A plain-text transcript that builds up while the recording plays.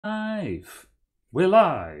Live. We're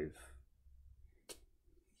live.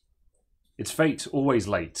 It's fate, always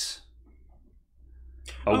late.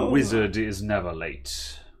 A wizard is never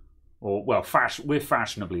late. Or, well, we're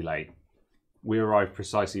fashionably late. We arrive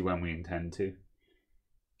precisely when we intend to.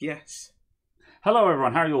 Yes. Hello,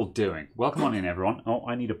 everyone. How are you all doing? Welcome on in, everyone. Oh,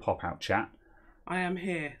 I need a pop-out chat. I am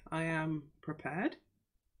here. I am prepared.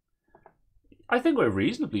 I think we're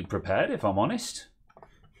reasonably prepared, if I'm honest.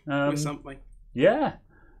 With something. Yeah.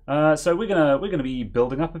 So we're gonna be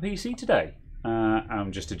building up a PC today.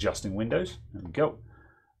 I'm just adjusting Windows. There we go.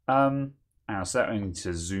 So I need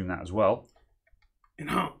to zoom that as well.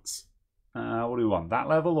 Enhance. What do we want? That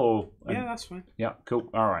level or? Yeah, that's fine. Yeah, cool.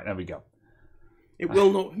 All right, there we go. It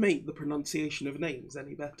will not make the pronunciation of names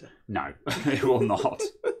any better. No, it will not.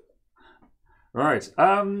 Right.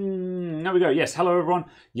 There we go. Yes. Hello, everyone.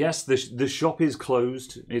 Yes, the shop is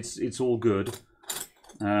closed. It's all good.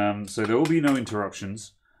 So there will be no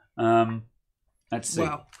interruptions. Let's see.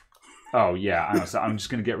 Wow. Oh yeah, I'm just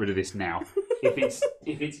going to get rid of this now. If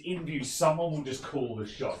it's in view, someone will just call the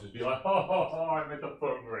shot. Just be like, oh, I made the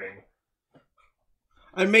phone ring.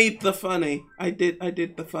 I made the funny. I did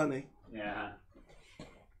the funny. Yeah.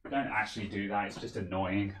 Don't actually do that. It's just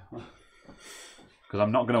annoying. Because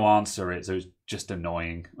I'm not going to answer it, so it's just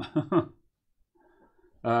annoying.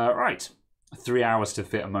 Right. 3 hours to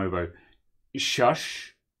fit a Mobo.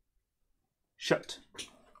 Shush. Shut.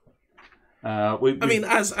 I mean,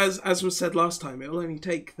 as was said last time, it will only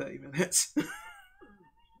take 30 minutes.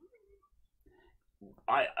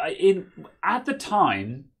 At the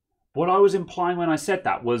time, what I was implying when I said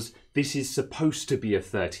that was this is supposed to be a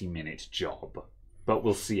 30-minute job, but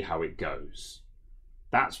we'll see how it goes.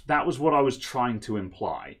 That was what I was trying to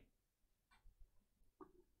imply.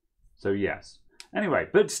 So yes. Anyway,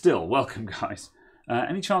 but still, welcome guys.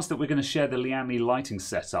 Any chance that we're going to share the Lianli lighting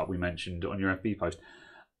setup we mentioned on your FB post?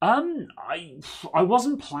 I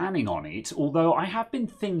wasn't planning on it, although I have been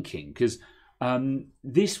thinking because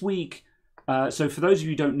this week. So for those of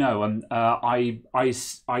you who don't know,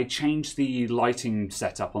 I changed the lighting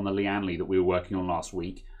setup on the Lianli that we were working on last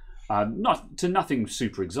week. Nothing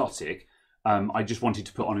super exotic. I just wanted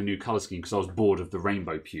to put on a new color scheme because I was bored of the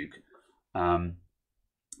rainbow puke. I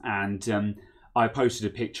posted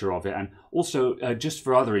a picture of it, and also just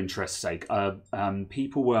for other interest's sake,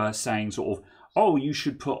 people were saying sort of, oh, you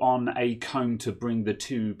should put on a cone to bring the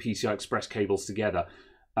two PCI Express cables together.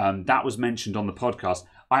 That was mentioned on the podcast.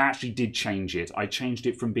 I actually did change it. I changed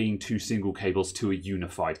it from being two single cables to a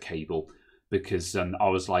unified cable because I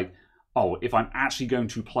was like, oh, if I'm actually going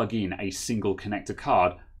to plug in a single connector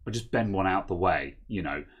card, I'll just bend one out the way, you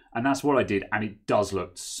know. And that's what I did, and it does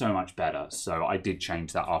look so much better. So I did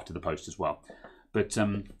change that after the post as well. But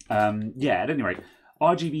yeah, at any rate,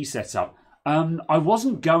 RGB setup. I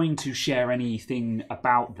wasn't going to share anything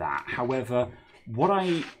about that. However, what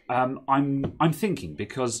I'm thinking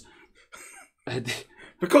because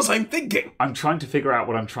I'm thinking. I'm trying to figure out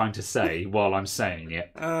what I'm trying to say while I'm saying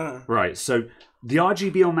it. Right. So the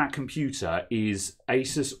RGB on that computer is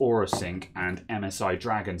Asus AuraSync and MSI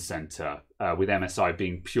Dragon Center, with MSI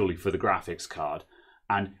being purely for the graphics card,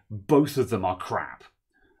 and both of them are crap.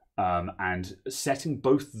 And setting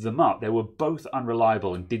both of them up, they were both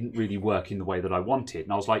unreliable and didn't really work in the way that I wanted.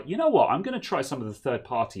 And I was like, you know what? I'm going to try some of the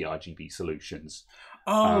third-party RGB solutions.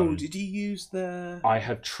 Oh, did you use the... I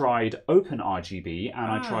have tried OpenRGB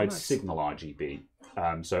and I tried nice. Signal RGB.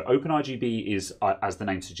 So OpenRGB is, as the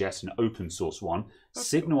name suggests, an open source one. That's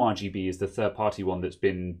Signal cool. RGB is the third-party one that's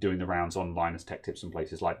been doing the rounds on Linus Tech Tips and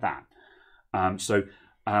places like that.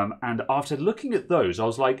 And after looking at those, I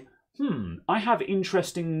was like, I have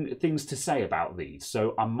interesting things to say about these.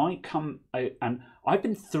 So I might come, and I've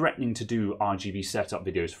been threatening to do RGB setup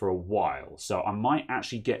videos for a while. So I might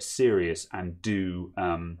actually get serious and do,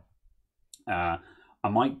 I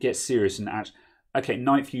might get serious and actually, okay,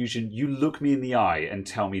 Night Fusion, you look me in the eye and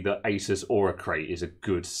tell me that Asus Aura Crate is a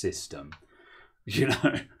good system. You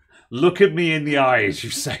know, look at me in the eye as you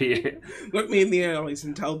say it. Look me in the eyes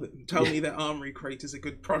and tell me that Armory Crate is a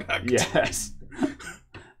good product. Yes.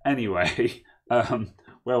 Anyway,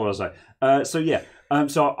 where was I? So yeah,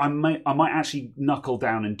 so I might actually knuckle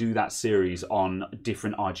down and do that series on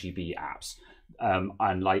different RGB apps.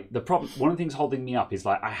 And like the problem, one of the things holding me up is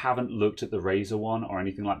like I haven't looked at the Razer one or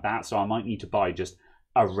anything like that. So I might need to buy just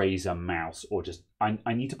a Razer mouse or just I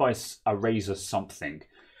need to buy a Razer something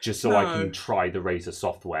just so I can try the Razer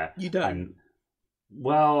software. You don't. And,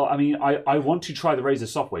 well, I mean, I want to try the Razer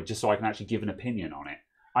software just so I can actually give an opinion on it.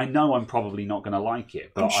 I know I'm probably not going to like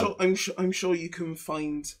it. But I'm sure you can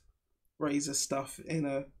find Razer stuff in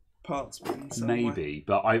a parts bin somewhere. Maybe,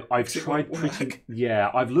 but I've tried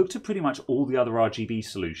I've looked at pretty much all the other RGB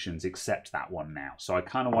solutions except that one now. So I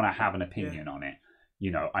kind of want to have an opinion on it.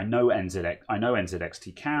 You know, I know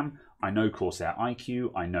NZXT Cam, I know Corsair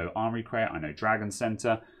IQ, I know Armory Crate, I know Dragon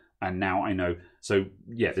Center, and now I know. So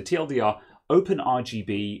yeah, the TLDR Open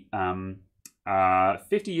RGB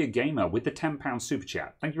 50-year gamer with the £10 super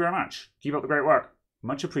chat. Thank you very much. Keep up the great work.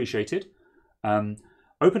 Much appreciated. Open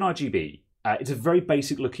RGB. It's a very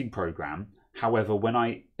basic looking program. However,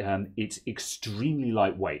 when it's extremely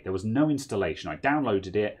lightweight. There was no installation. I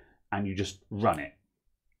downloaded it and you just run it.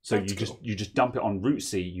 So you just dump it on root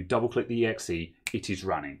C, you double click the exe, it is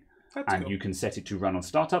running. And you can set it to run on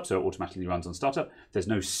startup, so it automatically runs on startup. There's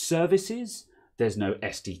no services, there's no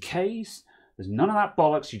SDKs, there's none of that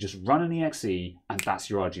bollocks. You just run an exe and that's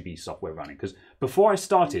your RGB software running. Because before I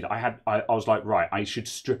started, I was like, right, I should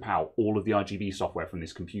strip out all of the RGB software from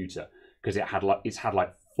this computer because it's had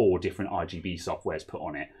like 4 different RGB softwares put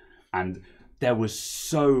on it. And there was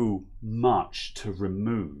so much to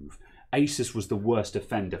remove. Asus was the worst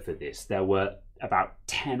offender for this. There were about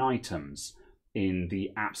 10 items in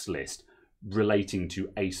the apps list relating to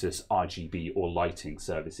Asus RGB or lighting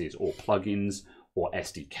services or plugins or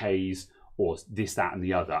SDKs or this, that, and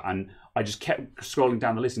the other. And I just kept scrolling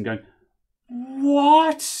down the list and going,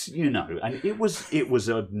 what? You know, and it was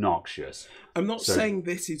obnoxious. I'm not saying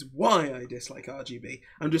this is why I dislike RGB.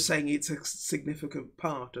 I'm just saying it's a significant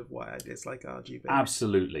part of why I dislike RGB.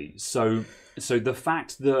 Absolutely. So the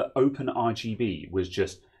fact that Open RGB was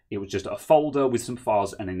just a folder with some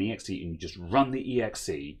files and an exe, and you just run the exe,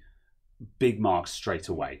 big marks straight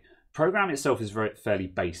away. Program itself is fairly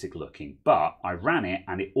basic looking, but I ran it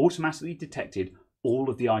and it automatically detected all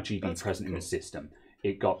of the RGB present in the system.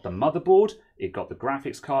 It got the motherboard, it got the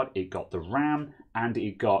graphics card, it got the RAM, and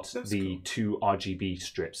it got the 2 RGB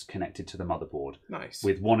strips connected to the motherboard. Nice.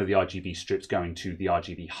 With one of the RGB strips going to the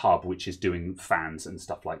RGB hub, which is doing fans and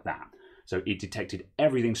stuff like that. So it detected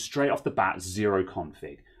everything straight off the bat, 0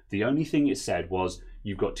 config. The only thing it said was,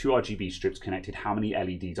 you've got 2 RGB strips connected, how many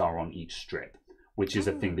LEDs are on each strip? Which is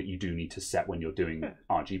a thing that you do need to set when you're doing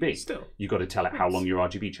RGB. Still. You've got to tell it how long your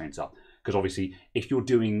RGB chains are. Because obviously, if you're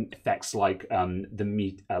doing effects like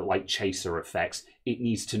like chaser effects, it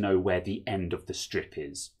needs to know where the end of the strip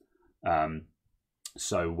is. And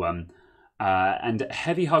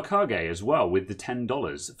Heavy Hakage as well with the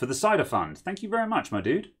 $10 for the cider fund. Thank you very much, my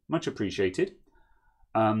dude. Much appreciated.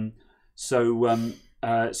 So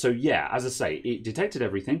yeah, as I say, it detected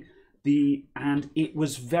everything. And it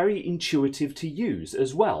was very intuitive to use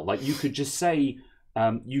as well. Like you could just say,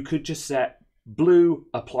 set blue,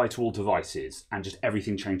 apply to all devices, and just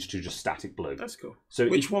everything changed to just static blue. That's cool. So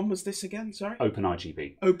which one was this again? Sorry. Open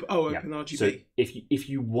RGB. Open RGB. So if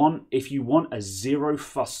you want a zero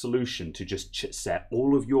fuss solution to just set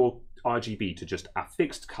all of your RGB to just a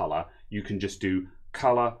fixed color, you can just do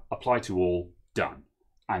color, apply to all, done,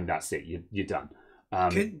 and that's it. You're done.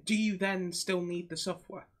 Do you then still need the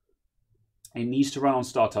software? It needs to run on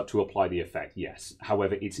startup to apply the effect, yes.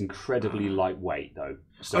 However, it's incredibly lightweight, though.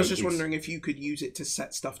 So I was just wondering if you could use it to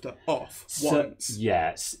set stuff to off once.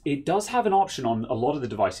 Yes. It does have an option on a lot of the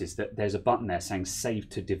devices that there's a button there saying Save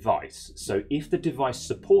to Device. So if the device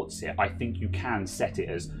supports it, I think you can set it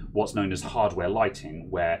as what's known as hardware lighting,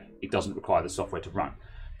 where it doesn't require the software to run.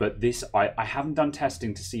 But this, I haven't done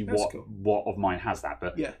testing to see what of mine has that.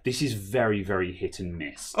 But this is very, very hit and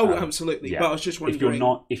miss. Oh, absolutely. Yeah. But I was just wondering,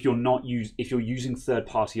 if you're using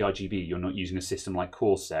third-party RGB, you're not using a system like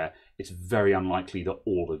Corsair, it's very unlikely that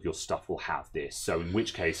all of your stuff will have this. So in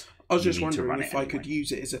which case, I was just wondering if I could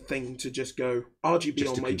use it as a thing to just go RGB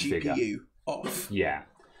just on my GPU off. Yeah.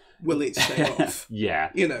 Will it stay off? Yeah.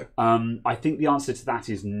 You know. I think the answer to that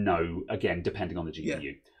is no. Again, depending on the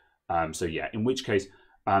GPU. Yeah. So yeah, in which case.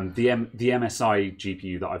 The MSI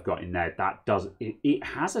GPU that I've got in there, that does it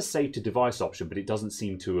has a save to device option, but it doesn't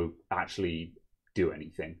seem to actually do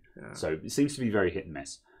anything. Yeah. So it seems to be very hit and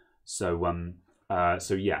miss. So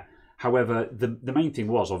yeah. However, the main thing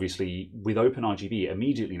was obviously with OpenRGB,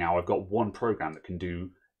 immediately now I've got one program that can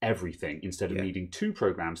do everything instead of needing 2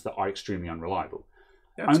 programs that are extremely unreliable.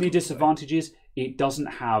 Only disadvantage is it doesn't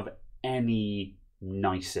have any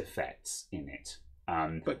nice effects in it.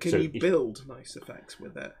 But can you build nice effects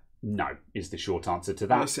with it? No, is the short answer to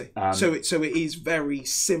that. I see. So it is very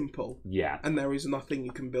simple. Yeah. And there is nothing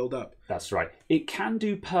you can build up. That's right. It can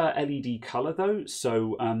do per LED color though,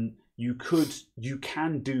 so you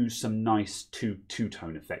can do some nice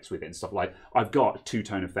two-tone effects with it and stuff. Like I've got a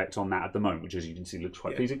 2-tone effect on that at the moment, which as you can see looks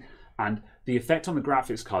quite pleasing. And the effect on the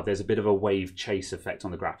graphics card, there's a bit of a wave chase effect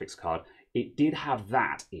on the graphics card. it did have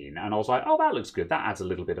that in, and I was like, oh, that looks good. That adds a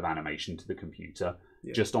little bit of animation to the computer,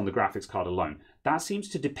 just on the graphics card alone. That seems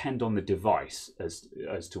to depend on the device as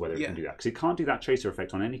to whether it can do that, because it can't do that tracer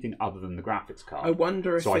effect on anything other than the graphics card. I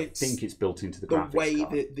wonder if I think it's built into the graphics way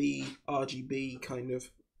card. that the RGB kind of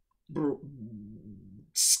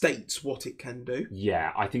states what it can do.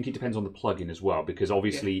 Yeah, I think it depends on the plugin as well, because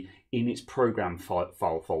obviously in its program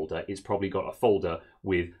file folder, it's probably got a folder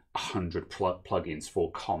with 100 plugins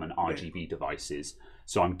for common RGB devices.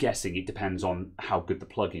 So I'm guessing it depends on how good the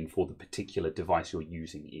plugin for the particular device you're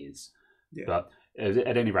using is. Yeah. But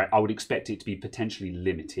at any rate, I would expect it to be potentially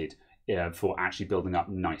limited for actually building up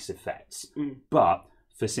nice effects. But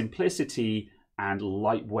for simplicity and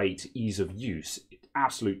lightweight ease of use,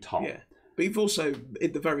 absolute top. Yeah. But you've also,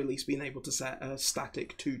 at the very least, been able to set a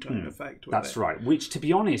static two-tone effect with That's right. Which, to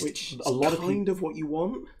be honest, a lot of kind of what you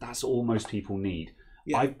want. That's all most people need.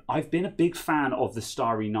 Yeah. I've been a big fan of the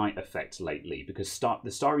Starry Night effect lately, because the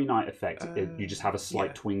Starry Night effect, you just have a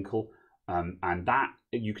slight twinkle, and that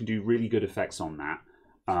you can do really good effects on that.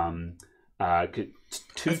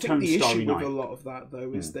 Two-tone the Starry issue Night. with a lot of that,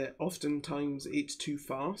 though, is that oftentimes it's too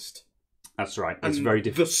fast. That's right. It's very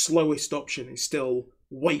difficult. The slowest option is still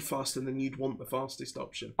way faster than you'd want the fastest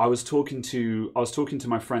option. I was talking to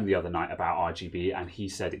my friend the other night about RGB, and he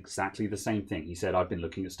said exactly the same thing. He said, I've been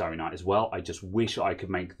looking at Starry Night as well. I just wish I could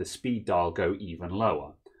make the speed dial go even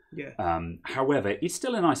lower. Yeah. However, it's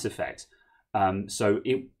still a nice effect. So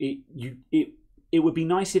it would be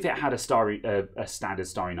nice if it had a standard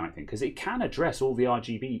Starry Night thing, because it can address all the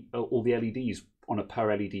RGB, all the LEDs on a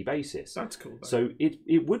per LED basis. That's cool. Though. So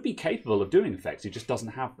it would be capable of doing effects. It just doesn't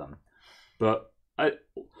have them. But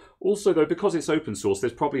also, though, because it's open source,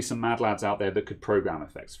 there's probably some mad lads out there that could program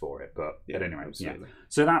effects for it. But at any rate,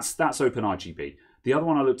 So that's OpenRGB. The other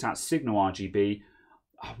one I looked at, Signal RGB,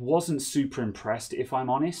 I wasn't super impressed, if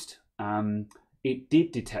I'm honest. It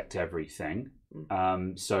did detect everything.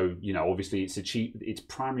 So, obviously it's achieved its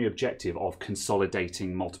primary objective of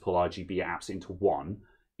consolidating multiple RGB apps into one.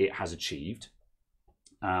 It has achieved.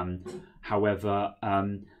 However,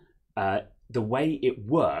 the way it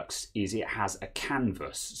works is it has a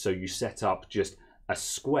canvas. So you set up just a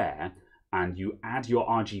square and you add your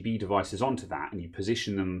RGB devices onto that and you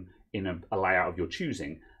position them in a layout of your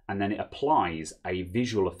choosing, and then it applies a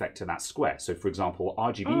visual effect to that square. So, for example,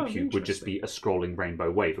 RGB Cube would just be a scrolling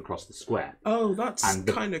rainbow wave across the square. Oh, that's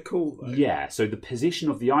kind of cool, though. Yeah, so the position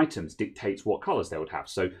of the items dictates what colours they would have.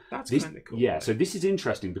 So that's kind of cool. Yeah, so this is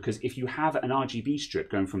interesting, because if you have an RGB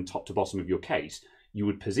strip going from top to bottom of your case, you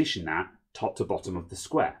would position that top to bottom of the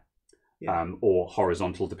square, or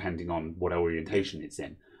horizontal, depending on what orientation it's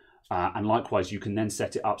in. And likewise, you can then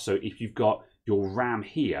set it up so if you've got your RAM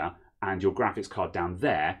here and your graphics card down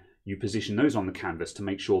there, you position those on the canvas to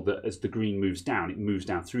make sure that as the green moves down, it moves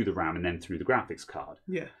down through the RAM and then through the graphics card.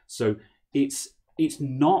 Yeah. So it's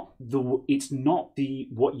not the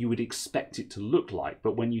what you would expect it to look like,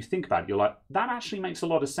 but when you think about it, you're like, that actually makes a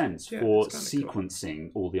lot of sense for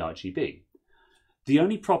sequencing all the RGB. The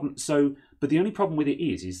only problem with it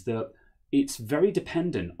is that it's very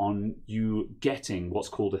dependent on you getting what's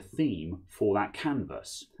called a theme for that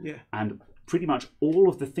canvas. Yeah. And pretty much all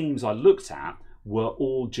of the themes I looked at were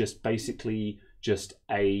all just basically just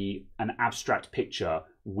an abstract picture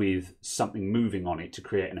with something moving on it to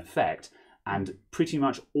create an effect. And pretty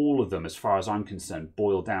much all of them, as far as I'm concerned,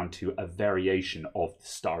 boil down to a variation of the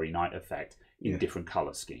Starry Night effect in different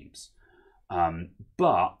color schemes.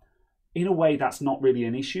 But in a way, that's not really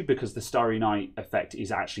an issue, because the Starry Night effect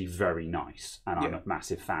is actually very nice, and I'm a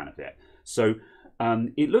massive fan of it. So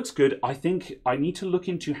it looks good. I think I need to look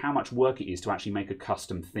into how much work it is to actually make a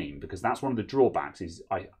custom theme, because that's one of the drawbacks. Is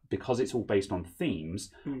because it's all based on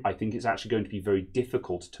themes, I think it's actually going to be very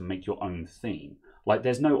difficult to make your own theme. Like,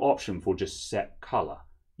 there's no option for just set color.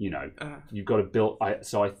 You've got to build.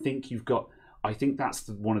 So I think that's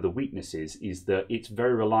one of the weaknesses, is that it's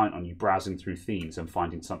very reliant on you browsing through themes and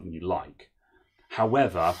finding something you like.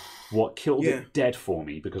 However, what killed it dead for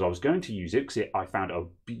me, because I was going to use it because I found a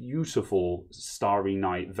beautiful Starry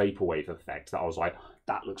Night vaporwave effect that I was like,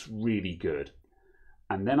 that looks really good.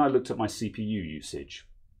 And then I looked at my CPU usage.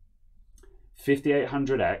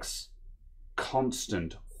 5800X,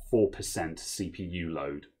 constant 4% CPU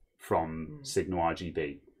load from Signal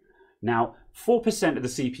RGB. Now, 4% of the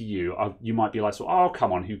CPU, you might be like, oh,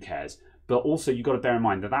 come on, who cares? But also, you've got to bear in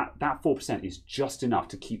mind that 4% is just enough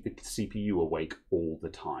to keep the CPU awake all the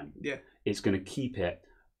time. Yeah. It's going to keep it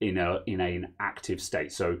in an active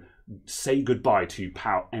state. So say goodbye to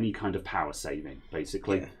any kind of power saving,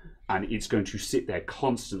 basically. Yeah. And it's going to sit there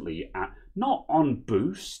constantly, not on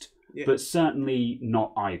boost, but certainly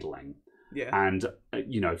not idling. Yeah. And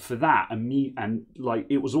for that, and like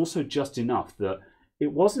it was also just enough that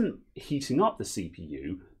it wasn't heating up the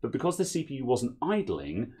CPU, but because the CPU wasn't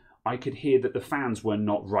idling, I could hear that the fans were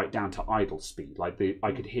not right down to idle speed. Like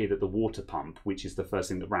I could hear that the water pump, which is the first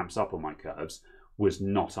thing that ramps up on my curves, was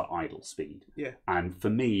not at idle speed. Yeah. And for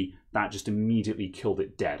me, that just immediately killed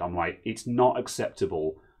it dead. I'm like, it's not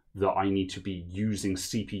acceptable that I need to be using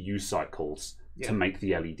CPU cycles to make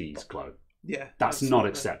the LEDs glow. Yeah. That's not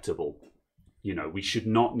acceptable. We should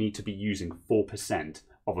not need to be using 4%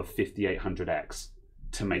 of a 5800X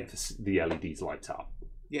to make the LEDs light up.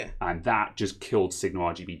 Yeah. And that just killed Signal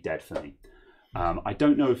RGB dead for me. I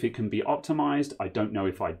don't know if it can be optimized. I don't know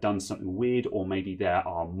if I've done something weird, or maybe there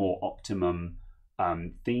are more optimum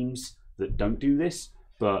themes that don't do this,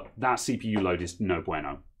 but that CPU load is no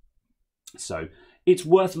bueno. So it's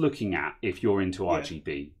worth looking at if you're into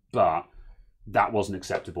RGB, but that wasn't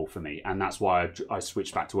acceptable for me, and that's why I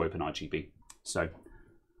switched back to OpenRGB. So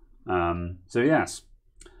yes.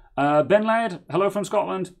 Ben Laird, hello from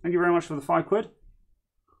Scotland. Thank you very much for the £5.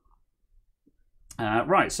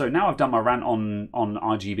 Right, so now I've done my rant on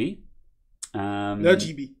RGB.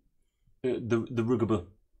 RGB. The Rugaba.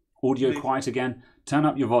 Audio quiet again. Turn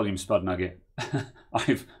up your volume, Spud Nugget.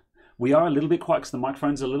 We are a little bit quiet because the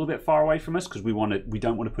microphone's a little bit far away from us because we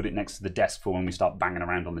don't want to put it next to the desk for when we start banging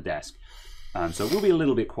around on the desk. So it will be a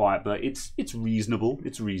little bit quiet, but it's reasonable.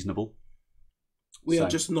 It's reasonable. We are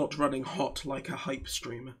just not running hot like a hype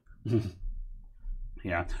streamer.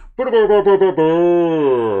 Yeah.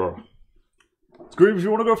 Scream if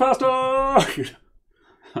you want to go faster!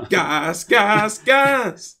 Gas, gas,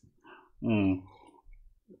 gas!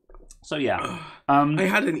 So yeah. I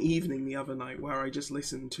had an evening the other night where I just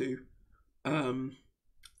listened to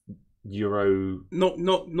Euro... Not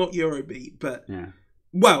Eurobeat, but... Yeah.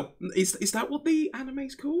 Well, is that what the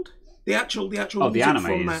anime's called? The actual music the anime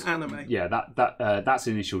from that anime. Yeah, that's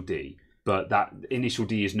Initial D. But that Initial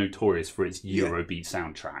D is notorious for its Eurobeat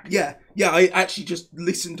soundtrack. Yeah, I actually just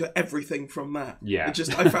listened to everything from that. Yeah.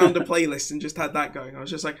 I found a playlist and just had that going. I was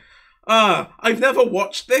just like, I've never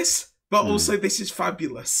watched this, but also this is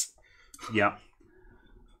fabulous. Yeah.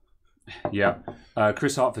 Yeah.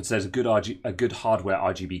 Chris Hartford says a good hardware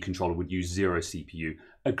RGB controller would use 0 CPU.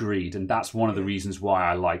 Agreed, and that's one of the reasons why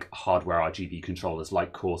I like hardware RGB controllers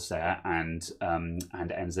like Corsair and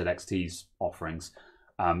NZXT's offerings.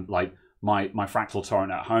 Like my Fractal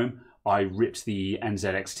Torrent at home, I ripped the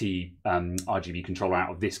NZXT RGB controller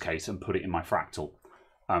out of this case and put it in my Fractal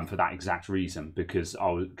for that exact reason, because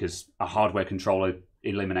a hardware controller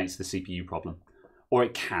eliminates the CPU problem, or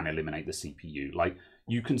it can eliminate the CPU. Like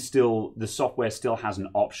the software still has an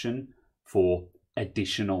option for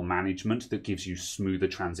additional management that gives you smoother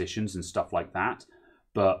transitions and stuff like that,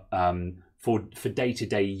 but for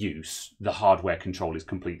day-to-day use, the hardware control is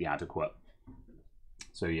completely adequate.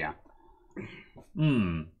 So yeah.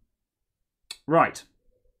 Right.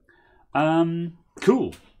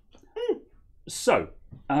 Cool. So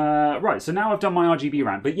right, so now I've done my RGB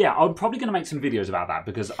rant, but yeah, I'm probably going to make some videos about that,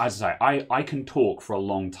 because as I say, I can talk for a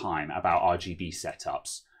long time about RGB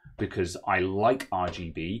setups because I like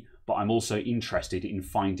RGB, but I'm also interested in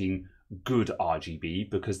finding good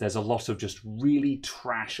RGB, because there's a lot of just really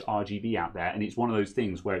trash RGB out there, and it's one of those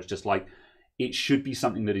things where it's just like, it should be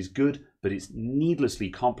something that is good, but it's needlessly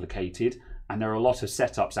complicated, and there are a lot of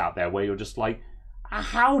setups out there where you're just like,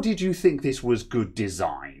 how did you think this was good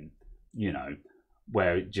design?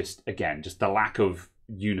 Where just the lack of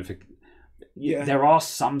unification. Yeah. There are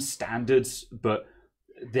some standards, but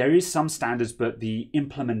the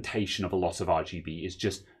implementation of a lot of RGB is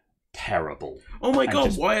just terrible. Oh my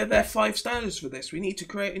god, why are there 5 standards for this? We need to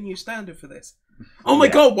create a new standard for this. Oh my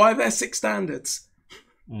god, why are there 6 standards?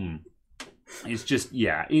 It's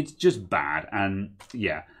just bad. And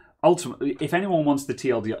yeah, ultimately, if anyone wants the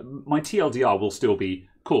TLDR, my TLDR will still be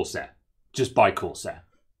Corsair. Just buy Corsair.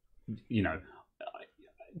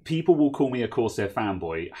 People will call me a Corsair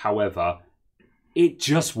fanboy. However, it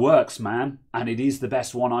just works, man, and it is the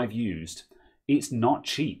best one I've used. It's not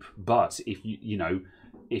cheap, but if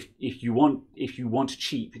if you want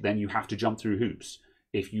cheap, then you have to jump through hoops.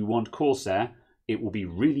 If you want Corsair, it will be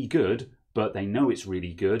really good, but they know it's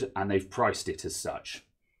really good and they've priced it as such.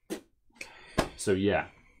 So yeah.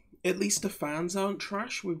 At least the fans aren't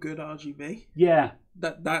trash with good RGB. Yeah.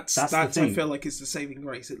 That's I feel like is the saving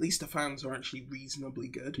grace. At least the fans are actually reasonably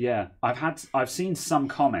good. Yeah. I've seen some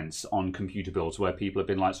comments on computer builds where people have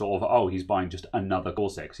been like sort of, oh, he's buying just another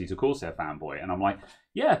Corsair because he's a Corsair fanboy. And I'm like,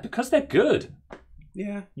 yeah, because they're good.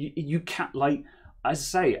 Yeah. You can't, like, as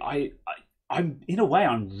I say, I'm in a way,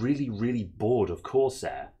 I'm really, really bored of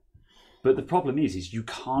Corsair. But the problem is you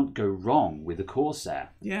can't go wrong with a Corsair.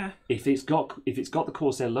 Yeah. If it's got the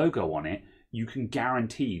Corsair logo on it, you can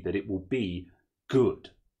guarantee that it will be good.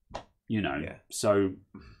 You know. Yeah. So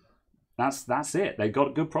that's it. They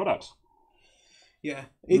got good products. Yeah.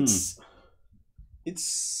 It's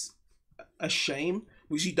a shame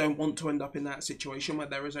because you don't want to end up in that situation where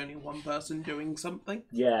there is only one person doing something.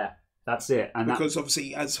 Yeah, that's it. And because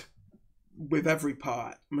obviously, as with every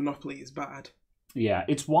part, monopoly is bad. Yeah,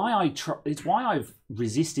 it's why I've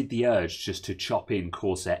resisted the urge just to chop in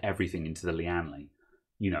Corsair everything into the Lianli.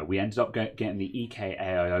 You know, we ended up getting the EK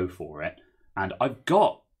AIO for it, and I've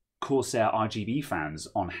got Corsair RGB fans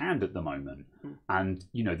on hand at the moment. And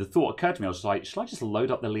you know, the thought occurred to me. I was like, should I just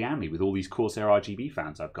load up the Lianli with all these Corsair RGB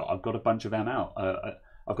fans I've got? I've got a bunch of ML.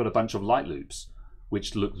 I've got a bunch of light loops,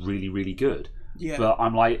 which look really, really good. Yeah. But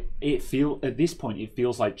I'm like, at this point, it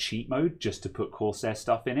feels like cheat mode just to put Corsair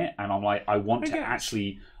stuff in it. And I'm like, I want to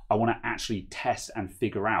actually test and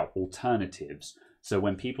figure out alternatives. So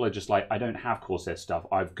when people are just like, I don't have Corsair stuff,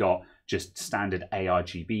 I've got just standard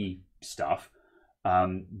ARGB stuff.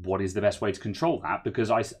 What is the best way to control that? Because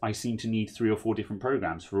I seem to need 3 or 4 different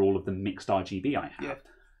programs for all of the mixed RGB I have. Yeah.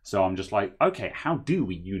 So I'm just like, okay, how do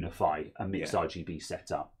we unify a mixed RGB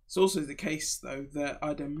setup? It's also the case, though, that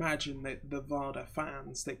I'd imagine that the VADA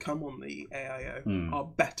fans that come on the AIO are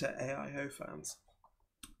better AIO fans.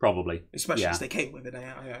 Probably. Especially as they came with an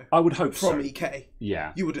AIO. I would hope from EK.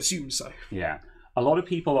 Yeah. You would assume so. Yeah. A lot of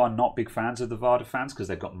people are not big fans of the VADA fans because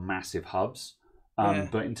they've got massive hubs.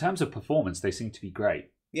 But in terms of performance, they seem to be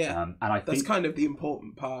great. Yeah. And I think that's kind of the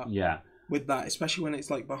important part. Yeah. With that, especially when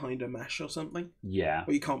it's like behind a mesh or something. Yeah.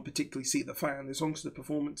 Where you can't particularly see the fan. As long as the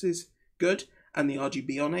performance is good and the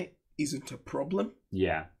RGB on it isn't a problem.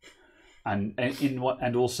 Yeah. And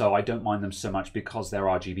also I don't mind them so much because they're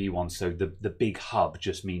RGB ones, so the big hub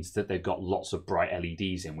just means that they've got lots of bright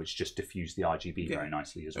LEDs in which just diffuse the RGB very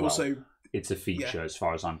nicely as well. Also, it's a feature as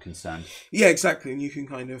far as I'm concerned. Yeah, exactly. And you can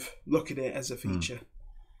kind of look at it as a feature.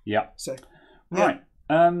 Yeah. So right.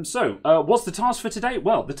 So what's the task for today?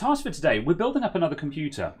 Well, the task for today, we're building up another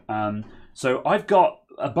computer. So I've got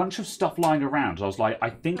a bunch of stuff lying around. I was like, I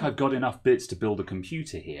think I've got enough bits to build a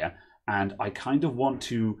computer here, and I kind of want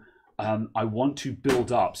to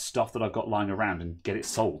build up stuff that I've got lying around and get it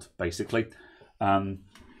sold, basically. I'm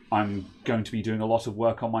going to be doing a lot of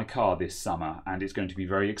work on my car this summer, and it's going to be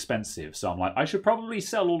very expensive. So I'm like, I should probably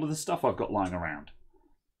sell all of the stuff I've got lying around.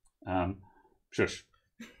 Shush.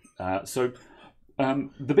 The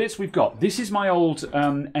bits we've got. This is my old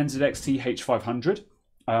NZXT H500,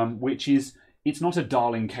 which is, it's not a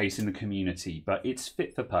darling case in the community, but it's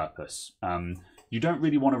fit for purpose. You don't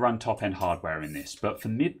really want to run top-end hardware in this, but for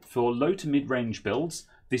low to mid-range builds,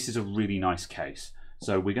 this is a really nice case.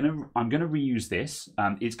 So I'm gonna reuse this.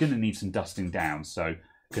 It's gonna need some dusting down,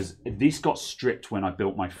 because this got stripped when I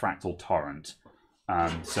built my Fractal Torrent.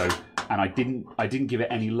 And I didn't give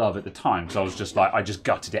it any love at the time, because I was just like, I just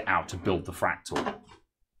gutted it out to build the Fractal.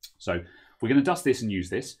 So we're gonna dust this and use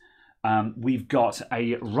this. We've got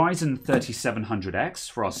a Ryzen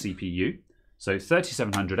 3700X for our CPU. So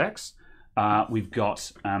 3700X. We've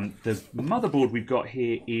got the motherboard we've got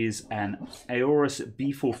here is an Aorus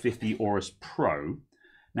B450 Aorus Pro.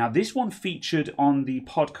 Now this one featured on the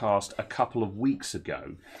podcast a couple of weeks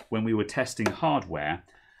ago when we were testing hardware.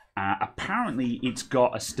 Apparently it's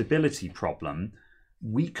got a stability problem.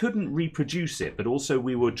 We couldn't reproduce it, but also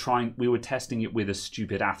we were testing it with a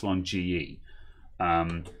stupid Athlon GE.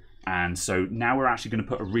 And so now we're actually going to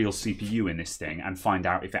put a real CPU in this thing and find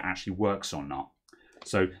out if it actually works or not.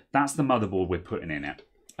 So that's the motherboard we're putting in it.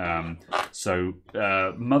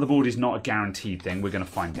 Motherboard is not a guaranteed thing. We're going to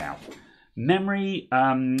find out. Memory,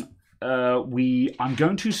 I'm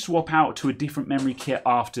going to swap out to a different memory kit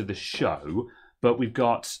after the show, but we've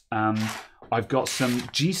got I've got some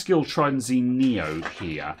G-Skill Trident Z Neo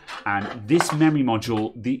here, and this memory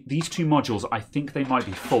module, these two modules, I think they might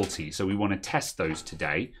be faulty, so we want to test those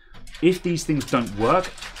today. If these things don't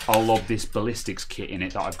work, I'll lob this ballistics kit in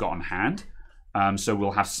it that I've got on hand. So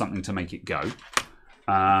we'll have something to make it go.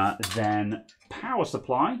 Then power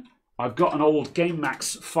supply. I've got an old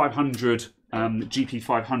GameMax 500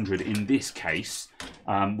 GP500 in this case,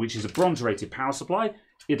 which is a bronze-rated power supply.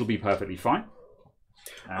 It'll be perfectly fine.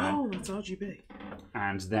 That's RGB.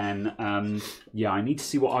 And then, I need to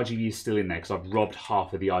see what RGB is still in there because I've robbed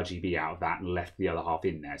half of the RGB out of that and left the other half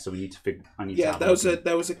in there. So we need to figure.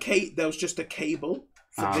 There was just a cable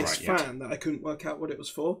for this fan that I couldn't work out what it was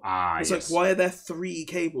for. It's like, why are there 3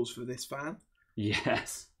 cables for this fan?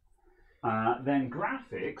 Yes. Then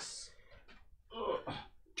graphics.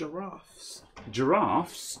 Giraffes.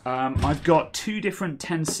 I've got 2 different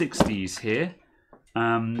 1060s here.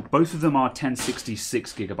 Both of them are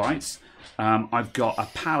 1066 gigabytes. I've got a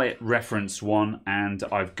palette reference one, and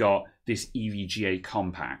I've got this EVGA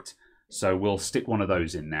compact. So we'll stick one of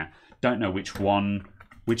those in there. Don't know which one,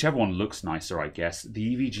 whichever one looks nicer, I guess.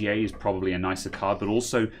 The EVGA is probably a nicer card, but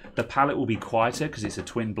also the palette will be quieter because it's a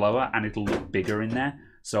twin blower and it'll look bigger in there.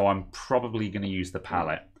 So I'm probably going to use the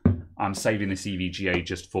palette. I'm saving this EVGA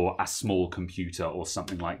just for a small computer or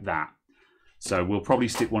something like that. So we'll probably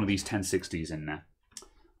stick one of these 1060s in there.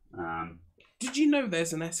 Did you know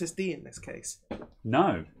there's an SSD in this case?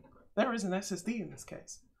 No. There is an SSD in this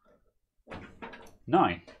case.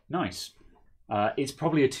 Nice. It's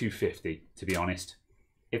probably a 250, to be honest.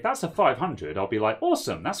 If that's a 500, I'll be like,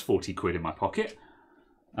 awesome, that's 40 quid in my pocket.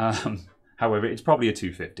 However, it's probably a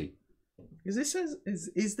 250. Is this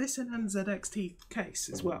an NZXT case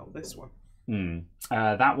as well, this one?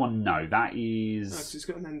 That one, no. That is... Oh, so it's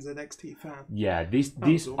got an NZXT fan. Yeah, this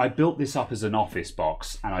I built this up as an office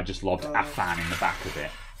box, and I just lobbed a fan in the back of it.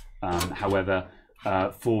 However,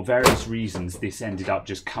 for various reasons, this ended up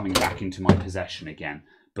just coming back into my possession again.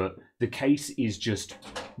 But the case is just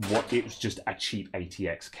it's just a cheap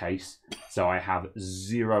ATX case, so I have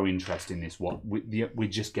zero interest in this. We're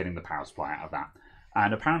just getting the power supply out of that,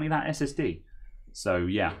 and apparently that SSD. So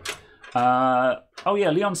yeah. Oh yeah,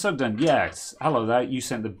 Leon Sugden. Yes, hello there. You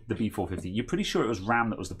sent the B450. You're pretty sure it was RAM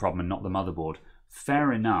that was the problem and not the motherboard.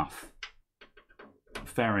 Fair enough.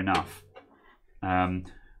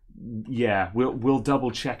 Yeah, we'll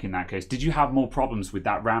double check in that case. Did you have more problems with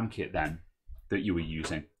that RAM kit then that you were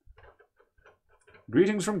using?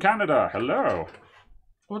 Greetings from Canada. Hello.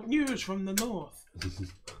 What news from the north?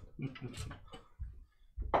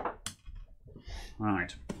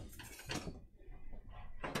 Right.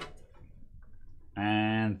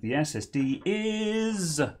 And the SSD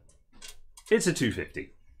is... It's a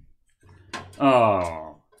 250.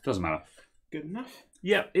 Oh, doesn't matter. Good enough.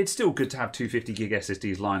 Yeah, it's still good to have 250 gig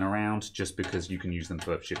SSDs lying around just because you can use them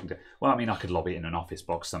for shipping. Well, I mean, I could lob it in an office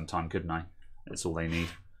box sometime, couldn't I? That's all they need.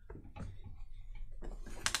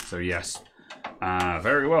 So, yes.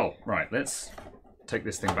 Very well. Right, let's take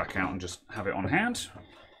this thing back out and just have it on hand.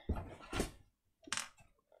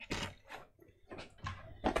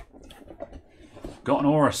 Got an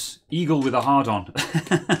Horus. Eagle with a hard-on.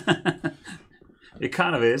 It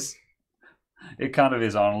kind of is. It kind of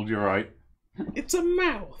is, Arnold. You're right. It's a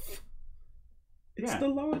mouth. It's the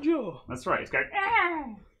lower jaw. That's right. It's going...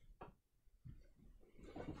 Ah!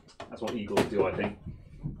 That's what eagles do, I think.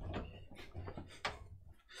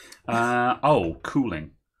 Oh,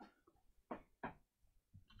 cooling.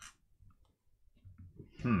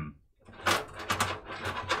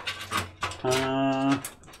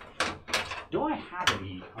 Do I have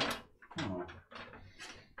any? Oh.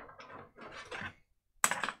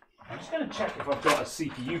 I'm just going to check if I've got a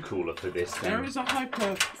CPU cooler for this thing. There is a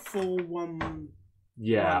Hyper 411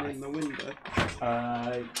 in the window.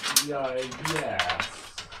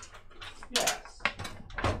 Yes.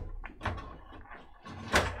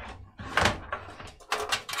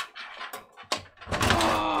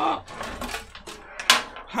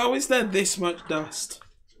 How is there this much dust?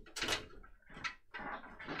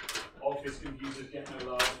 Office computers get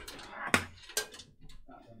no love.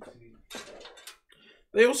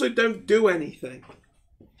 They also don't do anything.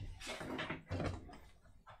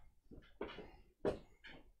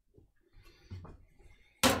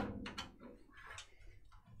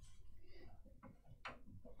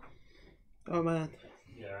 Oh man.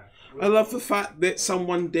 Yeah. I love the fact that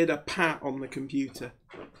someone did a pat on the computer.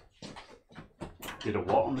 Did a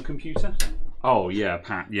what on the computer? Oh, yeah,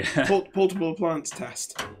 pat, yeah. Portable appliance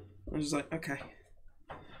test. I was like, okay.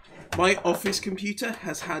 My office computer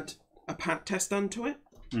has had a pat test done to it.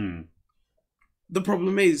 The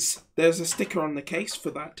problem is, there's a sticker on the case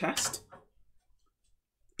for that test.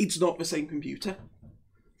 It's not the same computer.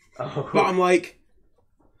 Oh. But I'm like,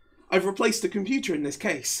 I've replaced the computer in this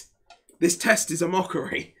case. This test is a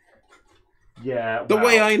mockery. Yeah. The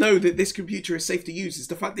way I know that this computer is safe to use is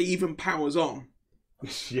the fact that it even powers on.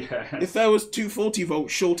 Yeah. If there was 240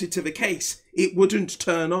 volts shorted to the case, it wouldn't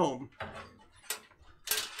turn on.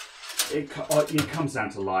 It comes down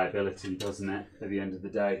to liability, doesn't it, at the end of the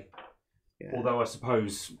day? Yeah. Although I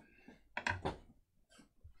suppose...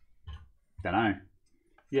 Don't know.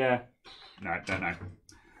 Yeah. No, don't know.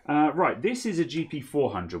 Right, this is a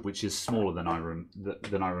GP400, which is smaller than I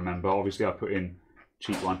remember. Obviously, I put in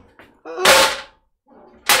cheap one.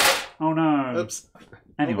 Oh no. Oops.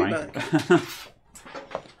 Anyway.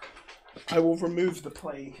 I will remove the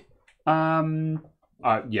plague.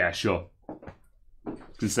 Yeah, sure.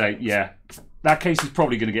 To say, yeah, that case is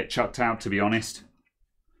probably going to get chucked out, to be honest.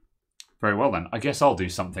 Very well then. I guess I'll do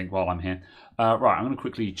something while I'm here. Right, I'm going to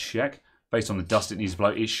quickly check. Based on the dust it needs to blow,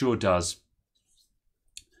 it sure does.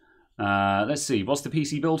 Let's see, what's the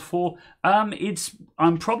PC build for?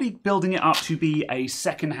 I'm probably building it up to be a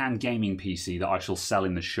second-hand gaming PC that I shall sell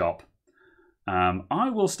in the shop. I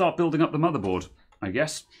will start building up the motherboard, I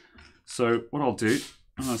guess. So what I'll do,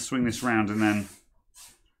 I'm going to swing this round and then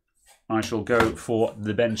I shall go for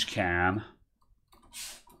the bench cam.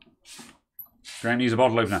 Going to use a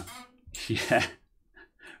bottle opener. Yeah.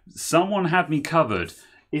 Someone had me covered.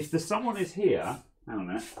 If the someone is here, hang on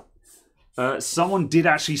a minute. Someone did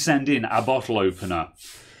actually send in a bottle opener.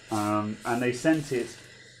 And they sent it...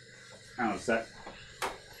 Hang on a sec.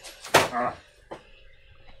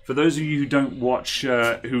 For those of you who don't watch,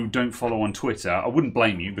 who don't follow on Twitter, I wouldn't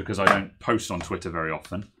blame you because I don't post on Twitter very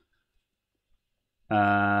often.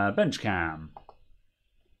 Benchcam.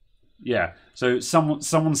 Yeah, so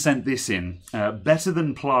someone sent this in. Better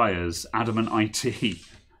than pliers, adamant IT.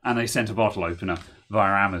 And they sent a bottle opener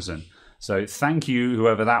via Amazon. So thank you,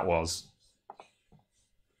 whoever that was.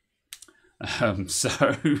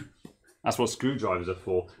 So that's what screwdrivers are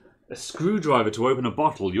for. A screwdriver to open a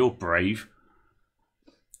bottle, you're brave.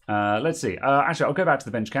 Let's see. Actually, I'll go back to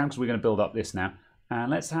the bench cam because we're going to build up this now. And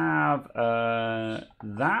let's have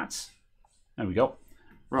that. There we go.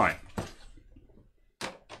 Right.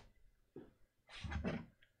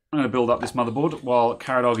 I'm going to build up this motherboard while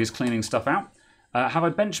Caradog is cleaning stuff out. Have I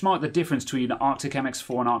benchmarked the difference between Arctic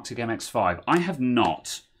MX4 and Arctic MX5? I have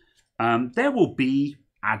not. There will be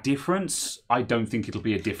a difference. I don't think it'll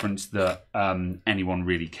be a difference that anyone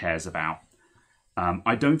really cares about.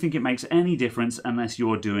 I don't think it makes any difference unless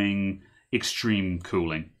you're doing extreme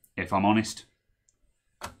cooling, if I'm honest.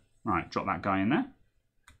 Right, drop that guy in there.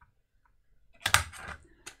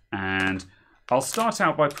 And I'll start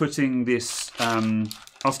out by putting this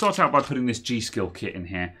G-Skill kit in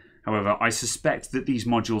here. However, I suspect that these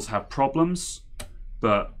modules have problems,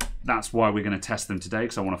 but that's why we're going to test them today,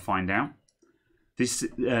 because I want to find out. These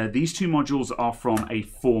two modules are from a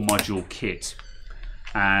 4-module kit,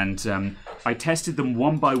 and I tested them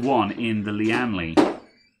one by one in the Lianli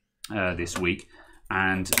this week,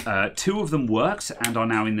 and 2 of them worked and are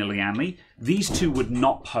now in the Lianli. These 2 would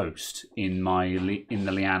not post in the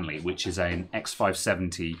Lianli, which is an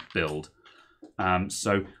X570 build.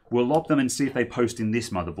 So we'll log them and see if they post in this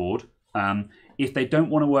motherboard. If they don't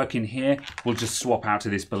want to work in here, we'll just swap out to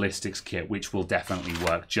this ballistics kit, which will definitely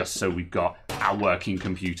work, just so we've got our working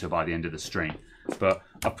computer by the end of the stream. But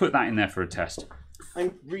I've put that in there for a test.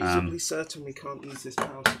 I'm reasonably certain we can't use this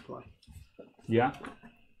power supply. Yeah?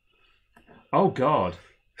 Oh, God.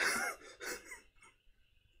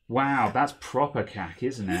 Wow, that's proper cack,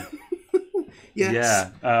 isn't it?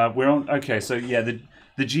 Yes. Yeah. We're on... Okay, so yeah, the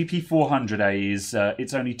GP400A is...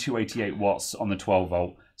 it's only 288 watts on the 12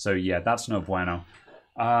 volt. So yeah, that's no bueno.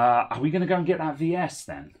 Are we going to go and get that VS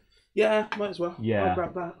then? Yeah, might as well. Yeah. I'll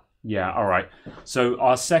grab that. Yeah, all right. So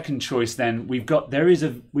our second choice then, we've got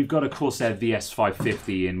a Corsair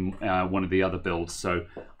VS550 in one of the other builds, so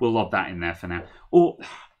we'll lob that in there for now. Or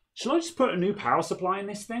shall I just put a new power supply in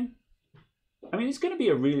this thing? I mean, it's going to be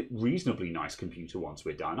a reasonably nice computer once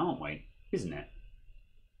we're done, aren't we? Isn't it?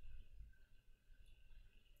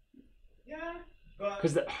 Yeah, but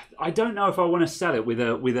because I don't know if I want to sell it with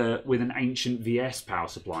an ancient VS power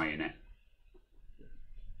supply in it.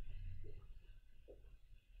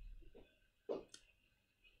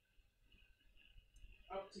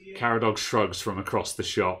 Caradog shrugs from across the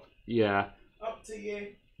shop. Yeah. Up to you.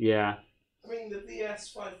 Yeah. I mean, the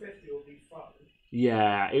VS550 will be fun.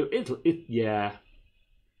 Yeah. Yeah.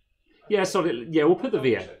 Yeah. So we'll put the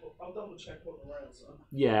VS. I'll double check what the rails are.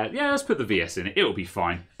 Yeah. Let's put the VS in it. It'll be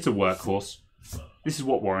fine. It's a workhorse. This is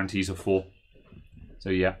what warranties are for. So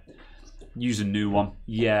yeah, use a new one.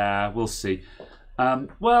 Yeah, we'll see.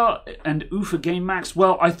 Well, and UFA Game Max.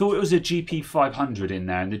 Well, I thought it was a GP500 in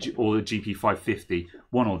there, or the GP550,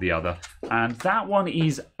 one or the other. And that one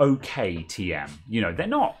is okay TM. You know,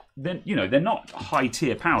 they're not high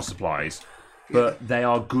tier power supplies, but they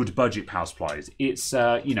are good budget power supplies. It's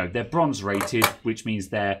they're bronze rated, which means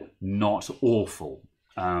they're not awful.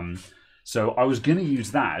 So I was going to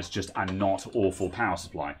use that as just a not awful power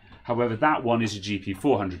supply. However, that one is a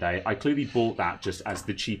GP400A. I clearly bought that just as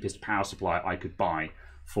the cheapest power supply I could buy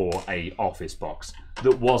for a office box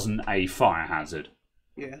that wasn't a fire hazard.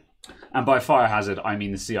 Yeah. And by fire hazard, I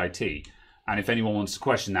mean the CIT. And if anyone wants to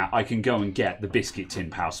question that, I can go and get the biscuit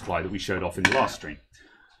tin power supply that we showed off in the last stream.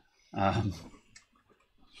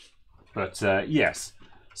 Yes.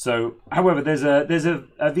 So, however, there's a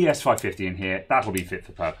VS550 in here. That'll be fit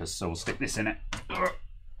for purpose, so we'll stick this in it.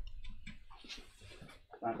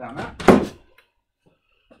 That down that.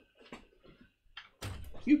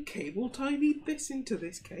 You cable tidied this into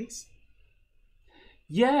this case?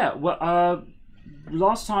 Yeah, well,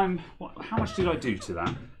 last time, how much did I do to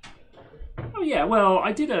that? Oh yeah, well,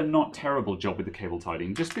 I did a not terrible job with the cable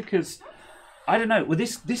tidying, just because, I don't know, well,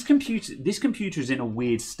 this computer is in a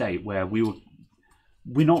weird state where we're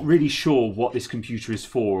not really sure what this computer is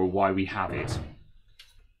for or why we have it.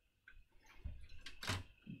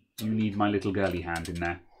 You need my little girly hand in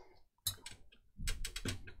there.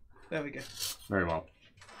 There we go. Very well.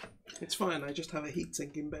 It's fine, I just have a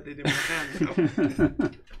heatsink embedded in my hand now.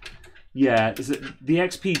 Yeah, the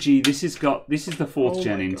XPG, this is the 4th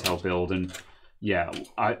gen Intel build, and yeah,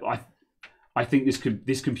 I think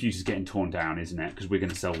this computer's getting torn down, isn't it? Because we're going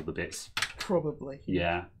to sell all the bits. Probably.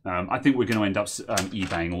 Yeah, I think we're going to end up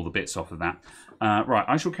eBaying all the bits off of that. Right,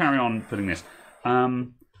 I shall carry on putting this.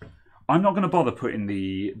 I'm not going to bother putting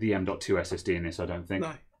the M.2 SSD in this. I don't think.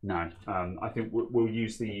 No. I think we'll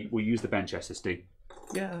use the bench SSD.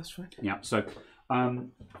 Yeah, that's fine. Yeah. So,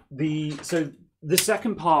 the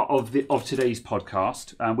second part of today's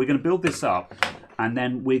podcast, we're going to build this up, and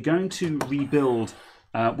then we're going to rebuild.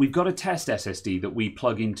 We've got a test SSD that we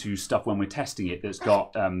plug into stuff when we're testing it that's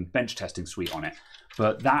got bench testing suite on it.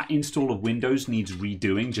 But that install of Windows needs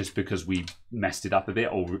redoing just because we messed it up a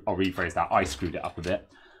bit, or I'll rephrase that, I screwed it up a bit.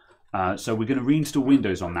 So we're going to reinstall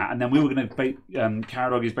Windows on that, and then we were going to.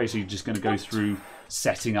 Caradog is basically just going to go through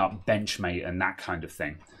setting up Benchmate and that kind of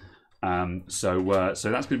thing. So that's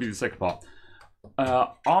going to be the second part.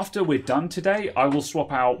 After we're done today, I will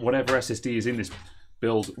swap out whatever SSD is in this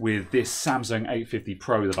build with this Samsung 850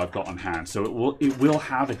 Pro that I've got on hand. So it will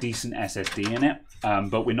have a decent SSD in it,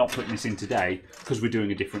 but we're not putting this in today because we're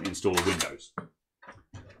doing a different install of Windows.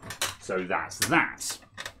 So that's that.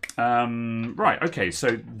 Right, okay,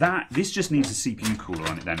 so this just needs a CPU cooler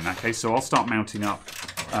on it then in that case. So I'll start mounting up.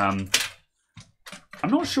 I'm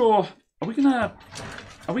not sure. Are we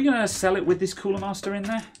gonna sell it with this Cooler Master in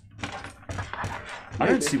there? I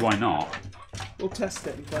don't see why not. We'll test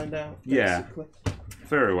it and find out. Basically. Yeah,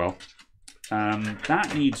 very well.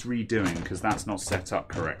 That needs redoing because that's not set up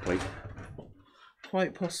correctly.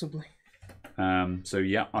 Quite possibly. So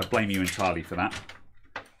yeah, I blame you entirely for that.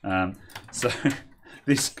 So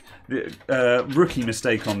this rookie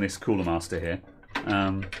mistake on this Cooler Master here.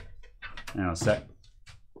 Now set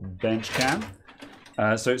bench cam.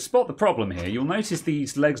 So spot the problem here. You'll notice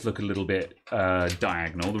these legs look a little bit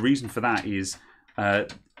diagonal. The reason for that is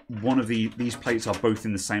one of these plates are both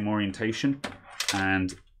in the same orientation,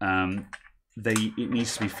 and it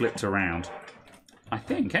needs to be flipped around. I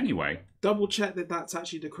think anyway. Double check that that's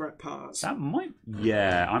actually the correct parts. That might.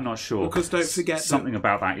 Yeah, I'm not sure. Because don't forget something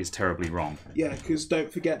about that is terribly wrong. Yeah, because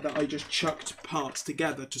don't forget that I just chucked parts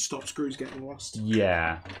together to stop screws getting lost.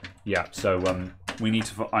 Yeah. So we need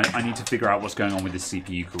to. I need to figure out what's going on with this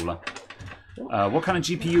CPU cooler. What kind of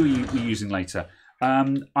GPU are you using later?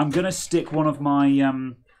 I'm gonna stick one of my.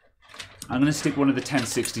 I'm gonna stick one of the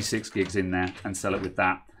 1066 gigs in there and sell it with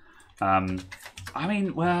that. I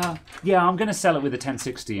mean, well, yeah, I'm gonna sell it with a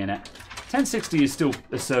 1060 in it. 1060 is still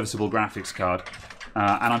a serviceable graphics card,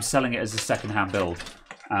 and I'm selling it as a second-hand build.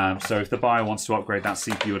 So if the buyer wants to upgrade that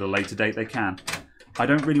CPU at a later date, they can. I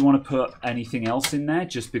don't really want to put anything else in there,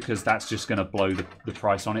 just because that's just going to blow the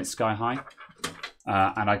price on it sky high.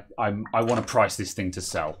 And I want to price this thing to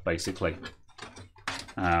sell, basically.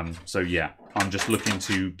 So yeah, I'm just looking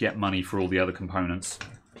to get money for all the other components.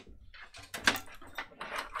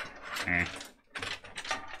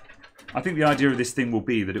 I think the idea of this thing will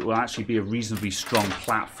be that it will actually be a reasonably strong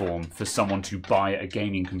platform for someone to buy a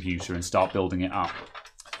gaming computer and start building it up.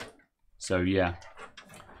 So yeah.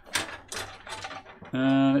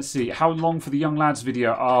 Let's see. How long for the young lads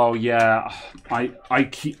video? Oh yeah,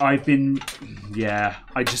 I've been, yeah,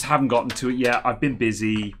 I just haven't gotten to it yet. I've been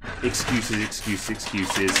busy. Excuses.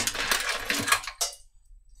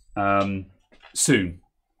 Soon.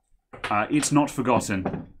 It's not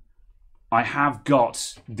forgotten. I have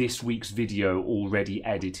got this week's video already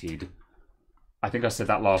edited. I think I said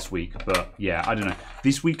that last week, but yeah, I don't know.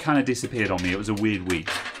 This week kind of disappeared on me. It was a weird week.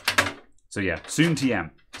 So yeah, soon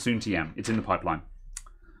TM. It's in the pipeline.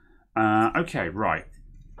 Okay, right.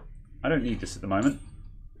 I don't need this at the moment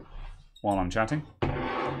while I'm chatting.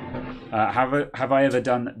 Have I ever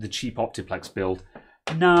done the cheap Optiplex build?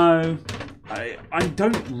 No. I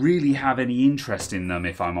don't really have any interest in them,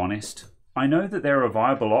 if I'm honest. I know that they're a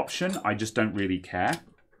viable option. I just don't really care.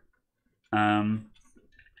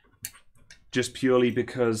 Just purely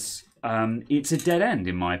because it's a dead end,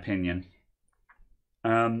 in my opinion.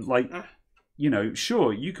 You know,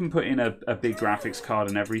 sure, you can put in a big graphics card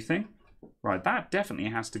and everything. Right, that definitely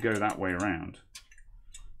has to go that way around.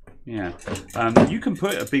 Yeah. You can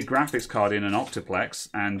put a big graphics card in an Octoplex,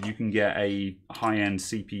 and you can get a high-end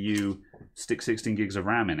CPU, stick 16 gigs of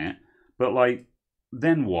RAM in it. But like,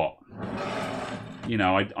 then what? You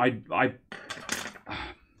know,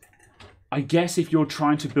 I guess if you're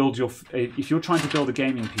trying to build a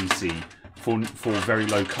gaming PC for very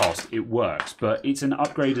low cost, it works. But it's an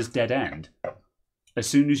upgrader's dead end. As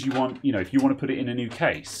soon as you want, you know, if you want to put it in a new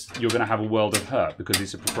case, you're going to have a world of hurt because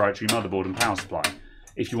it's a proprietary motherboard and power supply.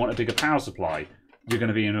 If you want a bigger power supply, you're going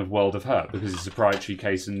to be in a world of hurt because it's a proprietary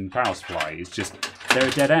case and power supply. It's just, they're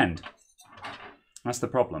a dead end. That's the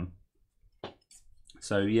problem.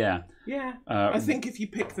 So yeah. Yeah. I think if you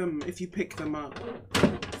pick them up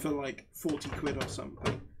for like 40 quid or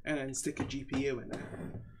something, and then stick a GPU in it.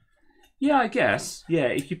 Yeah, I guess. Yeah,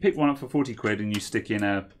 if you pick one up for 40 quid and you stick in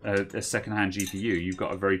a second-hand GPU, you've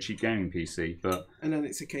got a very cheap gaming PC. And then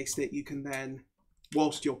it's a case that you can then,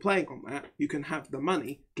 whilst you're playing on that, you can have the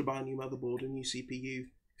money to buy a new motherboard, a new CPU,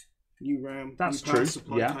 new RAM, that's new power true.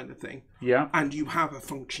 supply kind of thing. Yeah. And you have a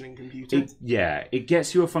functioning computer. It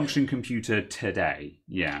gets you a functioning computer today.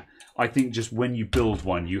 Yeah. I think just when you build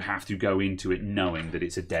one, you have to go into it knowing that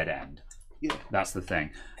it's a dead end. Yeah. That's the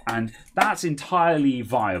thing. And that's entirely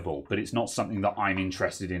viable, but it's not something that I'm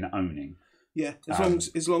interested in owning. Yeah,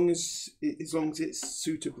 as long as it's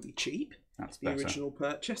suitably cheap. That's the better. Original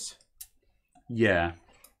purchase. Yeah.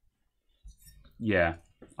 Yeah.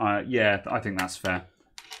 Yeah, I think that's fair.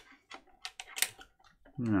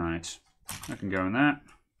 Right. I can go in that.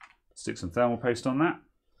 Stick some thermal paste on that.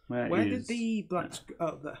 Where did the blacks go?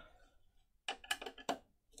 Oh, there.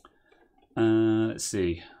 Let's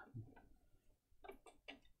see.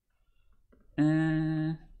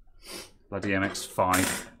 Bloody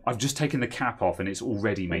MX5. I've just taken the cap off and it's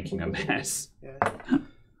already making a mess. Yeah.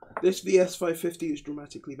 This VS550 is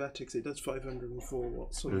dramatically better because it does 504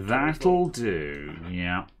 watts. That'll do,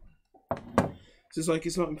 yeah. So it's like,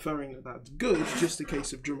 it's not inferring that that's good, it's just a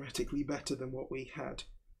case of dramatically better than what we had.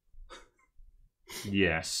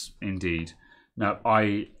 Yes, indeed. No,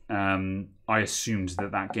 I assumed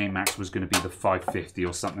that Game Max was going to be the 550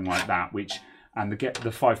 or something like that, and the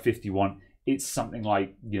 550 one, it's something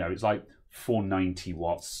like, you know, it's like 490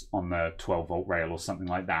 watts on the 12 volt rail or something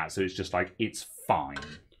like that. So it's just like, it's fine,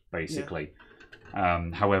 basically. Yeah.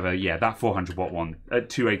 However, yeah, that 400 watt one at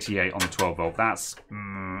 288 on the 12 volt, that's,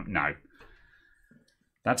 no.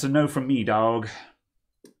 That's a no from me, dog.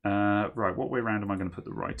 Right, what way around am I going to put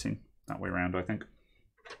the writing? That way around, I think.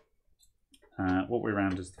 What way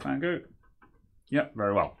around does the fan go? Yep,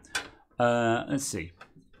 very well. Let's see.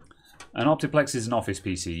 An Optiplex is an office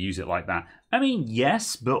PC. Use it like that. I mean,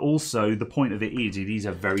 yes, but also the point of it is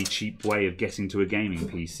a very cheap way of getting to a gaming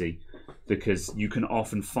PC because you can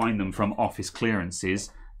often find them from office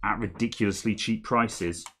clearances at ridiculously cheap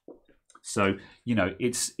prices. So, you know,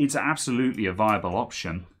 it's absolutely a viable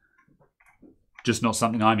option. Just not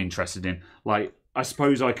something I'm interested in. Like, I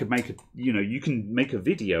suppose I could make a, you know, you can make a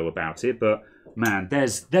video about it, but man,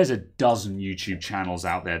 there's a dozen YouTube channels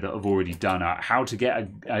out there that have already done how to get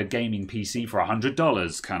a gaming PC for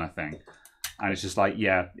 $100 kind of thing, and it's just like,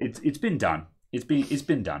 yeah, it's been done. It's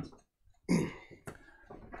been done.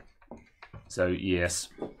 So yes,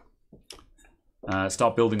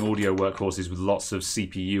 start building audio workhorses with lots of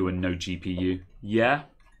CPU and no GPU. Yeah,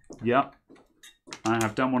 I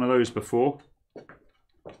have done one of those before.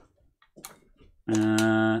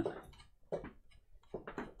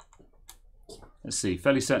 Let's see.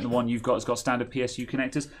 Fairly certain the one you've got has got standard PSU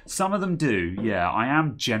connectors. Some of them do. Yeah, I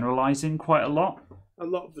am generalizing quite a lot. A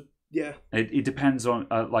lot of the yeah. It depends on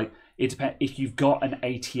if you've got an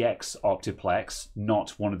ATX Optiplex,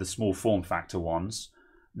 not one of the small form factor ones,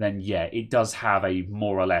 then yeah, it does have a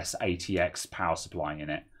more or less ATX power supply in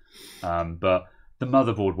it. But the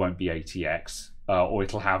motherboard won't be ATX. Or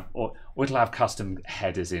it'll have custom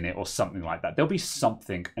headers in it or something like that. There'll be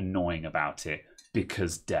something annoying about it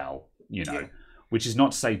because Dell, you know, which is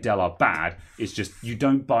not to say Dell are bad. It's just you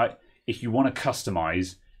don't buy, if you want to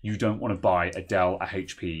customize, you don't want to buy a Dell, a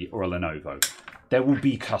HP or a Lenovo. There will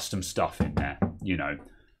be custom stuff in there, you know,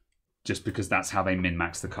 just because that's how they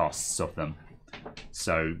min-max the costs of them.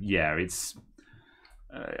 So yeah, it's,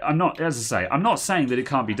 I'm not, as I say, I'm not saying that it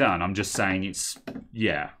can't be done. I'm just saying it's,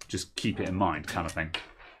 yeah, just keep it in mind, kind of thing.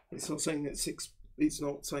 It's not saying that it's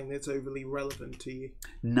not saying that it's overly relevant to you.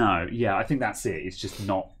 No, yeah, I think that's it. It's just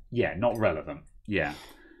not, yeah, not relevant. Yeah.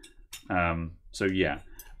 So yeah,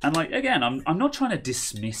 and like again, I'm not trying to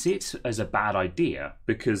dismiss it as a bad idea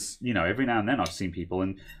because you know every now and then I've seen people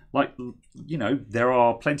and like you know there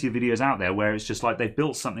are plenty of videos out there where it's just like they've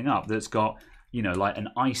built something up that's got, you know, like an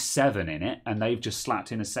i7 in it, and they've just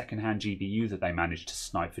slapped in a second-hand GPU that they managed to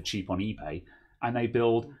snipe for cheap on eBay, and they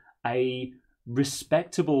build a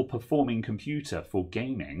respectable performing computer for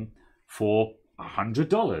gaming for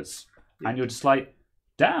 $100, and you're just like,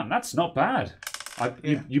 damn, that's not bad.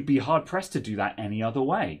 You'd be hard pressed to do that any other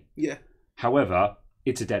way. Yeah. However,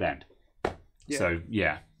 it's a dead end. Yeah. So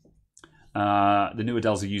yeah, the newer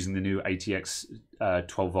Dells are using the new ATX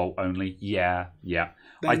 12 volt only. Yeah.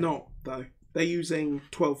 They're not though. They're using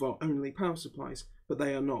 12 volt only power supplies, but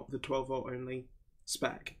they are not the 12 volt only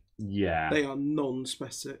spec. Yeah. They are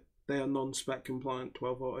non-specific. They are non-spec compliant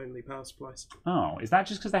 12 volt only power supplies. Oh, is that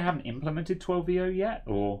just because they haven't implemented 12VO yet,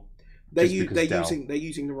 or they're using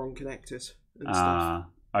the wrong connectors and stuff?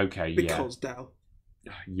 Okay, because Dell.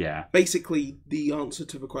 Yeah. Basically, the answer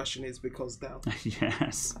to the question is because Dell.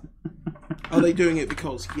 Yes. Are they doing it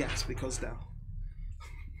because? Yes, because Dell.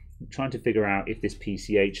 I'm trying to figure out if this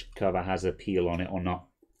PCH cover has a peel on it or not.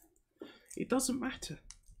 It doesn't matter.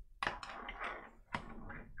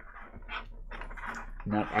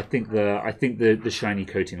 No, I think the shiny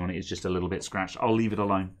coating on it is just a little bit scratched. I'll leave it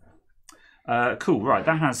alone. Cool, right?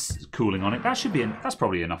 That has cooling on it. That should be. That's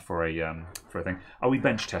probably enough for a thing. Are we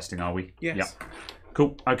bench testing? Are we? Yes. Yep.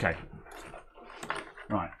 Cool. Okay.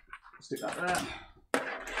 Right. Stick that there.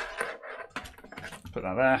 Put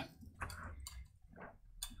that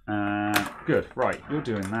there. Good. Right. You're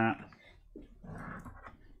doing that.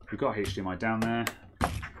 We've got HDMI down there.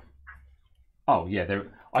 Oh yeah, there.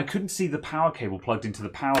 I couldn't see the power cable plugged into the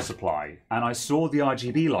power supply, and I saw the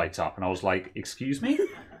RGB light up, and I was like, "Excuse me."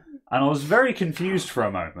 And I was very confused for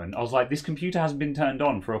a moment. I was like, this computer hasn't been turned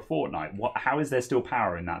on for a fortnight. How is there still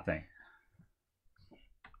power in that thing?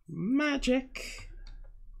 Magic.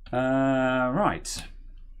 Right.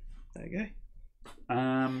 There you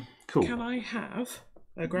go. Cool. Can I have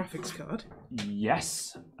a graphics card?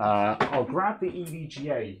 Yes. I'll grab the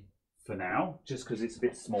EVGA for now, just because it's a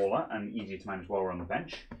bit smaller and easier to manage while we're on the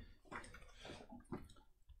bench.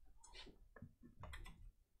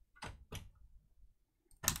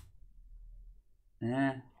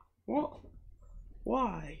 Yeah. What?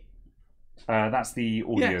 Why? That's the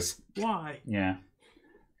audio. Yes. Why? Yeah.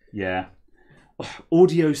 Yeah.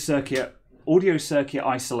 Audio circuit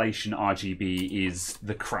isolation RGB is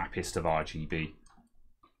the crappiest of RGB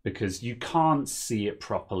because you can't see it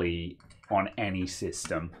properly on any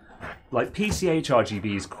system. Like PCH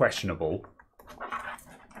RGB is questionable.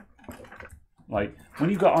 Like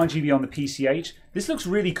when you've got RGB on the PCH, this looks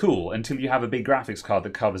really cool until you have a big graphics card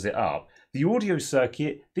that covers it up. The audio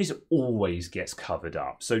circuit, this always gets covered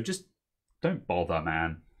up. So just don't bother,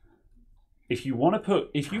 man. If you want good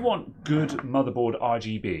motherboard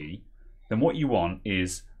RGB, then what you want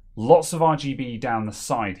is lots of RGB down the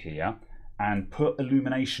side here and put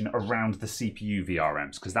illumination around the CPU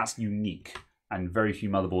VRMs because that's unique and very few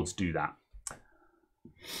motherboards do that.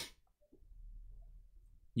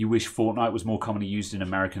 You wish Fortnite was more commonly used in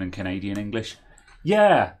American and Canadian English?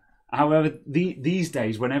 Yeah. However, these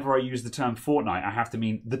days, whenever I use the term Fortnite, I have to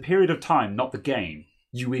mean the period of time, not the game.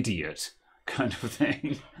 You idiot, kind of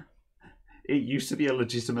thing. It used to be a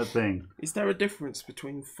legitimate thing. Is there a difference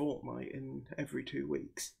between Fortnite and every 2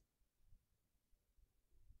 weeks?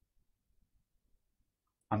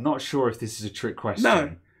 I'm not sure if this is a trick question.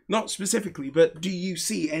 No, not specifically, but do you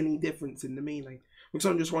see any difference in the meaning? Because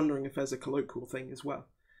I'm just wondering if there's a colloquial thing as well.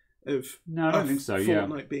 No, I don't think so,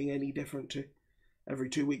 Fortnite being any different to every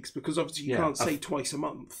 2 weeks, because obviously you can't say twice a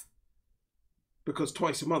month, because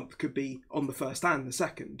twice a month could be on the 1st and the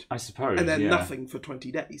 2nd, I suppose, and then nothing for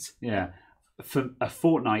 20 days. Yeah, for a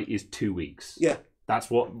fortnight is 2 weeks. Yeah,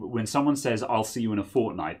 that's what when someone says I'll see you in a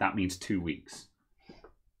fortnight, that means 2 weeks.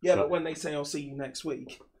 Yeah, but when they say I'll see you next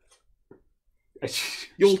week,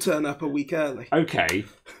 you'll turn up a week early. Okay,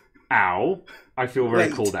 ow! I feel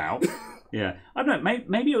very called out. Yeah, I don't know.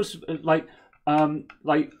 Maybe it was like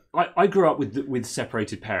I grew up with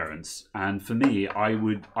separated parents, and for me,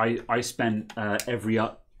 I spent every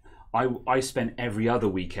other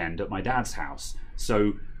weekend at my dad's house.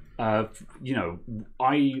 So, you know,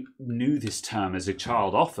 I knew this term as a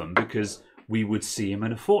child often because we would see him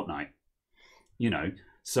in a fortnight. You know,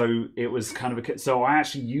 so it was kind of so I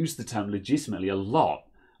actually used the term legitimately a lot.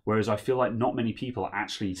 Whereas I feel like not many people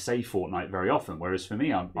actually say fortnight very often. Whereas for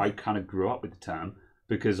me, I kind of grew up with the term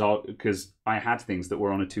because I had things that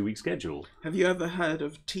were on a 2-week schedule. Have you ever heard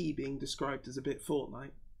of tea being described as a bit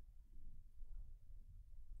fortnight?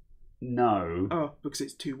 No. Oh, because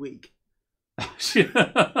it's 2 week. Okay.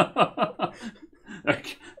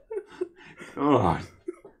 Oh,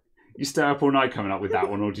 you stay up all night coming up with that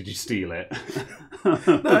one, or did you steal it?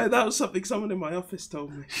 No, that was something someone in my office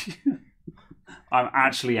told me. I'm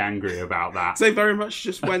actually angry about that. They very much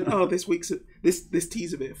just went, "Oh, this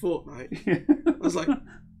tea's a bit fortnight." I was like,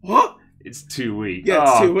 "What?" It's 2 weeks. Yeah,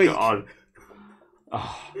 it's 2 weeks. God.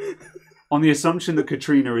 Oh. On the assumption that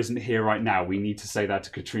Katrina isn't here right now, we need to say that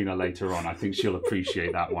to Katrina later on. I think she'll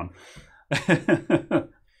appreciate that one.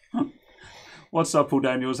 What's up, Paul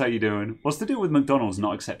Daniels? How you doing? What's the deal with McDonald's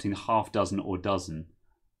not accepting half dozen or dozen?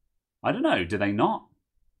 I don't know. Do they not?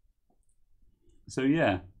 So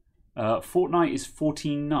yeah, fortnight is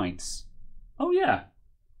 14 nights. Oh yeah.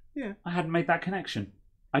 Yeah. I hadn't made that connection.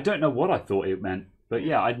 I don't know what I thought it meant, but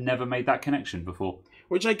yeah, I'd never made that connection before.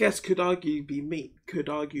 Which I guess could arguably mean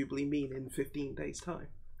in 15 days' time.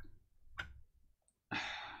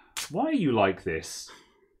 Why are you like this?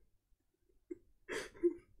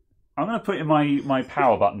 I'm going to put in my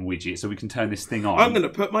power button widget so we can turn this thing on. I'm going to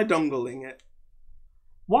put my dongle in it.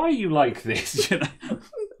 Why are you like this? You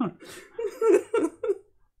know?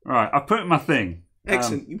 Right, I've put in my thing.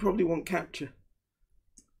 Excellent. You probably want capture.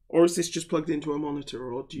 Or is this just plugged into a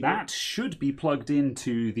monitor, or do you? That should be plugged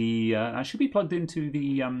into the.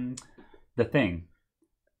 The thing,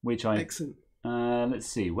 which I. Excellent. Let's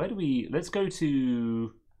see. Where do we? Let's go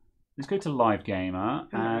to Live Gamer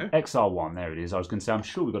and XR1. There it is. I was going to say I'm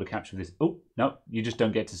sure we've got to capture this. Oh no, you just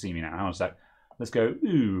don't get to see me now. Hang on a sec. Let's go.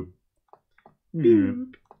 Ooh.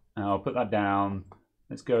 I'll put that down.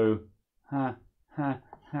 Let's go. Ha ha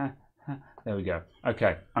ha ha. There we go.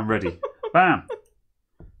 Okay, I'm ready. Bam.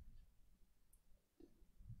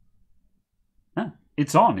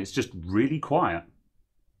 It's on. It's just really quiet.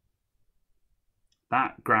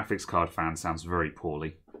 That graphics card fan sounds very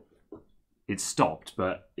poorly. It stopped,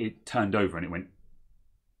 but it turned over and it went...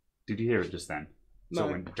 Did you hear it just then? No, So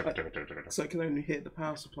it went... so I can only hear the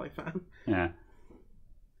power supply fan. Yeah.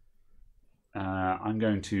 I'm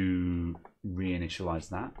going to reinitialize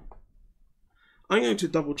that. I'm going to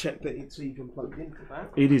double check that it's even plugged into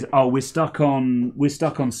that. It is. Oh, we're stuck on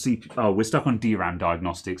CPU. Oh, we're stuck on DRAM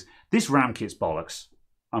diagnostics. This RAM kit's bollocks.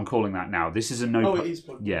 I'm calling that now. This is a no. Oh, it is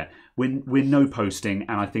plugged. Yeah, we're no posting,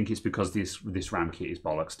 and I think it's because this RAM kit is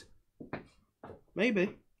bollocksed.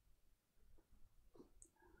 Maybe.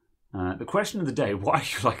 The question of the day: why are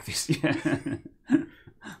you like this? Yeah.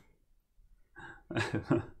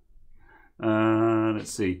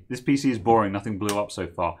 Let's see. This PC is boring. Nothing blew up so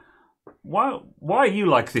far. Why are you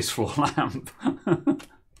like this, floor lamp?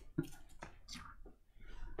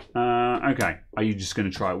 Okay. Are you just going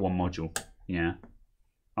to try it one module? Yeah.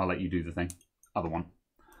 I'll let you do the thing. Other one.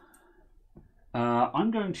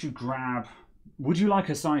 I'm going to grab... Would you like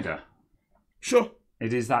a cider? Sure.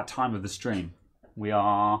 It is that time of the stream. We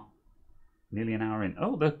are nearly an hour in.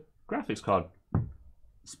 Oh, the graphics card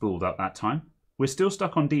spooled up that time. We're still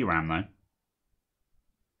stuck on DRAM,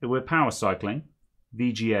 though. We're power cycling.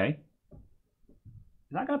 VGA.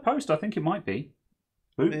 Is that going to post? I think it might be.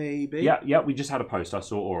 Ooh. Maybe. Yeah, we just had a post. I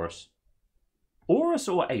saw Aorus. Aorus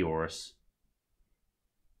or Aorus?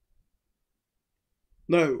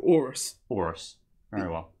 No, Aorus. Aorus. Very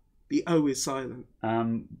well. The O is silent.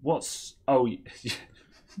 What's... Oh...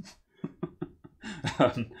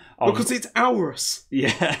 Because it's Aorus.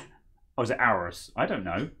 Yeah. Oh, is it Aorus? I don't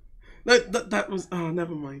know. No, that was... Oh,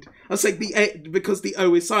 never mind. I was saying because the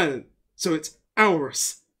O is silent. So it's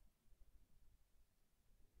Aorus.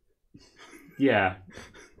 Yeah.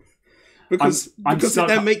 Because it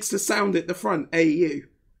then makes the sound at the front, AU.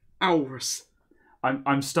 Aorus.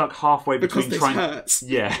 I'm stuck halfway between because this hurts.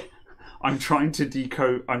 Yeah. I'm trying to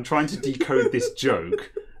decode this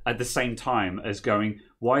joke at the same time as going,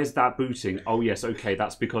 why is that booting? Oh yes, okay,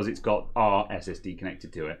 that's because it's got our SSD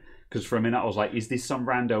connected to it. Because for a minute I was like, is this some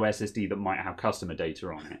rando SSD that might have customer data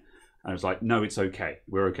on it? And I was like, no, it's okay.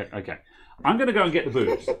 We're okay. Okay. I'm going to go and get the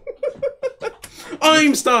booze.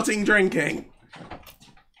 I'm starting drinking.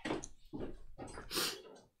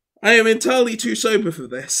 I am entirely too sober for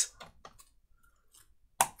this.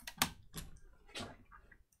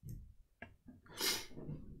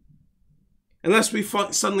 Unless we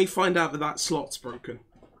suddenly find out that slot's broken.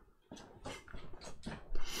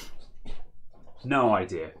 No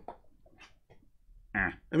idea.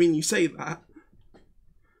 I mean, you say that.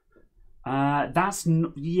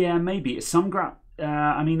 Yeah, maybe. It's some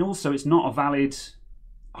I mean, also, it's not a valid...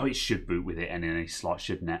 Oh, it should boot with it in any slot,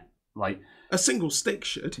 shouldn't it? Like... A single stick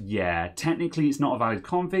should. Yeah, technically it's not a valid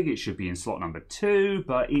config. It should be in slot number 2,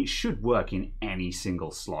 but it should work in any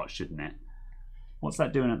single slot, shouldn't it? What's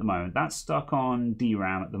that doing at the moment? That's stuck on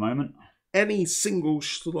DRAM at the moment. Any single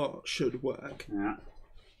slot should work. Yeah.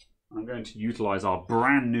 I'm going to utilize our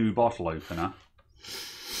brand new bottle opener.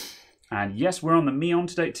 And yes, we're on the Meon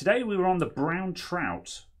today. Today we were on the Brown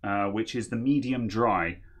Trout, which is the medium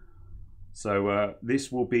dry. So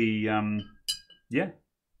this will be, yeah,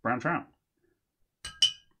 Brown Trout.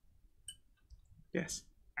 Yes.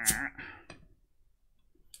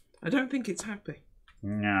 I don't think it's happy.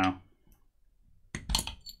 No.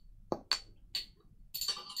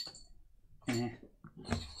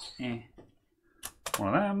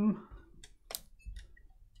 One of them.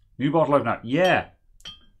 New bottle opener. Yeah.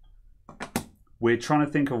 We're trying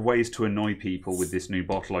to think of ways to annoy people with this new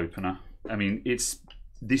bottle opener. I mean, this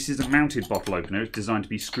is a mounted bottle opener. It's designed to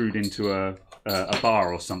be screwed into a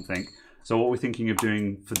bar or something. So what we're thinking of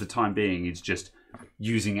doing for the time being is just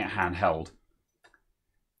using it handheld.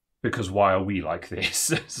 Because why are we like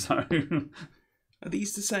this? So Are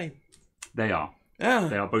these the same? they are. Ah,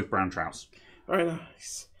 They are both brown trouts. very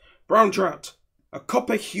nice. Brown trout. A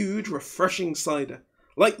copper-hued, refreshing cider.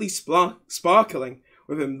 Lightly sparkling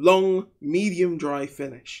with a long, medium dry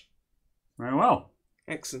finish. Very well.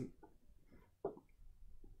 Excellent.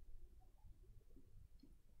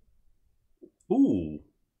 Ooh.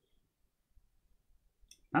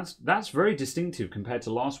 That's very distinctive compared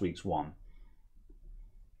to last week's one.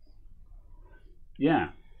 Yeah.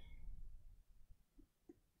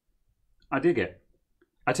 I dig it.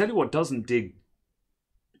 I tell you what doesn't dig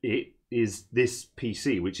it is this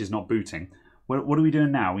PC, which is not booting. What are we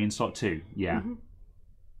doing now? Are we in slot 2? Yeah. Mm-hmm.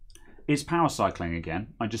 It's power cycling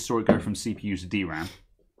again. I just saw it go from CPU to DRAM.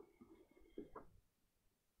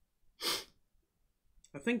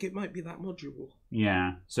 I think it might be that module.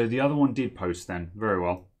 Yeah. So the other one did post then. Very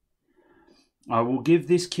well. I will give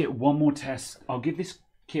this kit one more test. I'll give this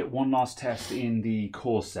kit one last test in the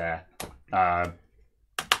Corsair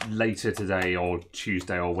later today or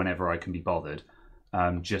Tuesday or whenever I can be bothered,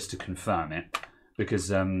 just to confirm it.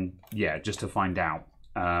 Because, yeah, just to find out.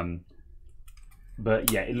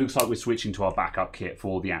 But yeah, it looks like we're switching to our backup kit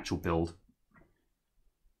for the actual build.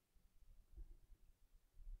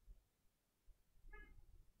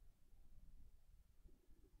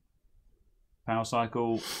 Power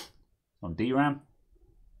cycle on DRAM.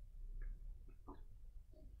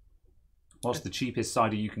 What's the cheapest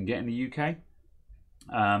cider you can get in the UK?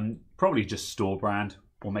 Probably just store brand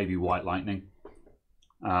or maybe White Lightning.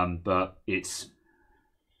 But it's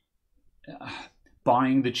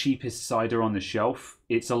buying the cheapest cider on the shelf.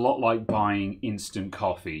 It's a lot like buying instant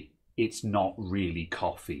coffee. It's not really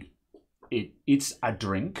coffee. It's a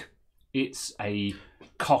drink. It's a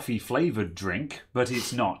coffee flavored drink, but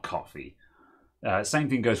it's not coffee. Same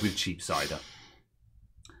thing goes with cheap cider.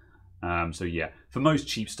 So yeah, for most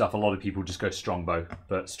cheap stuff, a lot of people just go Strongbow,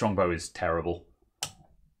 but Strongbow is terrible.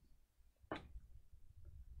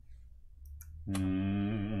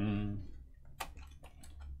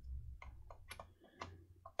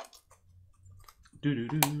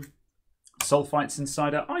 Sulfites in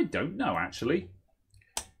cider? I don't know actually.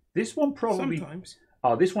 This one probably. Sometimes.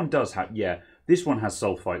 Oh, this one does have. Yeah, this one has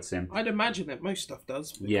sulfites in. I'd imagine that most stuff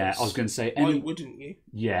does. Yeah, I was going to say. Why wouldn't you?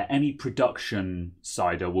 Yeah, any production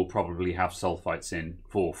cider will probably have sulfites in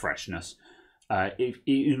for freshness.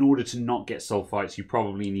 In order to not get sulfites, you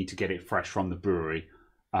probably need to get it fresh from the brewery.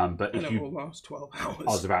 But if it will last 12 hours. I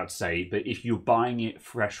was about to say, but if you're buying it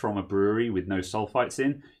fresh from a brewery with no sulfites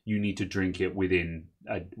in, you need to drink it within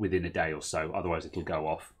a day or so. Otherwise, it'll go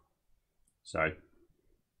off. So.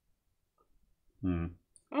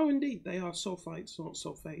 Oh, indeed, they are sulfites, not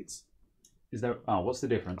sulfates. Is there? Oh, what's the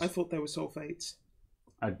difference? I thought they were sulfates.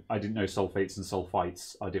 I didn't know sulfates and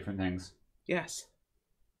sulfites are different things. Yes.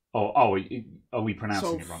 Oh, are we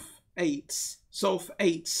pronouncing it wrong?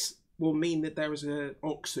 Sulfates will mean that there is an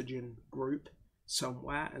oxygen group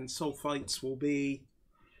somewhere, and sulfites will be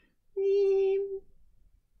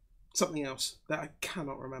something else that I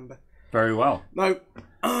cannot remember. Very well. No,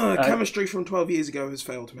 chemistry from 12 years ago has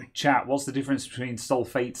failed me. Chat, what's the difference between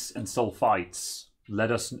sulfates and sulfites?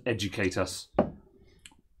 Let us educate us.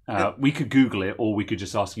 We could Google it, or we could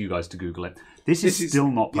just ask you guys to Google it. This is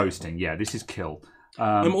still not posting. Yeah, this is kill.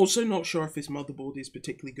 I'm also not sure if this motherboard is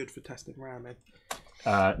particularly good for testing RAM.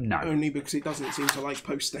 No. Only because it doesn't seem to like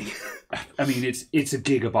posting. I mean, it's a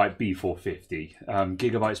Gigabyte B450.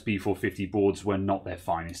 Gigabyte's B450 boards were not their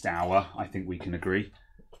finest hour. I think we can agree.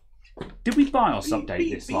 Did we BIOS update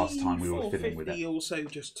this last time we were fiddling with it? B450 also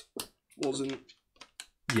just wasn't.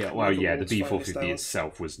 Yeah, well, yeah, the B450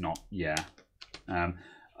 itself was not. Yeah.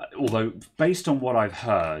 Although, based on what I've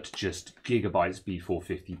heard, just Gigabyte's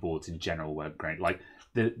B450 boards in general weren't great. Like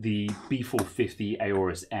the B450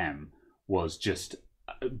 Aorus M was just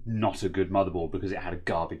not a good motherboard because it had a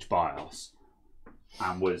garbage BIOS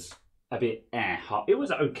and was a bit It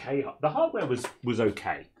was okay. The hardware was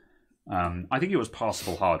okay. I think it was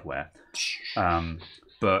passable hardware.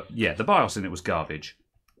 But yeah, the BIOS in it was garbage.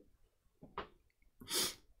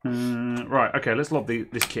 Right, okay, let's lob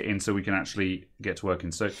this kit in so we can actually get to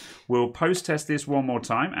working. So we'll post test this one more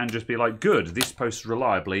time and just be like, good, this posts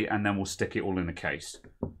reliably, and then we'll stick it all in a case.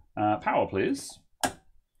 Power, please.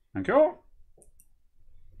 Thank you.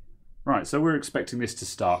 Right, so we're expecting this to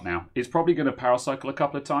start now. It's probably going to power cycle a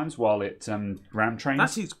couple of times while it ram trains.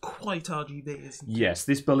 That is quite RGB, isn't it? Yes,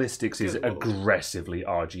 this ballistics is aggressively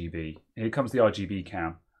RGB. Here comes the RGB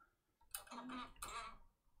cam.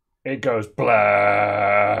 It goes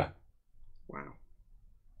blah. Wow.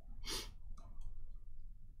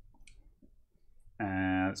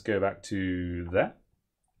 And let's go back to there.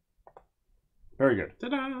 Very good.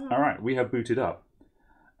 Ta-da! All right, we have booted up.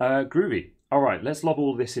 Groovy. All right, let's lob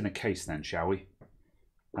all this in a case then, shall we?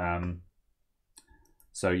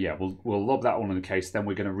 So yeah, we'll lob that all in a case. Then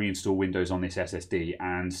we're going to reinstall Windows on this SSD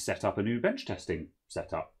and set up a new bench testing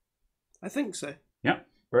setup. I think so. Yeah,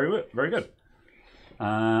 very good.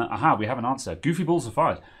 Aha, we have an answer. Goofy balls are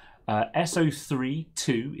fired.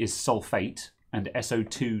 SO3-2 is sulfate and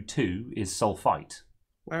SO2-2 is sulfite.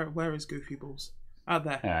 Where is Goofy balls? Oh,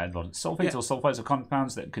 there. Sulfates or sulfites are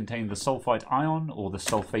compounds that contain the sulfite ion or the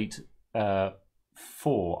sulfate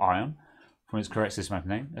 4 ion from its correct systematic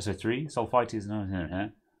name. SO3. Sulfite is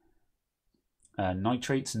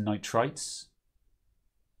nitrates and nitrites.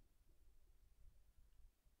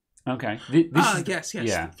 Okay. Yes.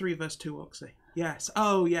 Yeah. 3 verse 2 oxy. Yes.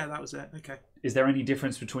 Oh, yeah, that was it. Okay. Is there any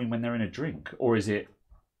difference between when they're in a drink, or is it?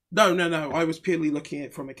 No. I was purely looking at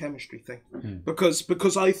it from a chemistry thing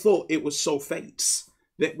because I thought it was sulfates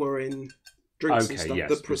that were in drinks and stuff. Yes,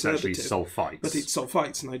 The it's actually preservative, sulfites. but it's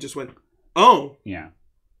sulfites, and I just went, oh, yeah,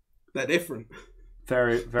 they're different.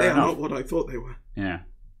 very They are enough. not what I thought they were. Yeah.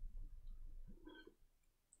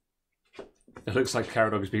 It looks like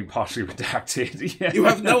Caradog is being partially redacted. Yeah. You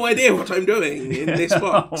have no idea what I'm doing in this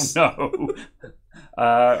box. Oh,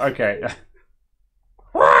 no. Okay.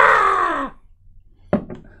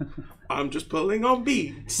 I'm just pulling on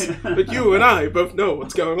beads. But you and I both know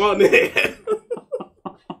what's going on here.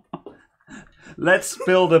 Let's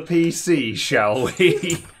build a PC, shall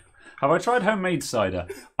we? Have I tried homemade cider?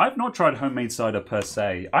 I've not tried homemade cider per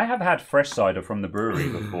se. I have had fresh cider from the brewery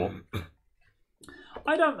before.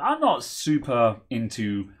 I'm not super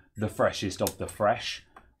into the freshest of the fresh.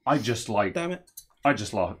 I just like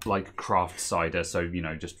craft cider, so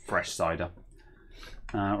just fresh cider.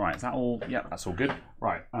 Right, is that all? Yeah, that's all good.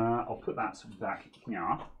 Right, I'll put that back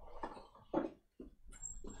here.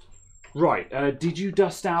 Right, did you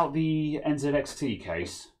dust out the NZXT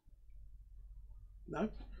case? No.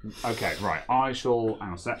 Okay, right. I shall. Hang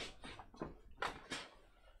on a sec.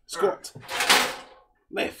 Squat.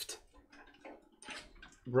 Lift.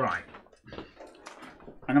 Right.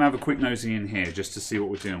 I'm going to have a quick nosy in here just to see what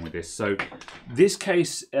we're doing with this. So, this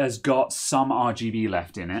case has got some RGB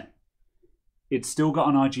left in it. It's still got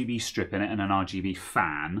an RGB strip in it and an RGB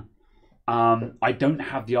fan. I don't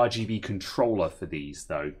have the RGB controller for these,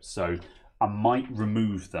 though, so I might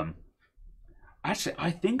remove them. Actually,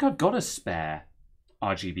 I think I've got a spare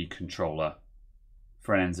RGB controller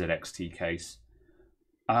for an NZXT case.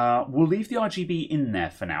 We'll leave the RGB in there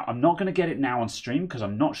for now. I'm not going to get it now on stream because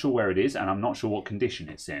I'm not sure where it is and I'm not sure what condition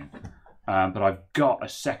it's in. But I've got a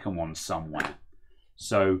second one somewhere.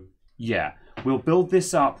 So, yeah. We'll build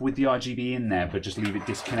this up with the RGB in there, but just leave it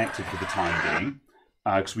disconnected for the time being.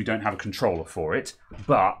 Because we don't have a controller for it.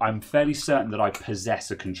 But I'm fairly certain that I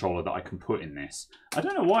possess a controller that I can put in this. I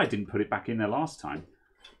don't know why I didn't put it back in there last time.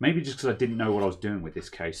 Maybe just because I didn't know what I was doing with this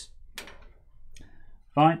case.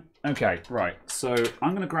 Fine. Okay, right. So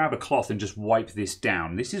I'm going to grab a cloth and just wipe this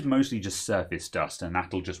down. This is mostly just surface dust, and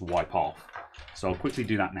that'll just wipe off. So I'll quickly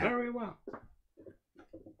do that now. Very well.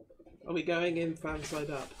 Are we going in fan side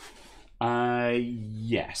up?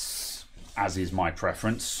 Yes. As is my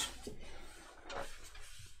preference.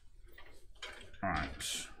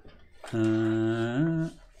 Alright.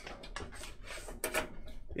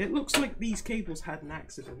 It looks like these cables had an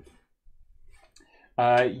accident.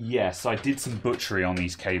 Yes, I did some butchery on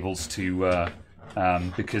these cables to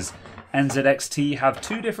because NZXT have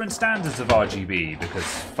 2 different standards of RGB. Because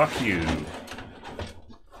fuck you.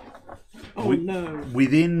 Oh no!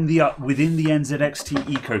 Within the NZXT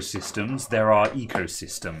ecosystems, there are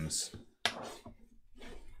ecosystems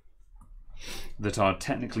that are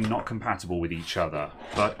technically not compatible with each other,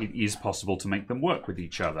 but it is possible to make them work with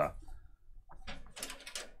each other.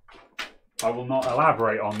 I will not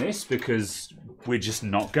elaborate on this because we're just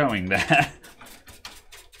not going there.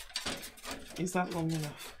 Is that long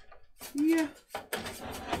enough? Yeah.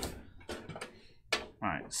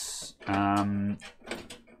 Right. Am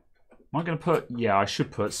I going to put... Yeah, I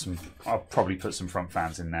should put some... I'll probably put some front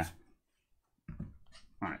fans in there.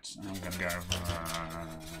 Right. I'm going to go...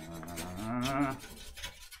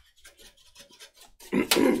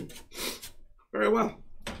 Very well.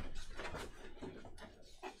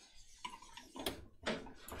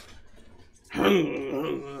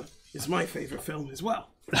 is my favourite film as well.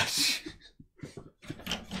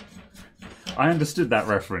 I understood that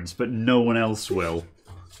reference, but no one else will.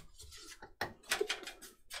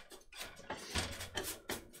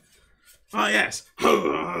 Ah, yes.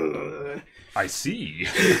 I see.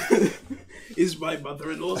 Is my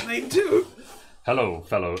mother-in-law's name too? Hello,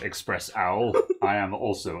 fellow express owl. I am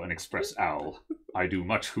also an express owl. I do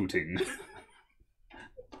much hooting.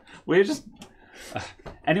 We're just...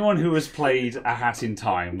 anyone who has played A Hat in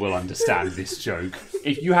Time will understand this joke.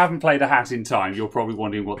 If you haven't played A Hat in Time, you're probably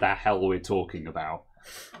wondering what the hell we're talking about.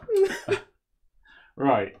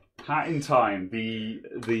 Right. Hat in Time.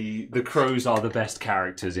 The crows are the best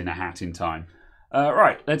characters in A Hat in Time.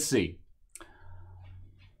 Right, let's see.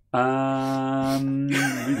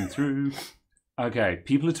 Reading through. Okay,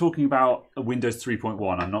 people are talking about Windows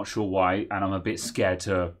 3.1. I'm not sure why, and I'm a bit scared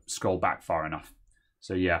to scroll back far enough.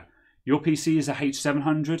 So yeah, your PC is a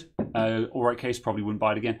H700. Alright case, probably wouldn't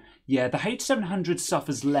buy it again. Yeah, the H700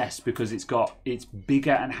 suffers less because it's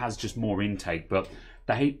bigger and has just more intake, but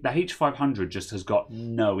the H500 just has got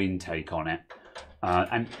no intake on it.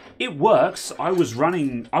 And it works. I was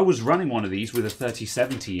running one of these with a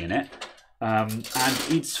 3070 in it. And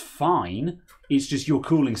it's fine. It's just your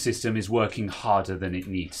cooling system is working harder than it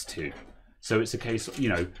needs to. So it's a case, you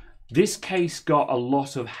know, this case got a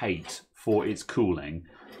lot of hate for its cooling,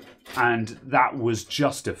 and that was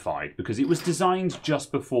justified because it was designed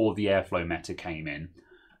just before the airflow meta came in.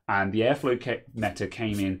 And the airflow meta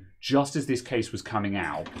came in just as this case was coming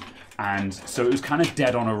out, and so it was kind of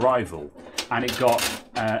dead on arrival. And it got,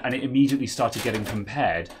 and it immediately started getting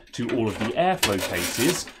compared to all of the airflow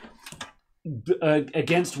cases,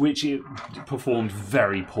 against which it performed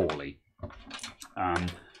very poorly.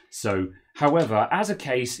 So, however, as a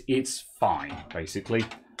case, it's fine, basically.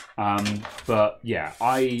 But yeah,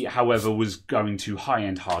 I, however, was going to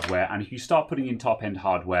high-end hardware, and if you start putting in top-end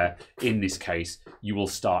hardware, in this case, you will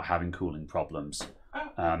start having cooling problems.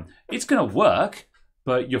 It's going to work,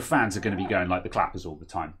 but your fans are going to be going like the clappers all the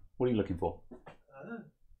time. What are you looking for?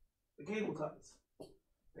 The cable ties.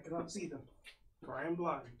 I cannot see them, for I am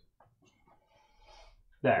blind.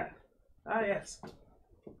 There. Ah, yes.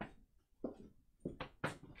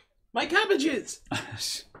 My cabbages!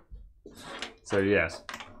 So, yes.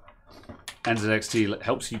 NZXT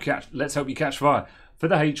helps you catch... Let's help you catch fire. For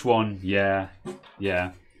the H1, yeah.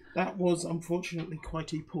 That was, unfortunately,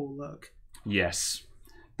 quite a poor look. Yes.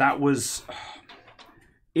 That was...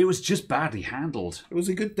 It was just badly handled. It was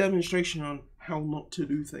a good demonstration on how not to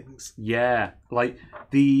do things. Yeah. Like,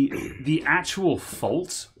 the actual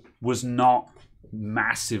fault was not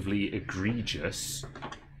massively egregious.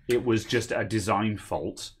 It was just a design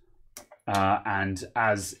fault, and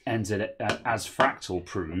as Fractal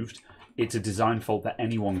proved, it's a design fault that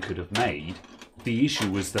anyone could have made. The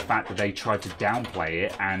issue was the fact that they tried to downplay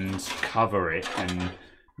it and cover it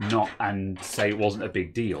and say it wasn't a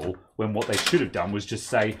big deal, when what they should have done was just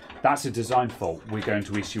say, that's a design fault, we're going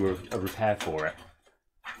to issue a repair for it.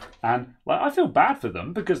 And like, I feel bad for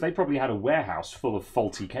them because they probably had a warehouse full of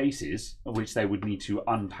faulty cases, which they would need to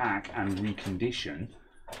unpack and recondition.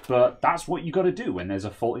 But that's what you got to do when there's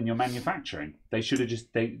a fault in your manufacturing. They should have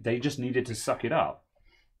just they just needed to suck it up,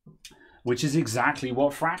 which is exactly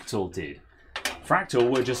what Fractal did.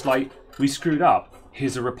 Fractal were just like, we screwed up.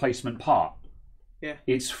 Here's a replacement part. Yeah,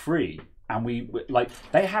 it's free, and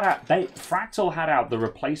Fractal had out the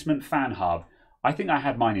replacement fan hub. I think I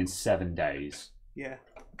had mine in 7 days. Yeah.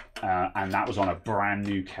 And that was on a brand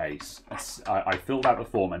new case. I filled out the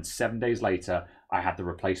form, and 7 days later, I had the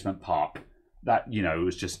replacement part. That, you know, it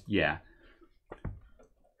was just, yeah.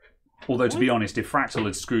 Although, to be honest, if Fractal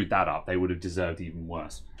had screwed that up, they would have deserved even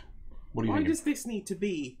worse. What do you think? Why does this need to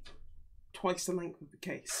be twice the length of the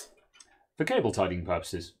case? For cable tidying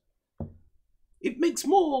purposes. It makes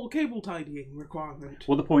more cable tidying requirement.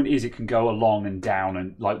 Well, the point is it can go along and down,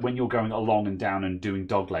 and like when you're going along and down and doing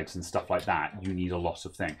dog legs and stuff like that, you need a lot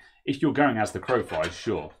of thing. If you're going as the crow flies,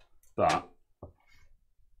 sure, but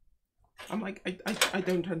I'm like, I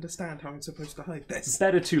don't understand how I'm supposed to hide this. It's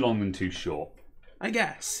better too long than too short, I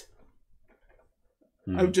guess.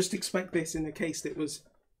 I would just expect this in a case that was.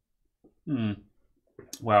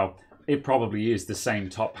 Well, it probably is the same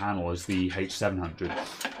top panel as the H700.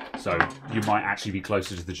 So you might actually be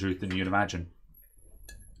closer to the truth than you'd imagine.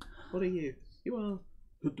 What are you? You are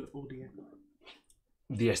good audio.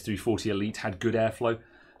 The S340 Elite had good airflow.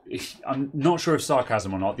 I'm not sure if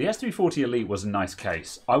sarcasm or not. The S340 Elite was a nice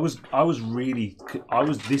case. I was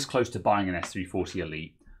this close to buying an S340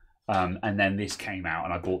 Elite, and then this came out,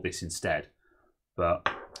 and I bought this instead. But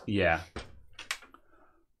yeah.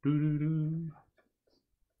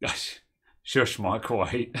 Gosh, shush, Mike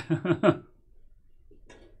White.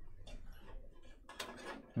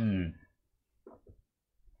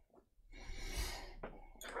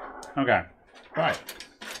 Okay. Right.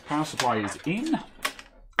 Power supply is in.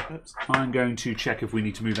 Oops. I'm going to check if we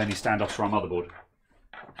need to move any standoffs for our motherboard.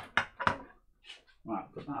 Right,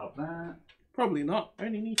 put that up there. Probably not. I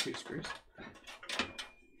only need 2 screws.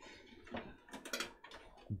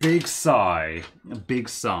 Big sigh. A big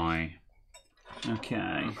sigh.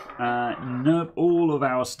 Okay. Nope, all of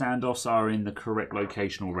our standoffs are in the correct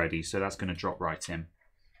location already, so that's going to drop right in.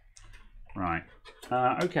 Right.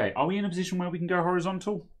 Okay, are we in a position where we can go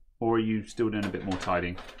horizontal? Or are you still doing a bit more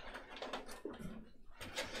tidying?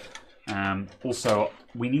 Also,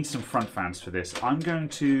 we need some front fans for this. I'm going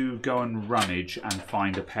to go and rummage and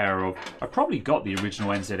find a pair of... I've probably got the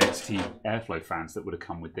original NZXT airflow fans that would have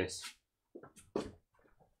come with this.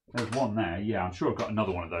 There's one there. Yeah, I'm sure I've got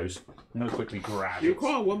another one of those. I'm going to quickly grab You it.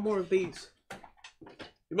 require one more of these.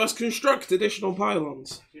 You must construct additional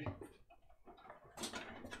pylons.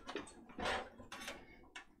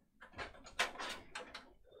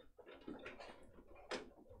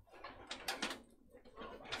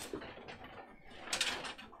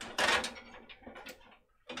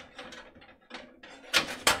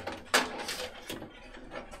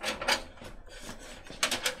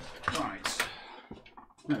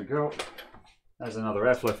 There we go. There's another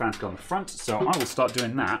airflow fan to go on the front, so I will start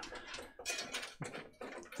doing that.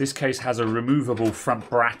 This case has a removable front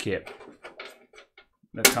bracket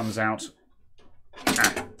that comes out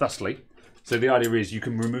thusly. So the idea is you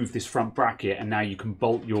can remove this front bracket and now you can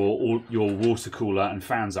bolt your water cooler and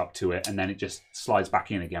fans up to it and then it just slides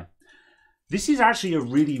back in again. This is actually a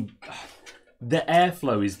really... The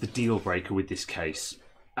airflow is the deal breaker with this case.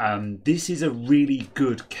 This is a really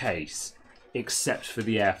good case, except for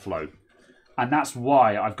the airflow. And that's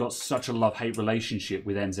why I've got such a love-hate relationship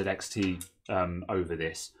with NZXT over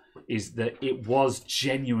this, is that it was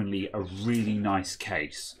genuinely a really nice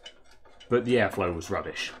case, but the airflow was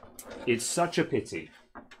rubbish. It's such a pity.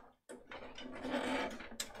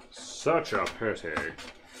 Such a pity.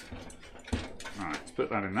 Alright, let's put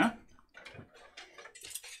that in there.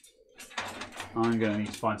 I'm going to need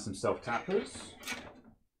to find some self-tappers.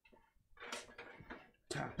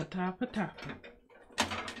 Tapper, tapper, tapper.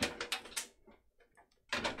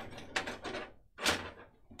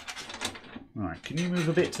 Right, can you move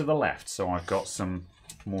a bit to the left so I've got some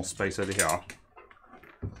more space over here?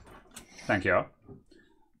 Thank you.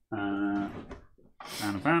 And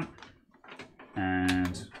a fan.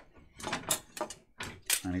 And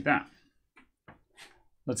I need that.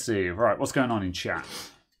 Let's see. Right, what's going on in chat?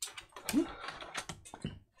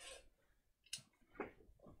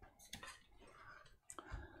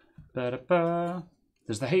 Ba-da-ba.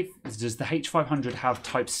 Does the H500 have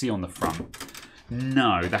Type C on the front?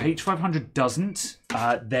 No, the H500 doesn't.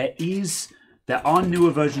 There are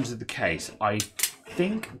newer versions of the case. I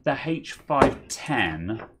think the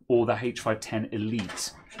H510 or the H510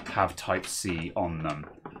 Elite have Type C on them.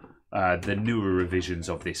 The newer revisions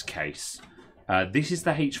of this case. This is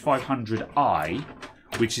the H500i,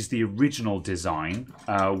 which is the original design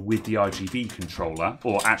with the RGB controller,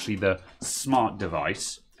 or actually the smart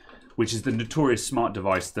device, which is the notorious smart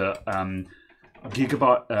device that that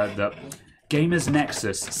Gamers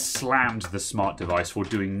Nexus slammed the smart device for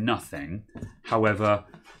doing nothing. However,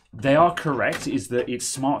 they are correct, is that its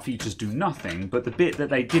smart features do nothing, but the bit that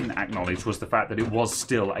they didn't acknowledge was the fact that it was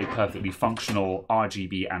still a perfectly functional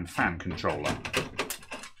RGB and fan controller,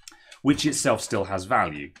 which itself still has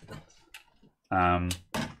value.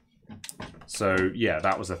 So, yeah,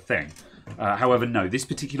 that was a thing. However, no, this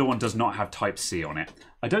particular one does not have Type C on it.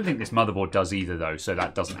 I don't think this motherboard does either, though, so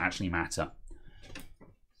that doesn't actually matter.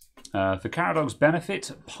 For Caradog's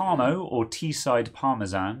benefit, Parmo, or Teesside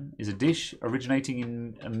Parmesan, is a dish originating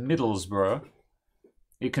in Middlesbrough.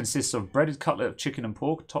 It consists of breaded cutlet of chicken and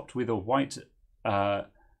pork, topped with a white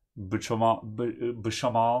bechamel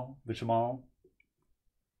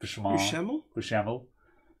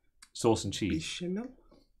sauce and cheese. Bechamel?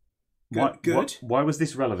 Good. Why was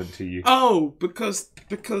this relevant to you? Oh, because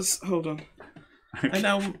hold on. Okay.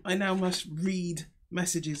 I now must read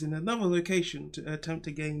messages in another location to attempt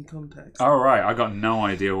to gain context. Oh, right. I got no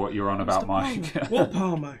idea what you're on about, Mike. What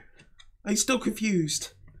Parmo? I'm still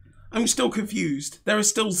confused. There is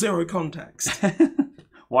still zero context.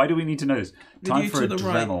 Why do we need to know this? Time for a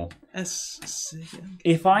Dremel.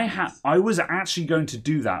 Right. I was actually going to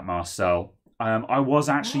do that, Marcel. I was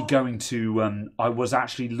actually going to. I was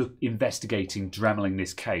actually investigating Dremeling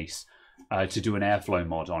this case to do an airflow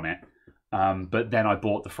mod on it, but then I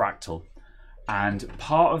bought the Fractal, and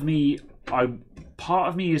part of me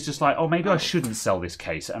is just like, oh, maybe I shouldn't sell this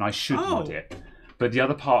case and I should mod it. But the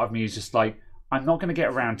other part of me is just like, I'm not going to get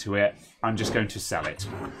around to it. I'm just going to sell it.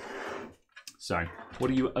 So, what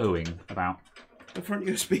are you owing about? The front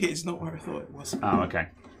USB is not where I thought it was. Oh, okay.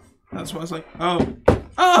 That's what I was like, oh.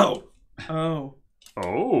 Oh! Oh.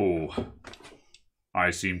 Oh.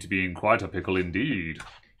 I seem to be in quite a pickle indeed.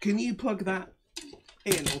 Can you plug that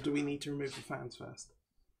in, or do we need to remove the fans first?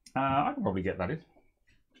 I can probably get that in.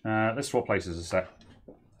 Let's swap places a sec.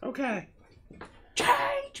 Okay.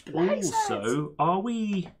 Change places! Also, are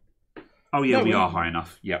we... Oh, yeah, No, we are high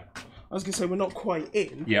enough. Yeah. I was going to say, we're not quite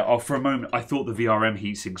in. Yeah, oh, for a moment, I thought the VRM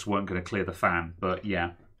heatsinks weren't going to clear the fan, but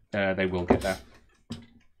yeah, they will get there.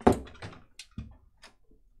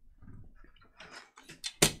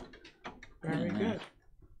 Very good.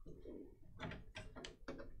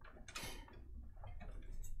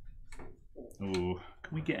 Ooh,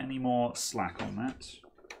 can we get any more slack on that?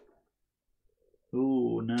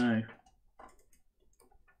 Ooh, no.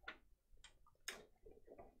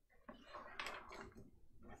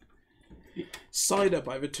 Cider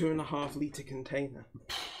by the 2.5 litre container.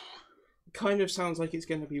 Kind of sounds like it's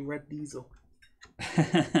going to be red diesel.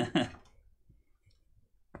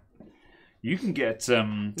 You can get...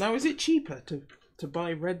 Now, is it cheaper to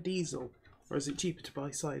buy red diesel, or is it cheaper to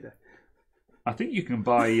buy cider? I think you can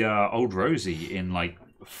buy Old Rosie in, like,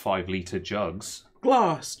 5 litre jugs.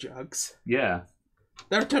 Glass jugs? Yeah.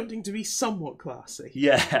 They're attempting to be somewhat classy.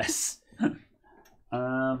 Yes.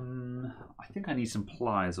 I think I need some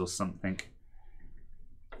pliers or something.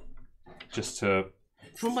 Just to...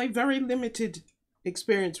 From my very limited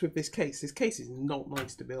experience with this case is not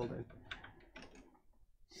nice to build in.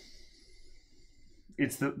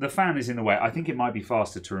 It's the fan is in the way. I think it might be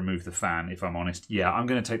faster to remove the fan, if I'm honest. Yeah, I'm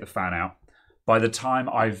going to take the fan out. By the time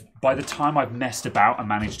I've messed about and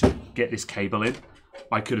managed to get this cable in,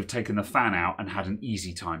 I could have taken the fan out and had an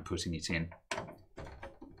easy time putting it in.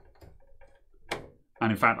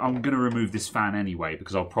 And in fact, I'm going to remove this fan anyway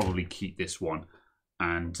because I'll probably keep this one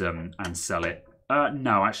and sell it.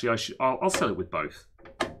 No, actually, I'll sell it with both.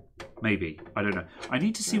 Maybe, I don't know. I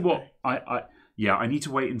need to see what yeah, I need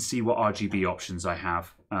to wait and see what RGB options I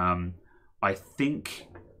have. I think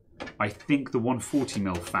the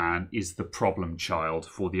 140mm fan is the problem child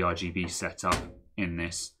for the RGB setup in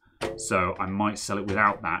this. So I might sell it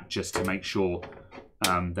without that just to make sure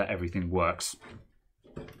that everything works.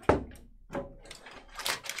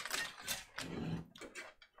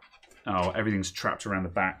 Oh, everything's trapped around the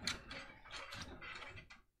back.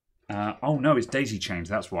 Oh no, it's daisy chained,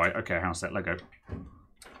 that's why. Okay, house set Lego.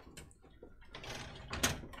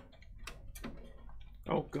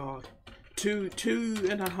 Oh god.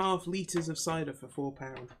 2.5 litres of cider for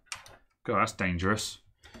 £4. God, that's dangerous.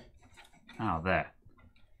 Oh, there.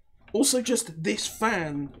 Also, just this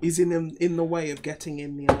fan is in the way of getting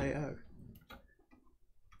in the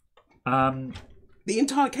I/O. The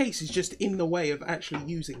entire case is just in the way of actually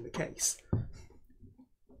using the case.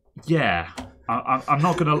 Yeah, I'm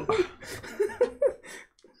not gonna.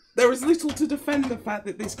 There is little to defend the fact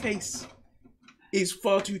that this case is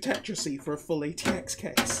far too Tetrisy for a full ATX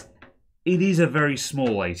case. It is a very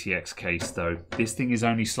small ATX case, though. This thing is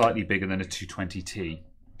only slightly bigger than a 220T.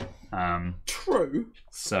 True.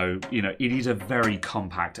 So, you know, it is a very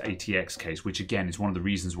compact ATX case, which again is one of the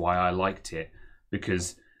reasons why I liked it,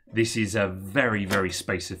 because this is a very, very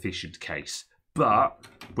space-efficient case. But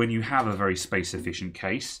when you have a very space-efficient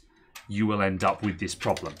case, you will end up with this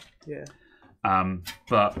problem. Yeah.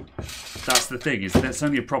 But that's the thing, is that's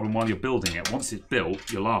only a problem while you're building it. Once it's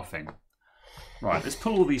built, you're laughing. Right, let's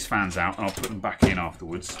pull all these fans out and I'll put them back in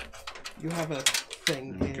afterwards. You have a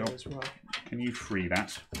thing here as well. Can you free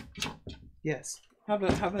that? Yes. Have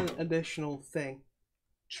an additional thing.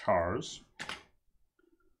 Chars.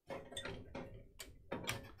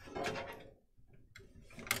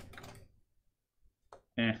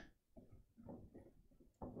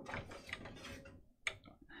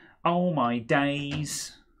 Oh my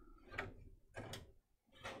days.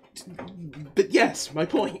 But yes, my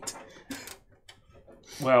point.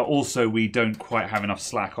 Well, also we don't quite have enough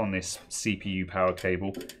slack on this CPU power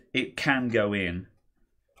cable. It can go in.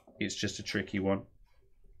 It's just a tricky one.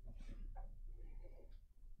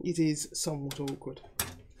 It is somewhat awkward.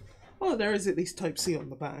 Well, there is at least Type-C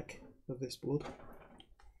on the back of this board.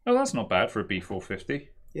 Oh, that's not bad for a B450.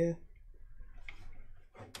 Yeah.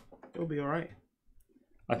 It'll be alright.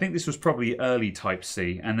 I think this was probably early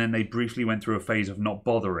Type-C, and then they briefly went through a phase of not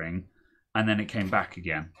bothering, and then it came back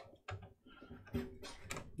again.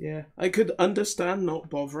 Yeah, I could understand not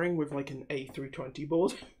bothering with like an A320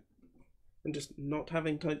 board and just not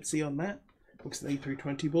having Type-C on that. Because an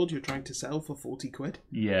A320 board you're trying to sell for 40 quid.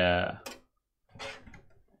 Yeah.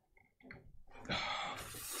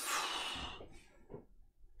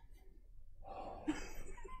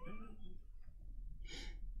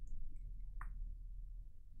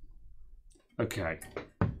 Okay.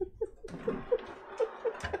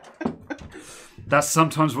 That's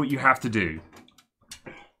sometimes what you have to do.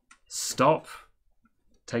 Stop,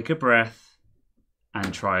 take a breath,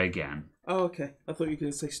 and try again. Oh, okay. I thought you were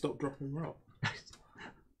going to say stop, drop, and roll.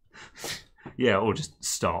 Yeah, or just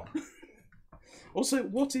stop. Also,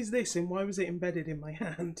 what is this and why was it embedded in my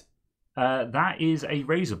hand? That is a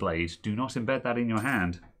razor blade. Do not embed that in your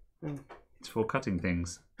hand. Mm. It's for cutting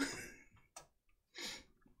things.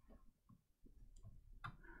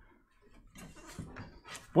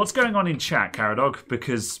 What's going on in chat, Caradog?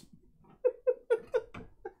 Because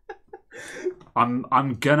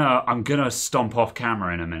I'm gonna stomp off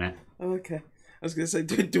camera in a minute. Okay. I was going to say,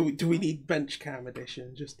 do we need bench cam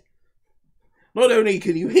edition? Just not only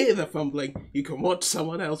can you hear the fumbling, you can watch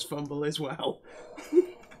someone else fumble as well.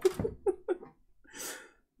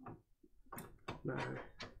 No.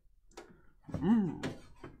 Mm.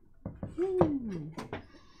 Mm.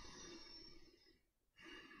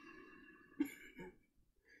 Do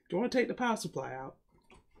you want to take the power supply out?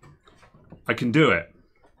 I can do it.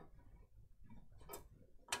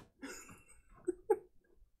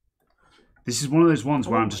 This is one of those ones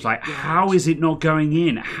where I'm just like, how is it not going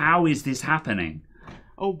in? How is this happening?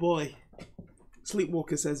 Oh boy.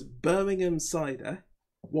 Sleepwalker says Birmingham cider,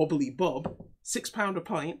 wobbly bob, £6 a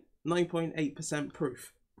pint, 9.8%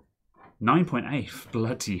 proof. 9.8?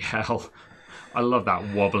 Bloody hell. I love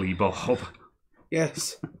that wobbly bob.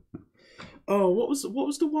 Yes. Oh, what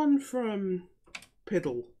was the one from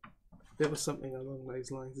Piddle? There was something along those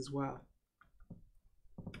lines as well.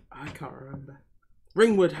 I can't remember.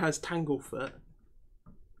 Ringwood has Tanglefoot,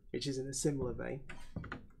 which is in a similar vein.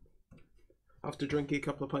 After drinking a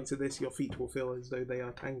couple of pints of this, your feet will feel as though they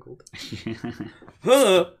are tangled.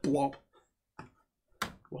 Blob.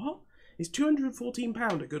 What? Is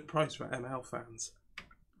 £214 a good price for ML fans?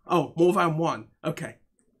 Oh, more than one. Okay.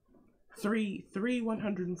 Three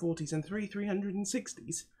 140s and three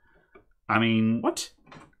 360s. I mean... What?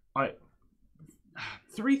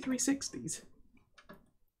 Three 360s?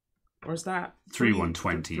 Or is that... Three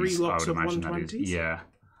 120s, three lots I would of imagine 120s? that is. Yeah.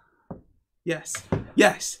 Yes.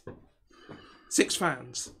 Yes! 6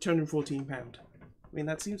 fans, £214. I mean,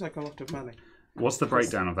 that seems like a lot of money. What's the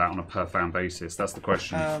breakdown of that on a per fan basis? That's the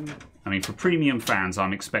question. I mean, for premium fans,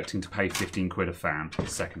 I'm expecting to pay 15 quid a fan,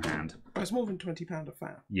 second hand. Oh, it's more than £20 a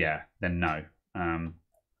fan. Yeah, then no.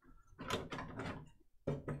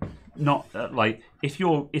 Not like if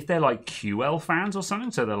they're like QL fans or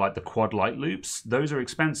something, so they're like the quad light loops. Those are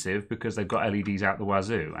expensive because they've got LEDs out the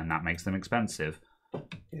wazoo, and that makes them expensive.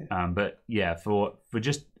 Yeah. But yeah, for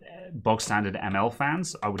just bog standard ML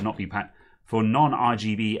fans, I would not be paying. For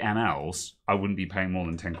non-RGB MLs, I wouldn't be paying more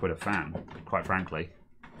than 10 quid a fan, quite frankly.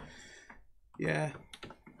 Yeah.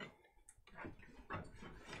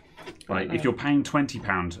 Like if you're paying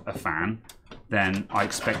 £20 a fan, then I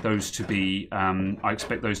expect those to be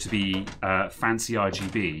fancy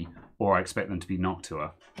RGB, or I expect them to be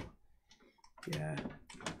Noctua. Yeah.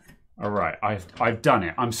 All right, I've done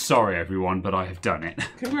it. I'm sorry, everyone, but I have done it.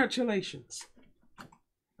 Congratulations.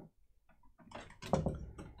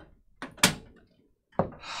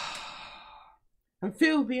 And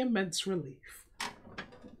feel the immense relief.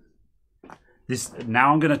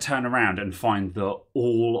 Now I'm going to turn around and find that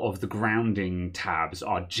all of the grounding tabs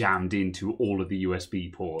are jammed into all of the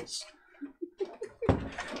USB ports.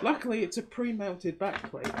 Luckily, it's a pre-mounted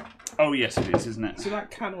backplate. Oh, yes, it is, isn't it? So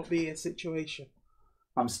that cannot be a situation.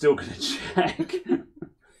 I'm still going to check.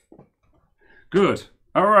 Good.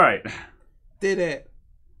 All right. Did it.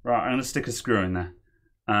 Right, I'm going to stick a screw in there.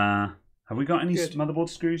 Have we got any motherboard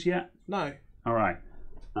screws yet? No. All right.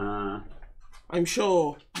 I'm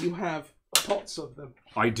sure you have pots of them.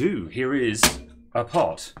 I do. Here is a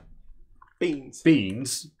pot. Beans.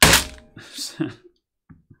 Beans.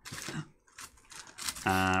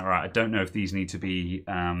 Right, I don't know if these need to be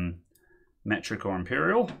metric or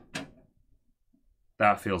imperial.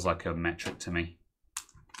 That feels like a metric to me.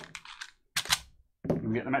 We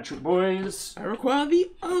can get the metric, boys. I require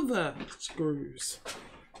the other screws.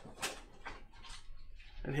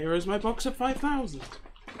 And here is my box of 5,000.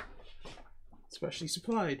 Specially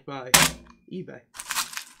supplied by eBay.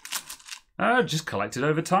 Just collected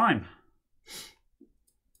over time.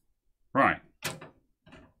 Right.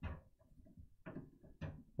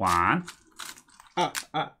 1.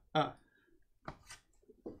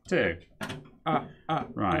 2.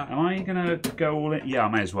 Right. Am I going to go all in? Yeah, I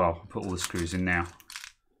may as well put all the screws in now.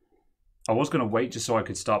 I was going to wait just so I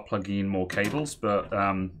could start plugging in more cables, but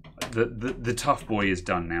the tough boy is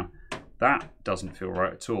done now. That doesn't feel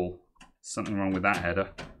right at all. Something wrong with that header.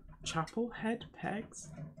 Chapel head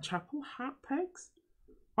pegs? Chapel hat pegs?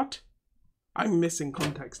 What? I'm missing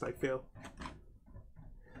context, I feel.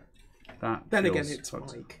 That Then again, feels it's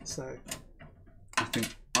fucked. Mike, so I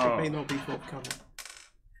think. it may not be forthcoming.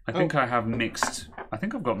 I think I have mixed. I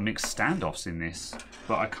think I've got mixed standoffs in this,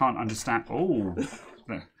 but I can't understand. Oh.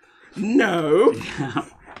 No! Yeah.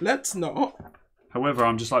 Let's not. However,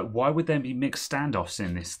 I'm just like, why would there be mixed standoffs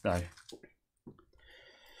in this, though?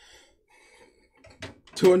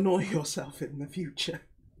 To annoy yourself in the future.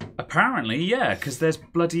 Apparently, yeah, because there's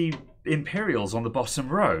bloody Imperials on the bottom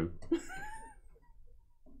row.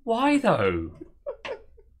 Why, though?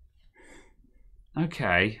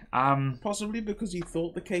 Okay, Possibly because you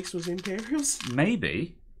thought the case was Imperials?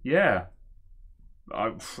 maybe, yeah.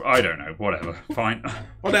 I don't know, whatever, fine.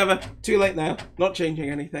 Whatever, too late now. Not changing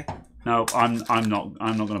anything. No, I'm not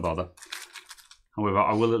going to bother. However,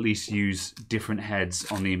 I will at least use different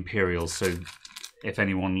heads on the Imperials, so if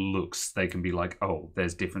anyone looks, they can be like, oh,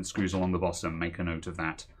 there's different screws along the bottom. Make a note of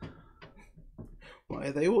that. Why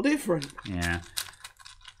are they all different? Yeah.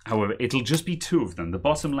 However, it'll just be 2 of them. The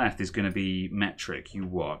bottom left is going to be metric. You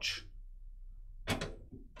watch.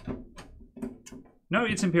 No,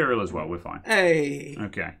 it's Imperial as well. We're fine. Hey.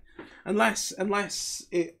 Okay. Unless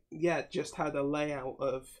it just had a layout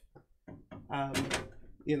of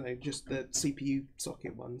just the CPU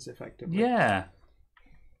socket ones effectively. Yeah.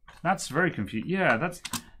 That's very confusing. Yeah,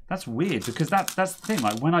 that's weird because that's the thing.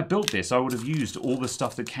 Like when I built this, I would have used all the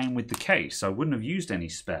stuff that came with the case. I wouldn't have used any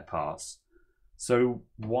spare parts. So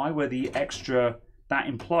why were the extra? That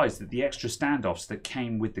implies that the extra standoffs that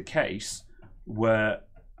came with the case were.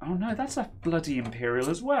 Oh no, that's a bloody Imperial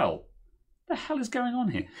as well. What the hell is going on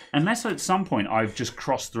here? Unless at some point I've just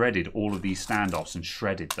cross-threaded all of these standoffs and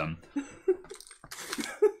shredded them.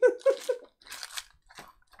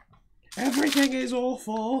 Everything is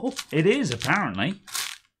awful. It is, apparently.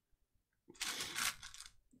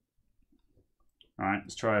 Alright,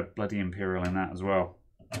 let's try a bloody Imperial in that as well.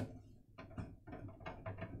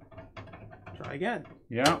 Try again.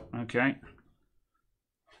 Yeah, okay.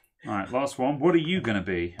 Alright, last one. What are you going to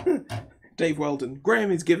be? Dave Weldon.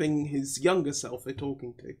 Graham is giving his younger self a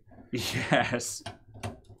talking to. Yes.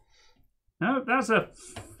 No, that's a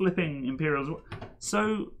flipping Imperial as well.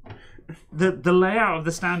 So, the layout of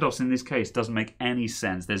the standoffs in this case doesn't make any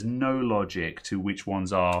sense. There's no logic to which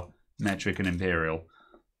ones are metric and Imperial.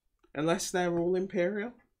 Unless they're all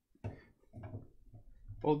Imperial?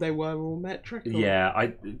 Or they were all metric? Or... Yeah,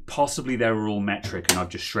 possibly they were all metric and I've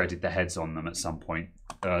just shredded the heads on them at some point.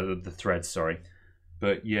 The threads, sorry.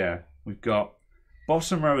 But yeah, we've got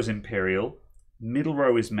bottom row is Imperial, middle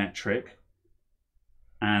row is metric,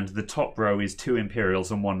 and the top row is 2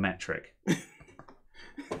 Imperials and 1 metric.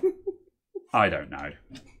 I don't know.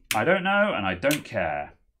 I don't know and I don't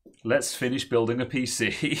care. Let's finish building a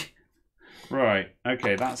PC. Right,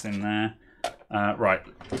 okay, that's in there. Right,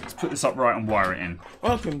 let's put this up right and wire it in.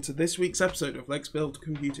 Welcome to this week's episode of Let's Build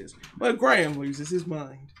Computers, where Graham loses his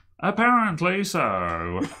mind. Apparently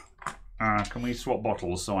so. Can we swap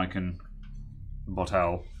bottles so I can...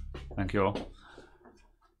 Bottle. Thank you.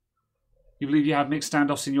 You believe you have mixed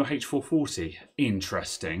standoffs in your H440?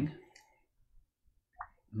 Interesting.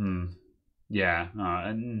 Yeah. Yeah,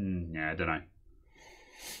 I don't know.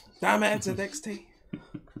 Damn it, it's a XT.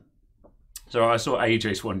 So I saw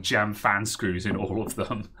AJ's one jam fan screws in all of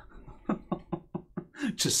them.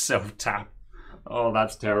 Just self-tap. Oh,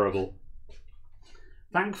 that's terrible.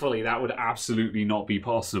 Thankfully, that would absolutely not be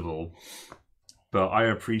possible. But I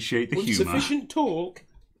appreciate the With humour. sufficient torque.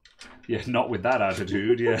 Yeah, not with that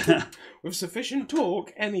attitude, yeah. With sufficient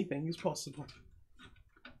torque, anything is possible.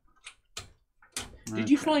 Did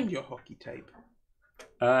you find your hockey tape?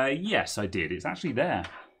 Yes, I did. It's actually there.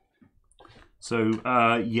 So,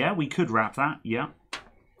 yeah, we could wrap that, yeah.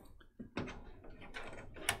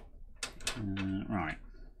 Right.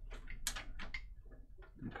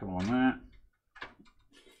 Come on there.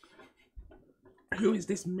 Who is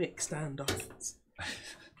this Mick standoff?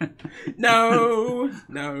 No!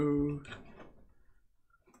 No.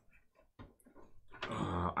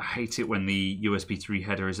 Oh, I hate it when the USB 3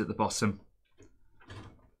 header is at the bottom.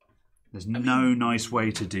 There's no nice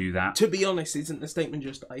way to do that. To be honest, isn't the statement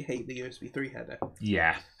just, I hate the USB 3 header?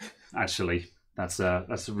 Yeah, actually, that's a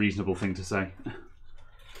reasonable thing to say.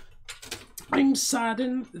 I'm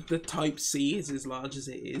saddened that the Type-C is as large as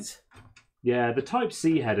it is. Yeah, the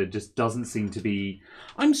Type-C header just doesn't seem to be...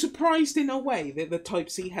 I'm surprised in a way that the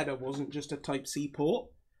Type-C header wasn't just a Type-C port,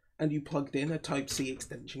 and you plugged in a Type-C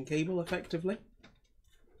extension cable, effectively.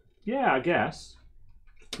 Yeah, I guess.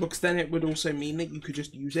 Because then it would also mean that you could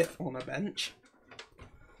just use it on a bench.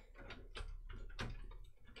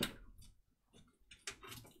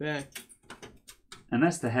 Yeah.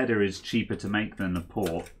 Unless the header is cheaper to make than the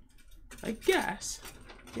port. I guess.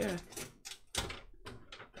 Yeah.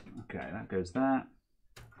 Okay, that goes there.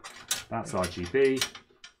 That's RGB.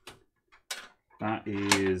 That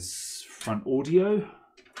is front audio.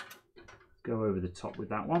 Go over the top with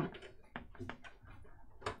that one.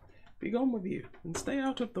 Be gone with you and stay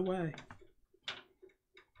out of the way.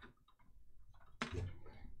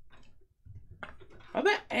 Are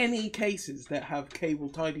there any cases that have cable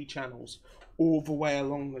tidy channels all the way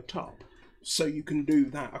along the top? So you can do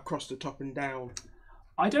that across the top and down?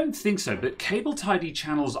 I don't think so, but cable tidy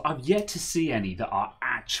channels, I've yet to see any that are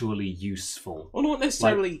actually useful. Well, not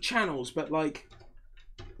necessarily channels, but like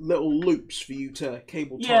little loops for you to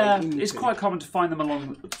cable tie Yeah, into. it's quite common to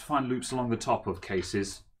find loops along the top of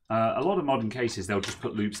cases. A lot of modern cases, they'll just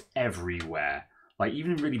put loops everywhere. Like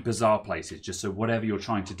even in really bizarre places, just so whatever you're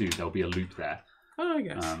trying to do, there'll be a loop there. Oh, I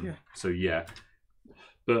guess, yeah. So yeah.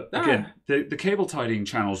 But again, the cable tidying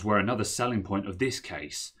channels were another selling point of this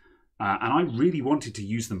case. And I really wanted to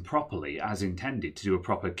use them properly, as intended, to do a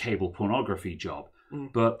proper cable pornography job.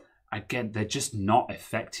 But again, they're just not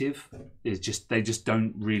effective. They just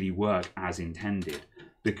don't really work as intended.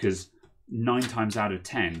 Because 9 times out of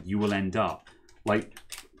 10, you will end up like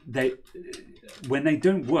when they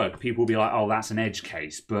don't work, people will be like, "Oh, that's an edge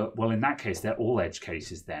case." But well, in that case, they're all edge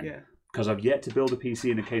cases then. Yeah. Because I've yet to build a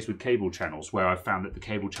PC in a case with cable channels where I found that the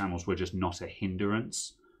cable channels were just not a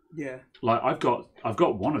hindrance. Yeah. Like I've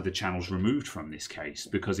got one of the channels removed from this case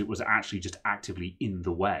because it was actually just actively in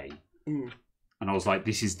the way. And I was like,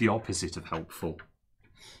 this is the opposite of helpful.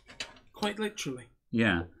 Quite literally.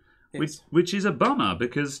 Yeah. Which is a bummer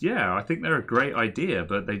because, yeah, I think they're a great idea,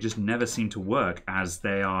 but they just never seem to work as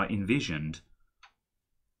they are envisioned.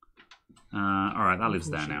 All right, that lives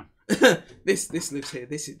there now. This lives here.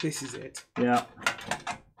 This is it. Yeah.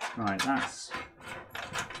 Right, that's...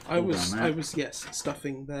 I was yes,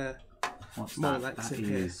 stuffing there. What's more that? That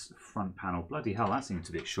is front panel. Bloody hell, that seems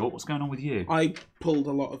a bit short. What's going on with you? I pulled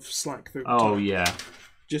a lot of slack through the Oh, top, yeah.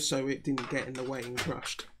 just so it didn't get in the way and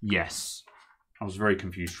crushed. Yes. I was very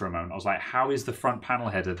confused for a moment. I was like, how is the front panel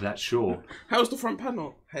header that short? How's the front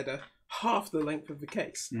panel header half the length of the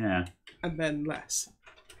case? Yeah. And then less.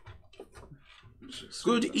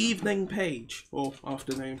 Good evening, Paige. Or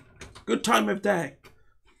afternoon. Good time of day.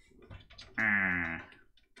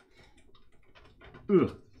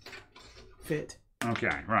 Ugh. Fit. Okay,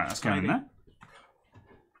 right, that's going there.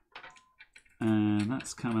 And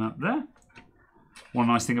that's coming up there. One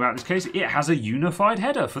nice thing about this case, it has a unified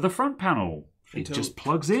header for the front panel. It just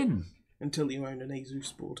plugs in. Until you own an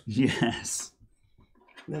Asus board. Yes.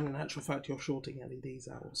 Then in actual fact you're shorting LEDs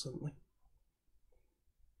out or something.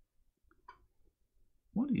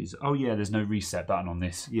 What is... Oh yeah, there's no reset button on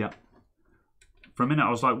this. Yep. For a minute I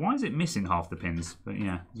was like, why is it missing half the pins? But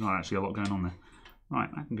yeah, there's not actually a lot going on there. Right,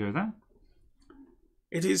 I can go there.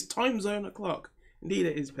 It is time zone o'clock. Indeed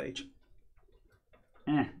it is, Paige.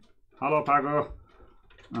 Hello, Pago.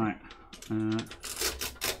 Right.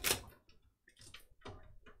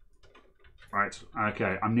 Right,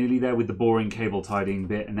 okay. I'm nearly there with the boring cable tidying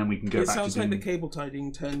bit, and then we can go back to... It sounds like the cable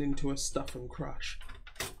tidying turned into a stuff and crush.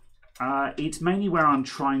 It's mainly where I'm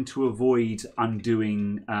trying to avoid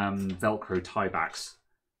undoing Velcro tiebacks.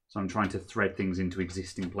 So I'm trying to thread things into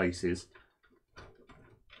existing places.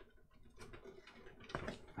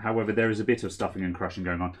 However, there is a bit of stuffing and crushing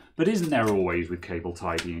going on. But isn't there always with cable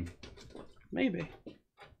tidying? Maybe.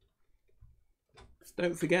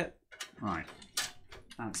 Don't forget. Right.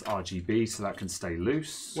 That's RGB, so that can stay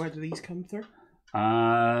loose. Where do these come through?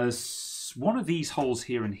 One of these holes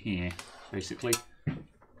here and here, basically.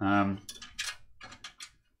 Yeah.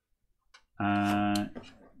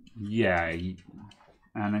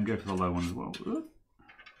 And then go for the low one as well.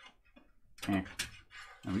 There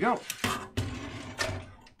we go.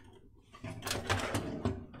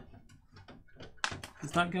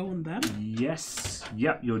 Does that go on them? Yes.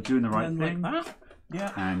 Yep, you're doing the right thing. Like that?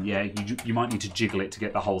 Yeah. And yeah, you might need to jiggle it to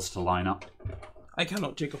get the holes to line up. I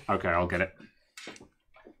cannot jiggle. Okay, I'll get it.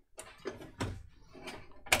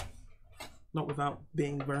 Not without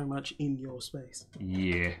being very much in your space.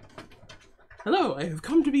 Yeah. Hello, I have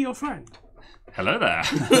come to be your friend. Hello there.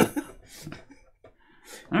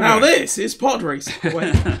 Now this is pod racing.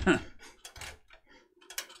 Wait.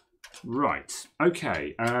 Right.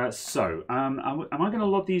 Okay. So, am I going to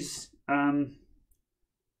log these?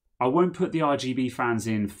 I won't put the RGB fans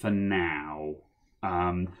in for now.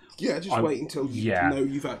 Yeah, just wait until you know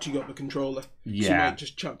you've actually got the controller. Yeah. So you might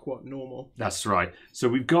just chuck what normal. That's right. So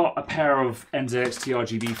we've got a pair of NZXT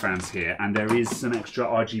RGB fans here, and there is some extra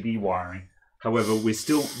RGB wiring. However,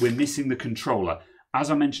 we're missing the controller. As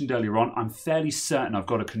I mentioned earlier on, I'm fairly certain I've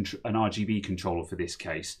got an RGB controller for this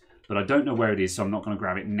case, but I don't know where it is, so I'm not going to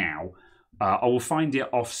grab it now. I will find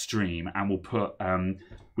it off stream, and we'll put.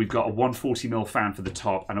 We've got a 140mm fan for the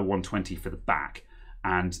top and a 120 for the back,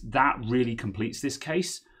 and that really completes this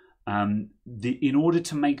case. In order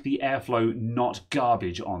to make the airflow not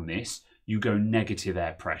garbage on this, you go negative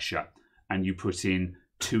air pressure, and you put in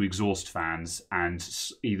 2 exhaust fans and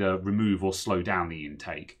either remove or slow down the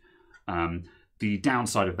intake. The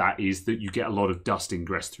downside of that is that you get a lot of dust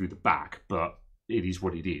ingress through the back, but it is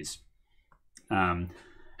what it is.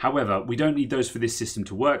 However, we don't need those for this system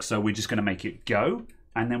to work, so we're just going to make it go,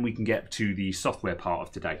 and then we can get to the software part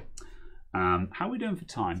of today. How are we doing for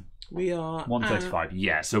time? We are 1:35.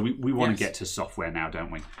 Yeah, so we want to get to software now, don't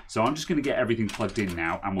we? So I'm just going to get everything plugged in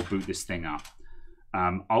now, and we'll boot this thing up.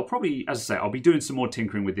 I'll probably, as I say, I'll be doing some more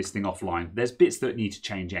tinkering with this thing offline. There's bits that need to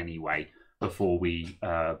change anyway before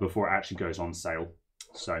it actually goes on sale.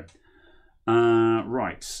 So,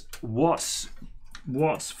 right, what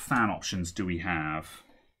fan options do we have?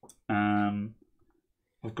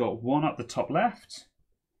 I've got one up the top left,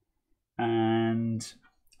 and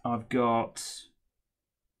I've got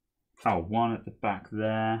one at the back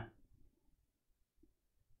there.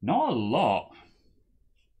 Not a lot.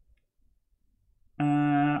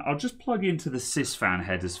 I'll just plug into the sysfan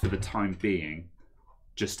headers for the time being,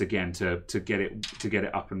 just again to get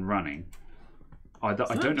it up and running. I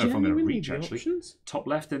don't know if I'm going to reach actually. Options? Top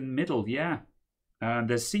left and middle, yeah.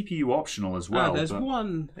 There's CPU optional as well. There's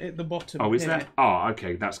one at the bottom. Oh, is there? Oh,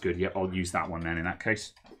 okay, that's good. Yep, I'll use that one then in that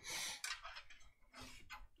case.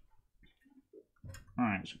 All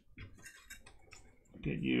right.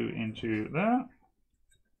 Get you into that.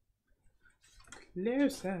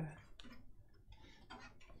 Closer.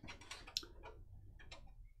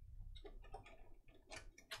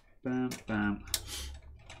 Bam, bam.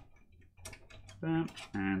 Bam,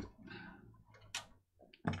 and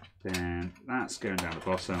then that's going down the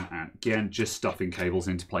bottom, and again, just stuffing cables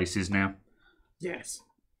into places now. Yes.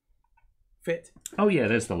 Fit. Oh yeah,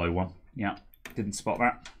 there's the low one. Yeah, didn't spot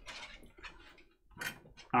that.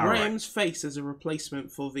 Graham's face as a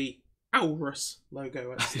replacement for the Aurus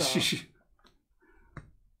logo at start.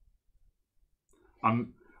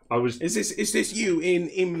 Is this you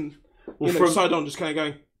in side on, just kind of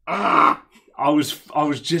going ah? I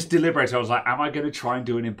was just deliberating. I was like, am I going to try and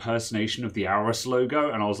do an impersonation of the Aurus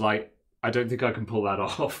logo? And I was like, I don't think I can pull that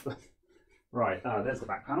off. Right, there's the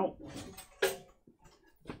back panel.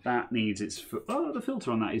 That needs its... the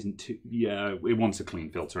filter on that isn't too... Yeah, it wants a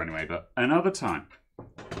clean filter anyway, but another time.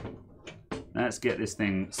 Let's get this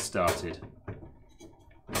thing started.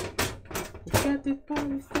 Get this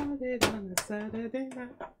party started on a Saturday night.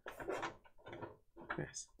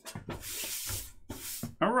 Yes.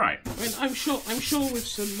 All right. I mean, I'm sure with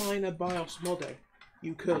some minor BIOS modding,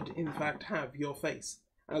 you could in fact have your face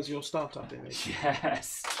as your startup image.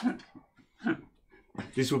 Yes.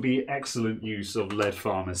 This would be excellent use of Lead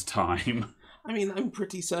Farmer's time. I mean, I'm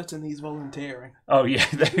pretty certain he's volunteering. Oh yeah.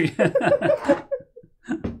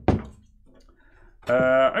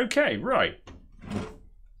 Okay, right.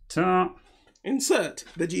 Insert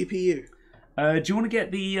the GPU. Do you want to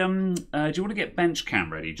get the do you want to get bench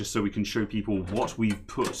cam ready just so we can show people what we've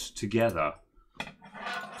put together?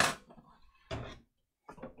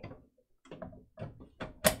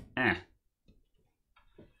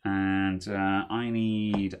 And I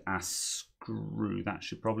need a screw. That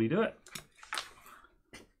should probably do it.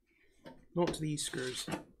 Not these screws.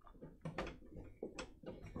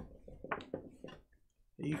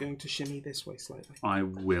 Are you going to shimmy this way slightly? I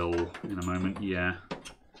will in a moment, yeah.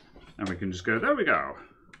 And we can just go, there we go.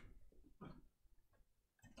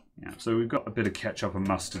 Yeah, so we've got a bit of ketchup and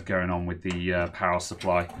mustard going on with the power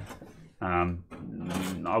supply.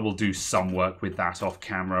 I will do some work with that off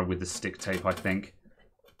camera with the stick tape, I think.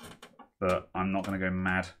 But I'm not going to go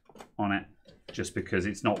mad on it just because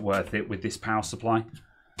it's not worth it with this power supply.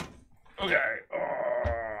 Okay.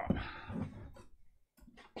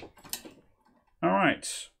 All right.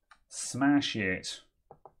 Smash it.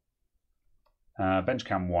 Bench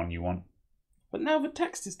cam 1 you want. But now the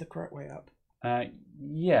text is the correct way up.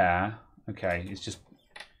 Yeah. Okay. It's just...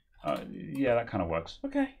 yeah, that kind of works.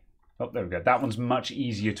 Okay. Oh, there we go. That one's much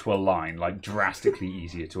easier to align. Like, drastically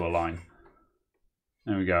easier to align.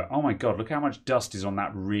 There we go. Oh my god, look how much dust is on that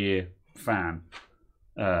rear fan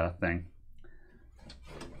thing.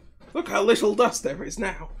 Look how little dust there is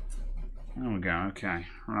now. There we go. Okay.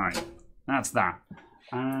 Right. That's that.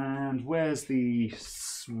 And where's the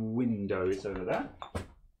window? It's over there.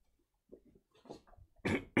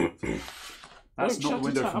 That's not the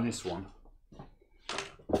window from this one.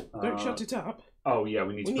 Don't shut it up. Oh yeah,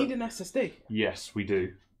 we need an SSD. Yes, we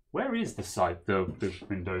do. Where is the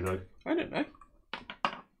window though? I don't know.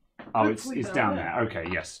 Oh, it's down there. Okay,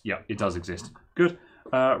 yes. Yep, it does exist. Good.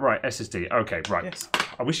 Right, SSD. Okay, right. Yes.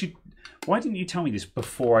 I wish you... Why didn't you tell me this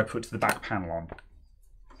before I put the back panel on?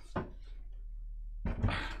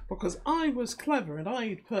 Because I was clever and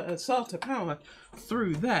I'd put a SATA power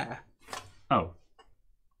through there. Oh.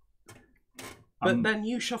 But then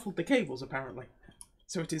you shuffled the cables, apparently.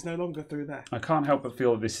 So it is no longer through there. I can't help but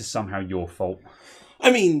feel that this is somehow your fault.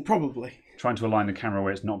 I mean, probably. Trying to align the camera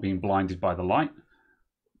where it's not being blinded by the light.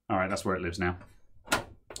 Alright, that's where it lives now.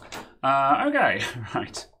 Okay,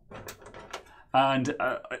 right. And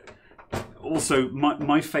also,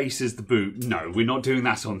 my face is the boot. No, we're not doing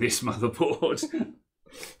that on this motherboard.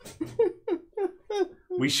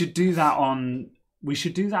 We should do that on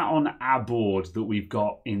our board that we've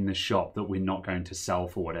got in the shop that we're not going to sell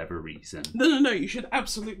for whatever reason. No. You should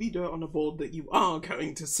absolutely do it on a board that you are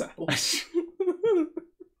going to sell.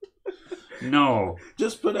 No.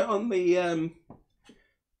 Just put it on the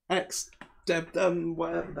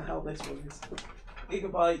whatever the hell this one is.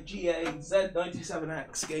 Gigabyte GA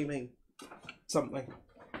Z97X gaming something.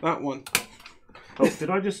 That one. Oh, did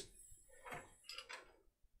I just...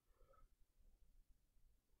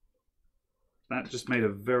 That just made a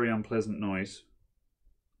very unpleasant noise.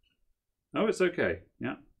 Oh, it's okay.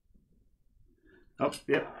 Yeah. Oh,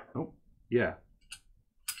 yeah. Oh, yeah.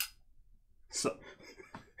 So...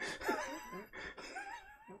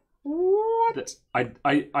 What?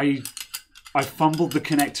 I fumbled the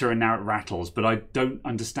connector and now it rattles, but I don't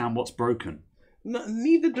understand what's broken. No,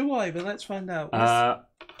 neither do I, but let's find out. Uh-oh.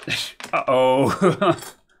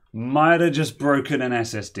 Might have just broken an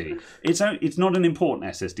SSD. It's not an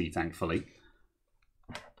important SSD, thankfully.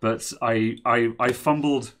 But I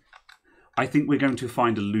fumbled. I think we're going to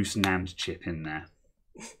find a loose NAND chip in there.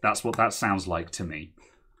 That's what that sounds like to me.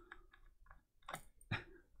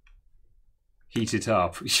 Heat it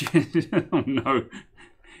up. Oh no.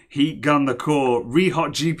 Heat gun the core.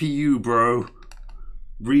 Re-hot GPU, bro.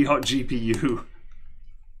 Re-hot GPU.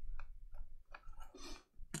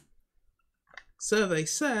 Survey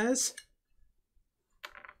says...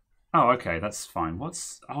 Oh, okay, that's fine.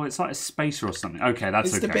 Oh, it's like a spacer or something. Okay, that's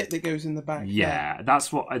okay. It's the bit that goes in the back. Yeah, there.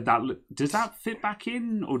 That's what... Does that fit back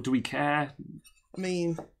in, or do we care? I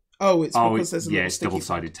mean... Oh, it's because there's a little it's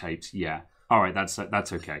double-sided taped. Yeah. All right, that's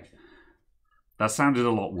okay. That sounded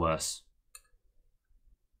a lot worse.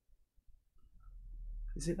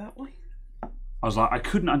 Is it that way? I was like, I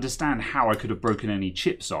couldn't understand how I could have broken any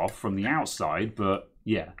chips off from the outside, but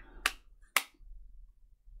yeah.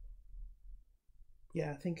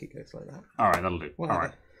 Yeah, I think it goes like that. All right, that'll do.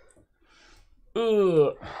 Whatever. All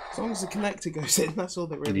right. As long as the connector goes in, that's all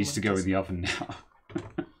that really It needs matters. to go in the oven now.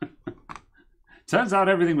 Turns out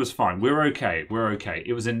everything was fine. We're okay.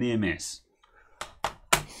 It was a near miss.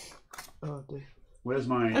 Oh, dear. Where's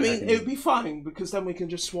my... I mean, it would be fine, because then we can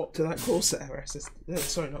just swap to that Corsair SSD.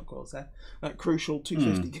 Sorry, not Corsair. That Crucial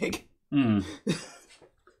 250 gig. That's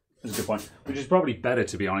a good point. Which is probably better,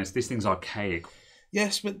 to be honest. This thing's archaic.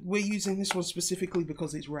 Yes, but we're using this one specifically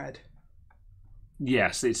because it's red.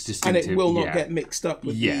 Yes, it's distinctive. And it will not get mixed up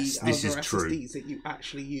with the this other is SSDs true. that you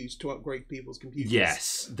actually use to upgrade people's computers.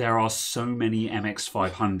 Yes, there are so many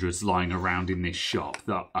MX500s lying around in this shop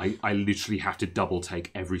that I literally have to double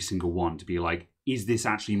take every single one to be like, is this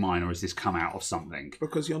actually mine or has this come out of something?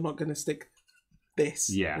 Because you're not going to stick this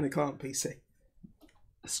in a client PC.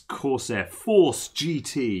 It's Corsair Force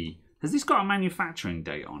GT. Has this got a manufacturing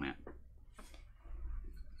date on it?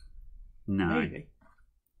 No. Maybe.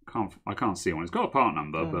 I can't see one. It's got a part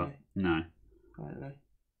number, but no. I don't know.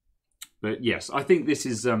 But yes, I think this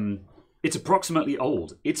is it's approximately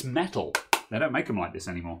old. It's metal. They don't make them like this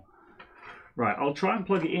anymore. Right, I'll try and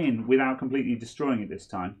plug it in without completely destroying it this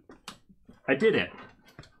time. I did it.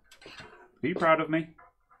 Are you proud of me?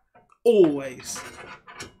 Always.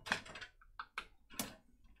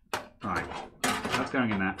 Right, that's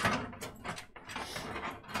going in there.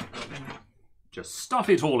 Just stuff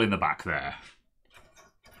it all in the back there.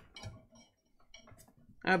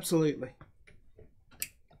 Absolutely.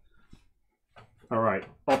 All right,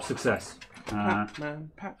 op success.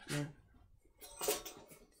 Pac-Man.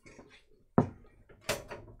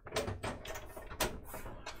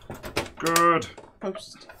 Good.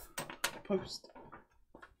 Post.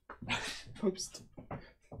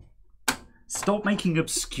 Stop making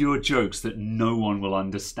obscure jokes that no one will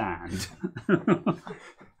understand.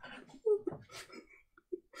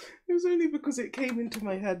 It was only because it came into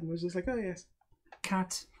my head and was just like, oh yes.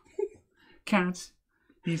 Cat.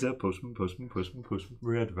 He's a postman.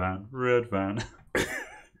 Red van.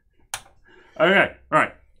 Okay,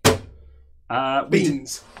 right.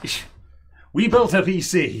 Beans. We built a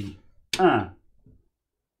PC.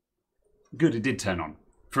 Good, it did turn on.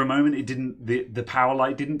 For a moment, it didn't. The power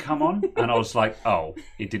light didn't come on, and I was like, "Oh,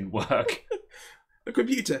 it didn't work." The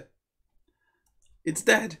computer. It's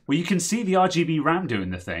dead. Well, you can see the RGB RAM doing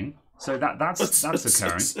the thing, so that's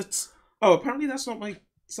occurring. Oh, apparently that's not my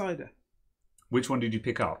cider. Which one did you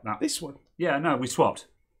pick up? This one. Yeah, no, we swapped.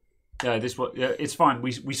 Yeah, this one. Yeah, it's fine.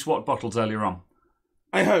 We swapped bottles earlier on.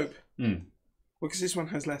 I hope. Mm. Because this one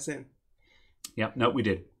has less in. Yeah, no, we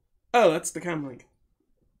did. Oh, that's the cam link.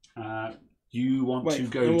 You want to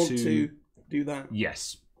go I want to do that.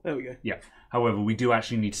 Yes. There we go. Yeah. However, we do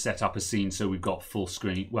actually need to set up a scene so we've got full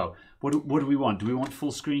screen. Well, what do we want? Do we want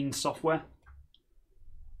full screen software?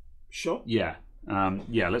 Sure. Yeah.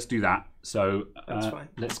 Yeah, let's do that. So That's fine.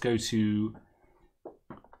 Let's go to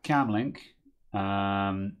Camlink.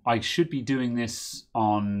 I should be doing this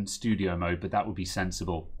on studio mode, but that would be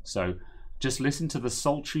sensible. So just listen to the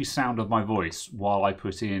sultry sound of my voice while I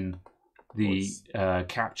put in the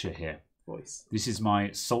capture here. Voice. This is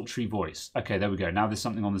my sultry voice. Okay, there we go. Now there's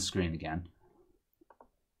something on the screen again.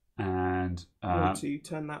 And want to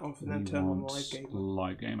turn that off and then turn on live game.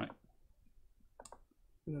 Live game.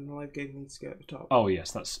 And then the live game needs to go at the top. Oh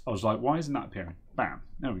yes, I was like, why isn't that appearing? Bam.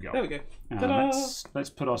 There we go. There we go.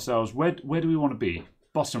 Let's put ourselves. Where do we want to be?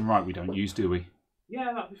 Bottom right. We don't use, do we?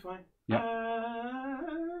 Yeah, that'll be fine. Yeah.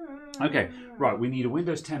 Okay. Right. We need a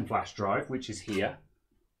Windows 10 flash drive, which is here.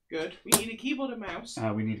 Good. We need a keyboard and mouse.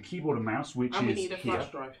 We need a keyboard and mouse, which and is we need a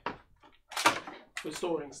flash drive for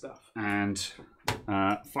storing stuff. And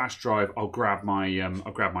flash drive. I'll grab my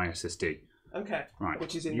SSD. Okay. Right.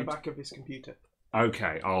 Which is in the back of this computer.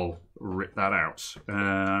 Okay, I'll rip that out.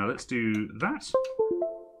 Let's do that.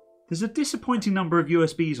 There's a disappointing number of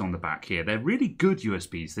USBs on the back here. They're really good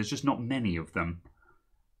USBs. There's just not many of them.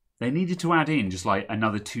 They needed to add in just like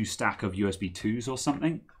another 2 stack of USB 2s or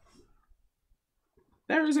something.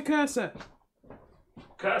 There is a cursor.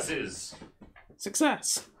 Curses.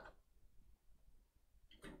 Success.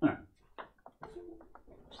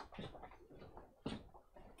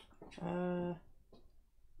 Oh.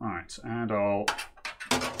 Alright, and I'll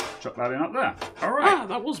chuck that in up there. Alright. Ah,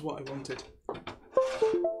 that was what I wanted.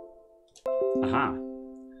 Aha.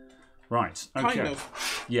 Right. Okay. Kind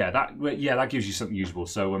of. Yeah, that gives you something usable.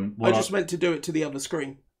 So I just meant to do it to the other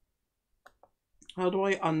screen. How do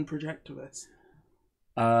I unprojector this?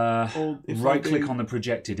 Right click on the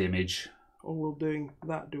projected image. Or will doing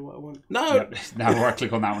that do what I want? No! Yep. Now right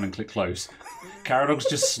click on that one and click close. Caradog's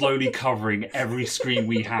just slowly covering every screen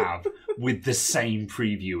we have with the same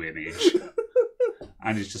preview image.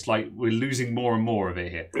 And it's just like we're losing more and more of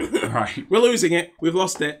it here. Right. We're losing it. We've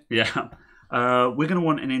lost it. Yeah. We're going to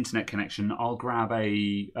want an internet connection. I'll grab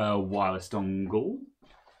a wireless dongle.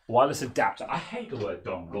 Wireless adapter. I hate the word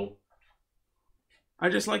dongle. I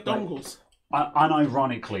just like dongles.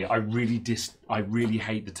 Unironically, I really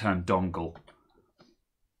hate the term dongle.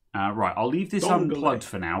 Right, I'll leave this unplugged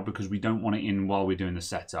for now because we don't want it in while we're doing the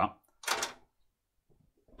setup.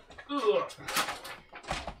 Ugh.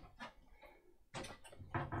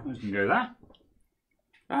 You can go there.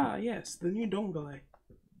 Ah, yes, the new dongle.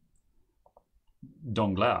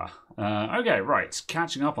 Dongler. Okay, right.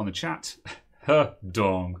 Catching up on the chat.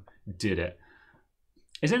 Dong. Did it.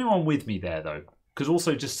 Is anyone with me there, though? Because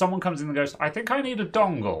also, just someone comes in and goes, I think I need a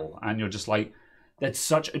dongle. And you're just like, that's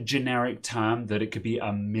such a generic term that it could be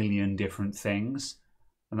a million different things.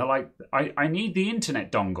 And they're like, I need the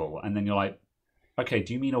internet dongle. And then you're like, okay,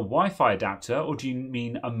 do you mean a Wi-Fi adapter or do you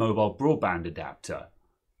mean a mobile broadband adapter?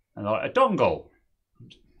 And they're like, a dongle.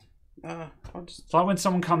 It's like when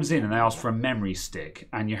someone comes in and they ask for a memory stick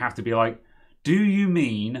and you have to be like, do you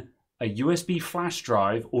mean a USB flash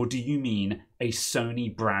drive or do you mean a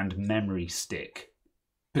Sony brand memory stick?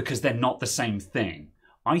 Because they're not the same thing.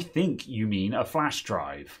 I think you mean a flash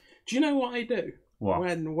drive. Do you know what I do? What?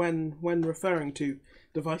 When referring to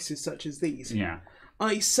devices such as these? Yeah.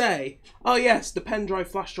 I say, oh yes, the pen drive,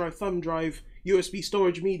 flash drive, thumb drive, USB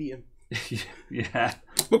storage medium. Yeah.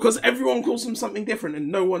 Because everyone calls them something different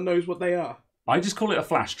and no one knows what they are. I just call it a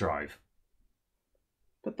flash drive.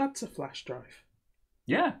 But that's a flash drive.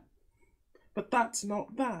 Yeah. But that's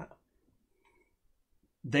not that.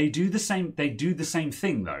 They do the same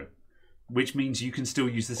thing though, which means you can still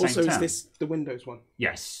use the same term. Also, is this the Windows one?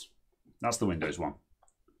 Yes. That's the Windows one.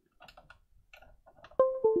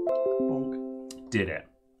 Bonk. Did it.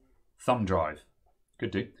 Thumb drive.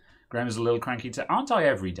 Could do. Graham is a little cranky aren't I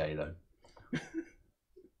every day though?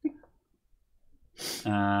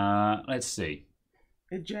 Let's see.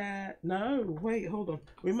 No, wait, hold on.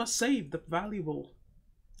 We must save the valuable.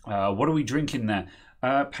 What are we drinking there?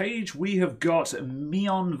 Paige, we have got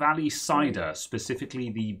Meon Valley cider, specifically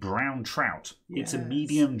the brown trout. Yes. It's a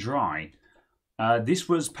medium dry. This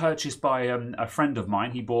was purchased by a friend of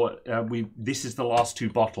mine. He bought. This is the last 2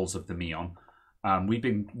 bottles of the Meon. We've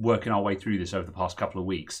been working our way through this over the past couple of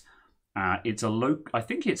weeks. It's a I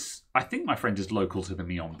think my friend is local to the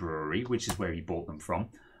Meon brewery, which is where he bought them from.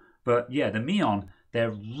 But yeah, the Meon,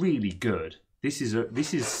 they're really good. This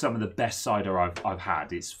is some of the best cider I've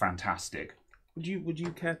had. It's fantastic. Would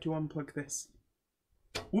you care to unplug this?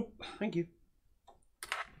 Whoop. Thank you.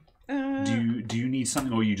 Do you need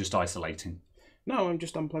something, or are you just isolating? No, I'm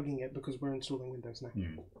just unplugging it because we're installing Windows now.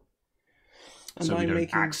 And so we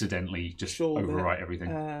don't accidentally just overwrite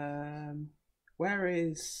everything. Where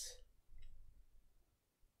is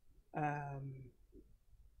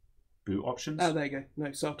boot options? Oh, there you go.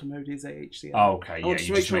 No, starter mode is AHCL. Oh, okay. I wanted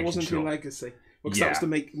to make sure it wasn't in Legacy, because that was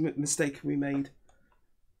the mistake we made.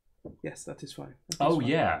 Yes, that is fine. Fine.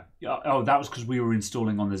 Yeah. Oh, that was because we were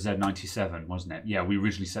installing on the Z97, wasn't it? Yeah, we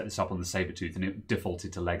originally set this up on the Sabertooth, and it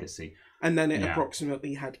defaulted to Legacy. And then it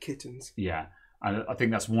approximately had kittens. Yeah, and I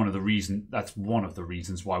think that's one of the reasons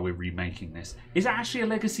why we're remaking this. Is it actually a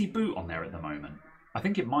Legacy boot on there at the moment? I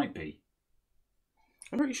think it might be.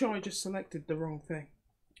 I'm pretty sure I just selected the wrong thing.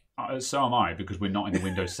 So am I, because we're not in the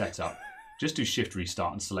Windows setup. Just do Shift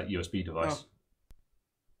Restart and select USB device.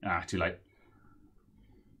 Too late.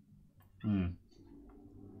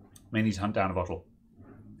 May need to hunt down a bottle.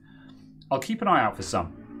 I'll keep an eye out for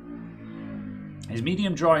some. Is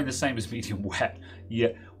medium dry the same as medium wet? Yeah.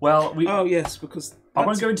 Well, oh yes, because I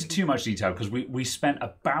won't go into too much detail because we spent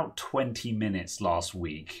about 20 minutes last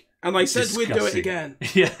week. And I said we'd do it again.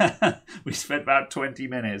 Yeah, we spent about 20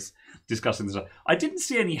 minutes discussing this. I didn't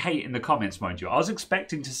see any hate in the comments, mind you. I was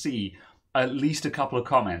expecting to see at least a couple of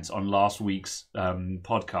comments on last week's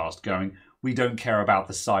podcast going, "We don't care about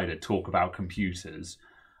the cider, talk about computers."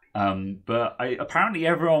 But apparently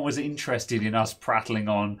everyone was interested in us prattling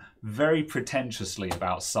on very pretentiously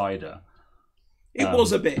about cider. It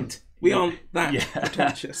was a bit. We aren't that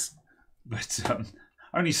pretentious. But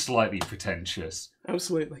only slightly pretentious.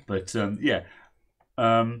 Absolutely. But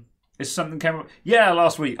is something came up? Yeah,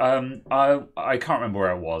 last week. I can't remember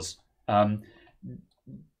where it was. Okay.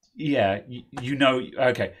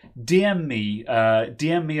 DM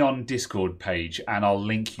me on Discord page, and I'll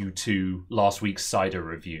link you to last week's cider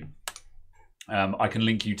review. I can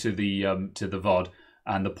link you to the VOD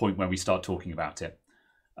and the point where we start talking about it.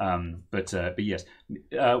 But yes,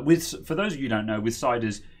 for those of you who don't know, with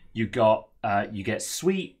ciders you get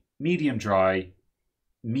sweet, medium dry,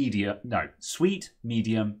 sweet,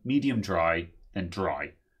 medium dry, then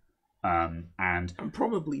dry, and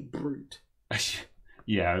probably brute.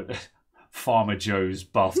 Yeah, Farmer Joe's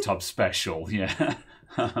bathtub special. Yeah.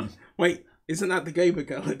 Wait, isn't that the Gamer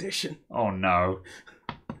Girl edition? Oh no.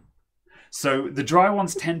 So the dry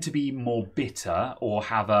ones tend to be more bitter or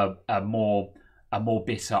have a more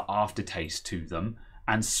bitter aftertaste to them,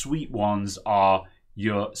 and sweet ones are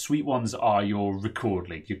your Record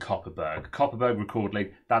League, your Copperberg Record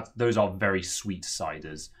League. Those are very sweet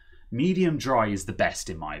ciders. Medium dry is the best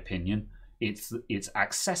in my opinion. It's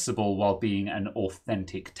accessible while being an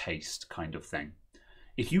authentic taste kind of thing.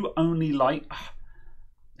 If you only like,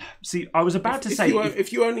 see, I was about to say,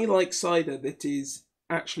 if you only like cider that is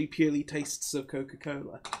actually purely tastes of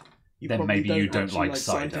Coca-Cola, then maybe you don't like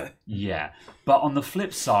cider. Yeah, but on the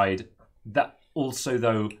flip side, that also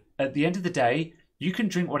though, at the end of the day, you can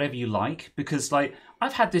drink whatever you like, because like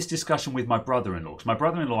I've had this discussion with my brother-in-law, because my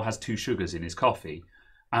brother-in-law has 2 sugars in his coffee.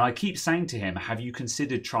 And I keep saying to him, have you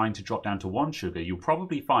considered trying to drop down to 1 sugar? You'll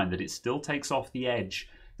probably find that it still takes off the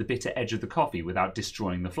bitter edge of the coffee without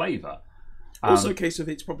destroying the flavour. Also a case of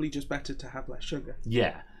it's probably just better to have less sugar.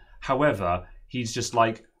 Yeah. However, he's just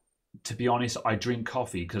like, to be honest, I drink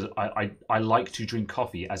coffee because I like to drink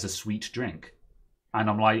coffee as a sweet drink. And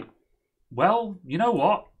I'm like, well, you know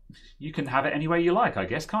what? You can have it any way you like, I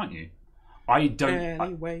guess, can't you? I don't.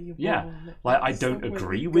 I don't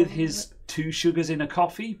agree with his 2 sugars in a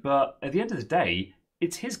coffee, but at the end of the day,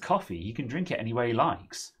 it's his coffee. He can drink it any way he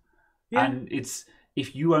likes. Yeah. And it's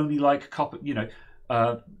if you only like copper,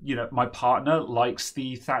 my partner likes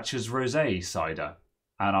the Thatcher's Rosé cider,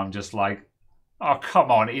 and I'm just like, oh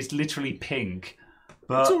come on, it's literally pink.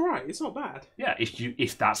 But it's all right. It's not bad. Yeah,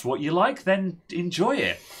 if that's what you like, then enjoy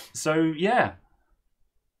it. So yeah.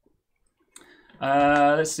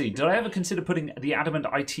 Let's see. Did I ever consider putting the Adamant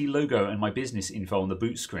IT logo and my business info on the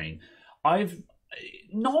boot screen? I've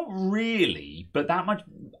not really, but that much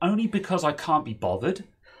only because I can't be bothered.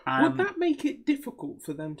 Would that make it difficult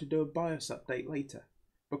for them to do a BIOS update later?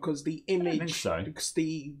 Because the image, because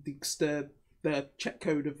the check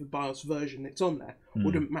code of the BIOS version that's on there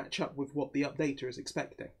wouldn't match up with what the updater is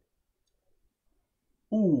expecting.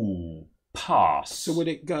 Ooh, pass. So would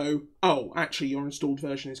it go, oh, actually your installed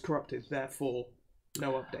version is corrupted, therefore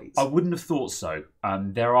no updates? I wouldn't have thought so.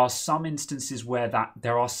 There are some instances where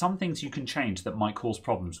there are some things you can change that might cause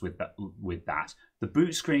problems with that. The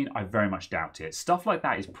boot screen, I very much doubt it. Stuff like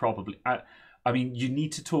that is probably... I mean, you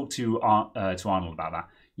need to talk to Arnold about that.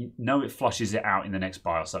 You know it flushes it out in the next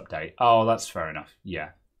BIOS update. Oh, that's fair enough. Yeah.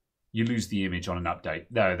 You lose the image on an update.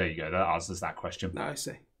 There you go. That answers that question. No, I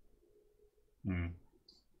see.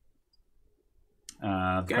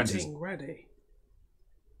 Getting ready.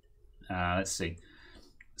 Let's see.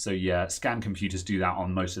 So yeah, scan computers do that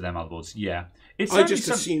on most of their motherboards. Yeah, I just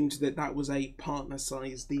assumed that was a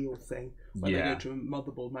partner-size deal thing, where they go to a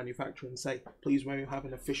motherboard manufacturer and say, "Please, will you have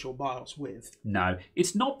an official BIOS with?" No,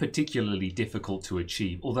 it's not particularly difficult to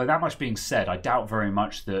achieve. Although that much being said, I doubt very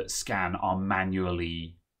much that Scan are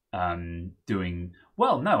manually doing.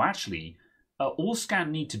 Well, no, actually, all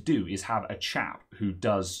Scan need to do is have a chap who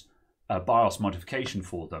does a BIOS modification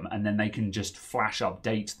for them, and then they can just flash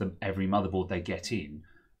update every motherboard they get in,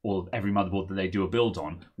 or every motherboard that they do a build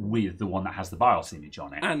on, with the one that has the BIOS image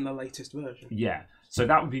on it. And the latest version. Yeah. So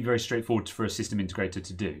that would be very straightforward for a system integrator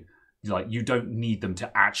to do. Like, you don't need them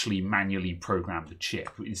to actually manually program the chip,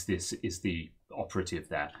 is the operative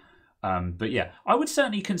there. But yeah, I would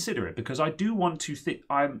certainly consider it, because I do want to think...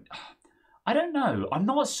 I don't know. I'm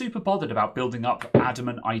not super bothered about building up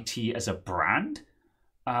Adamant IT as a brand.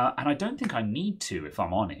 And I don't think I need to, if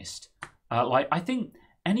I'm honest. I think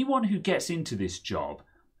anyone who gets into this job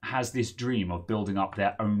has this dream of building up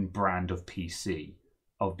their own brand of PC,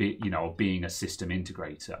 of being a system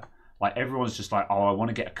integrator. Like, everyone's just like, oh, I want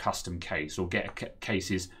to get a custom case, or get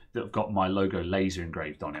cases that have got my logo laser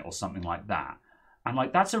engraved on it, or something like that. And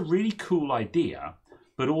like, that's a really cool idea,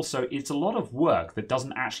 but also it's a lot of work that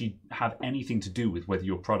doesn't actually have anything to do with whether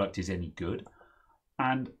your product is any good.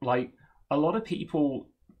 And like, a lot of people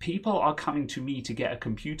are coming to me to get a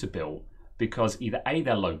computer built because either A,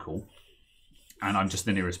 they're local, and I'm just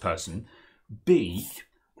the nearest person. B,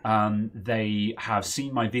 they have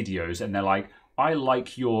seen my videos and they're like, I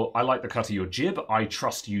like the cut of your jib. I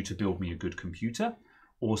trust you to build me a good computer.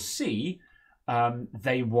 Or C,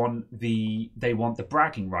 they want the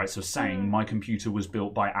bragging rights of saying my computer was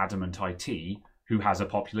built by Adamant IT, who has a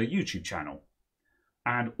popular YouTube channel,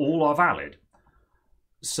 and all are valid.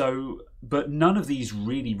 So, but none of these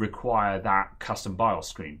really require that custom BIOS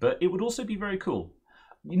screen. But it would also be very cool.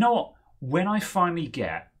 You know what? When I finally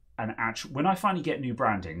get new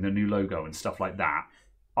branding, the new logo and stuff like that,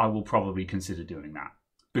 I will probably consider doing that,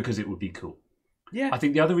 because it would be cool. Yeah. I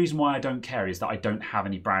think the other reason why I don't care is that I don't have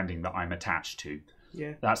any branding that I'm attached to.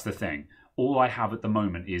 Yeah. That's the thing. All I have at the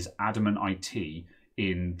moment is Adamant IT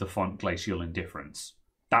in the font Glacial Indifference.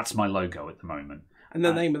 That's my logo at the moment. And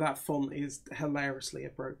the name of that font is hilariously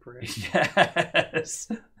appropriate. Yes.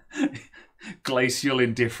 Glacial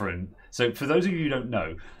Indifferent. So for those of you who don't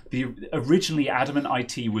know, originally Adamant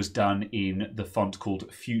IT was done in the font called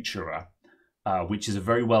Futura, which is a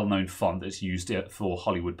very well-known font that's used for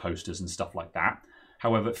Hollywood posters and stuff like that.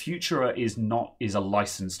 However, Futura is a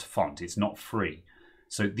licensed font. It's not free.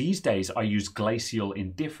 So these days I use Glacial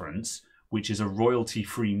Indifference, which is a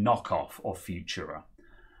royalty-free knockoff of Futura.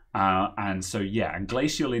 And so, yeah, and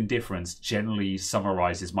Glacial Indifference generally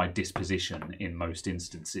summarizes my disposition in most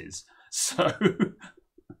instances. So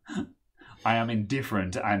I am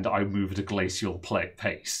indifferent and I move at a glacial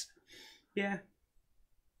pace. Yeah.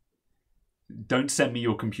 Don't send me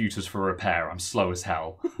your computers for repair. I'm slow as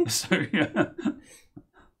hell. So, yeah.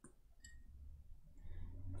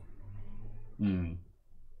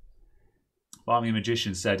 Barmy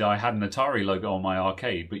Magician said, I had an Atari logo on my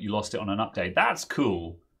arcade, but you lost it on an update. That's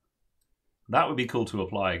cool. That would be cool to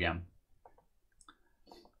apply again.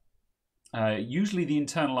 Usually the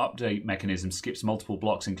internal update mechanism skips multiple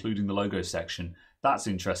blocks, including the logo section. That's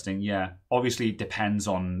interesting, yeah. Obviously, it depends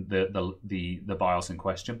on the BIOS in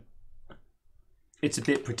question. It's a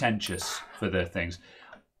bit pretentious for the things.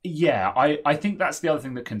 Yeah, I think that's the other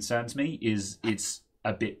thing that concerns me, is it's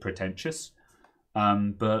a bit pretentious.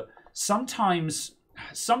 But sometimes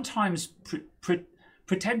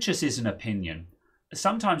pretentious is an opinion.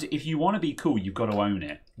 Sometimes if you want to be cool, you've got to own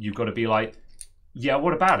it. You've got to be like, yeah,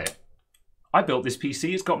 what about it? I built this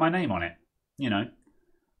PC, it's got my name on it, you know.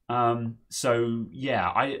 So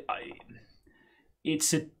yeah,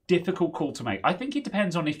 it's a difficult call to make. I think it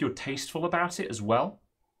depends on if you're tasteful about it as well.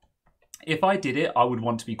 If I did it, I would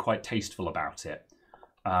want to be quite tasteful about it.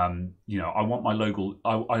 You know, I want my logo.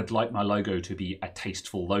 I'd like my logo to be a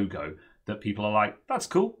tasteful logo that people are like, that's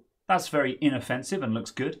cool. That's very inoffensive and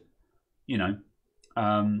looks good. You know,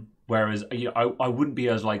 whereas I wouldn't be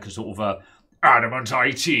as like a sort of a Adamant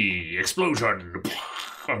IT explosion.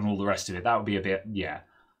 and all the rest of it. That would be a bit, yeah.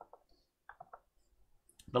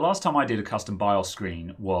 The last time I did a custom BIOS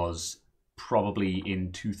screen was probably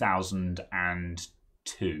in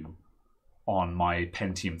 2002 on my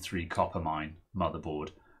Pentium 3 Coppermine motherboard,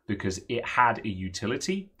 because it had a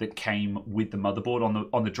utility that came with the motherboard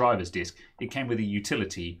on the driver's disk. It came with a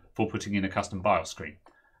utility for putting in a custom BIOS screen,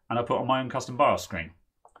 and I put on my own custom BIOS screen.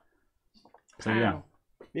 So yeah,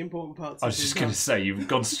 the important parts. I was just going to say, you've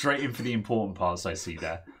gone straight in for the important parts. I see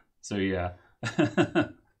there. So yeah.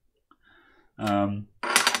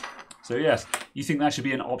 So yes, you think that should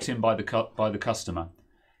be an opt-in by the customer?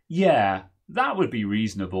 Yeah, that would be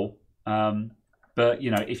reasonable. But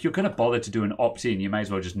you know, if you're going to bother to do an opt-in, you may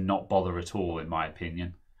as well just not bother at all, in my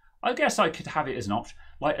opinion. I guess I could have it as an option.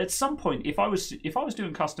 Like at some point, if I was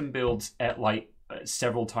doing custom builds at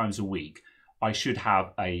several times a week, I should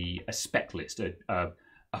have a spec list, a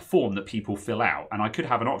form that people fill out, and I could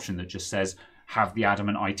have an option that just says have the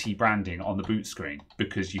Adamant IT branding on the boot screen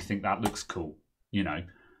because you think that looks cool, you know.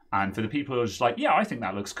 And for the people who are just like, yeah, I think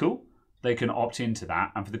that looks cool, they can opt into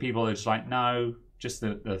that. And for the people who are just like, no, just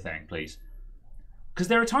the thing, please. Because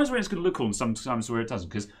there are times where it's going to look cool and sometimes where it doesn't.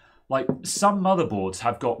 Because like some motherboards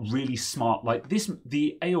have got really smart, like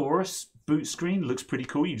the Aorus boot screen looks pretty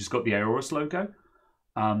cool. You just got the Aorus logo.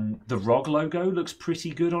 The ROG logo looks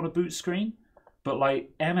pretty good on a boot screen. But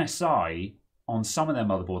like MSI on some of their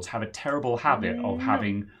motherboards have a terrible habit of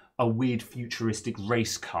having a weird futuristic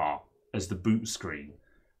race car as the boot screen.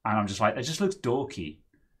 And I'm just like, it just looks dorky.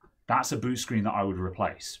 That's a boot screen that I would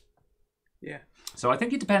replace. Yeah. So I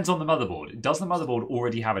think it depends on the motherboard. Does the motherboard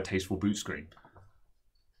already have a tasteful boot screen?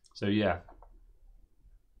 So yeah.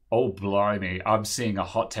 Oh, blimey. I'm seeing a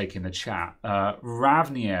hot take in the chat.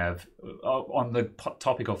 Ravniev, on the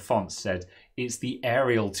topic of fonts, said, it's the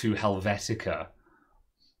Arial to Helvetica.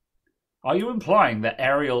 Are you implying that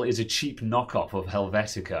Arial is a cheap knockoff of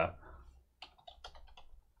Helvetica?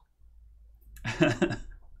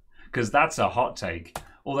 Because that's a hot take.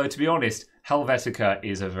 Although, to be honest, Helvetica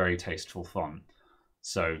is a very tasteful font.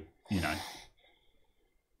 So, you know.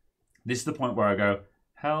 This is the point where I go,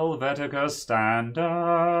 Helvetica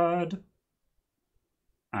Standard.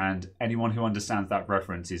 And anyone who understands that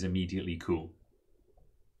reference is immediately cool.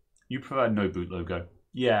 You prefer no boot logo.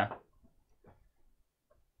 Yeah.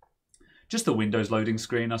 Just the Windows loading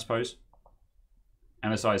screen, I suppose.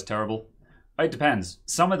 MSI is terrible. It depends.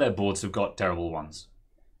 Some of their boards have got terrible ones.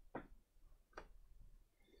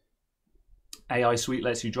 AI Suite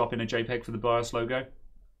lets you drop in a JPEG for the BIOS logo.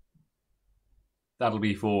 That'll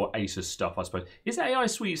be for Asus stuff, I suppose. Is AI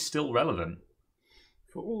Suite still relevant?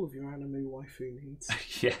 For all of your anime waifu needs.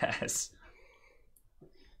 Yes.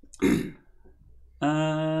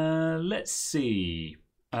 Let's see.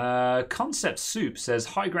 Concept Soup says,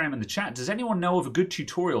 hi Graham in the chat. Does anyone know of a good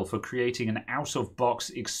tutorial for creating an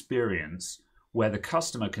out-of-box experience where the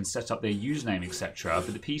customer can set up their username, etc.,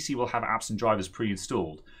 but the PC will have apps and drivers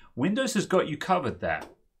pre-installed? Windows has got you covered there.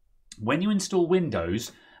 When you install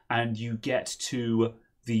Windows and you get to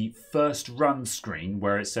the first run screen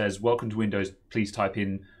where it says, welcome to Windows, please type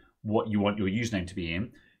in what you want your username to be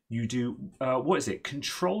in, you do, what is it,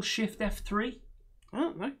 Control-Shift-F3? I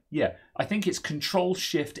don't know. Yeah, I think it's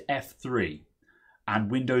Control-Shift-F3.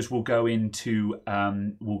 And Windows will go into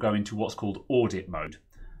what's called audit mode.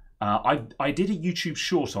 I did a YouTube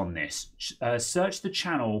short on this. Search the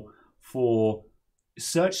channel for...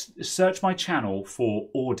 Search my channel for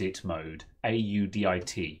audit mode,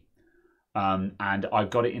 AUDIT, and I've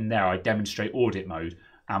got it in there. I demonstrate audit mode,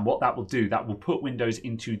 and what that will do, that will put Windows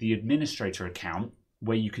into the administrator account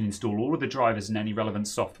where you can install all of the drivers and any relevant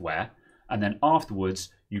software, and then afterwards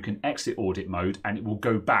you can exit audit mode and it will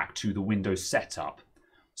go back to the Windows setup.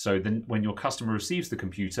 So then when your customer receives the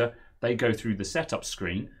computer, they go through the setup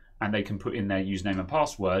screen and they can put in their username and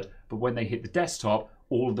password, but when they hit the desktop,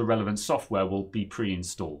 all of the relevant software will be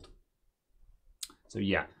pre-installed. So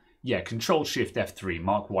yeah, Control-Shift-F3,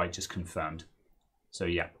 Mark White just confirmed. So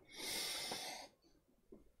yeah.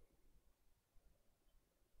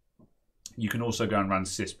 You can also go and run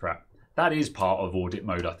sysprep. That is part of audit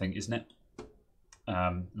mode, I think, isn't it?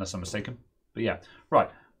 Unless I'm mistaken. But yeah, right.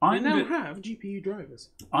 I now have GPU drivers.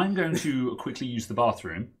 I'm going to quickly use the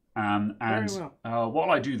bathroom. And Very well.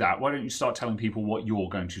 While I do that, why don't you start telling people what you're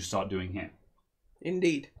going to start doing here?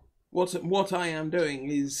 Indeed. What I am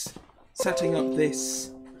doing is setting up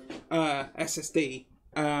this SSD.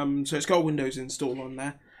 So it's got Windows installed on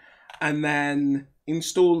there. And then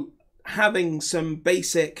having some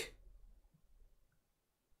basic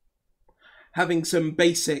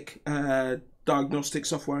diagnostic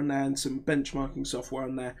software in there and some benchmarking software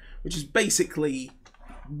in there, which is basically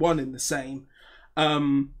one and the same.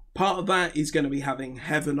 part of that is going to be having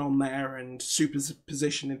Heaven on there and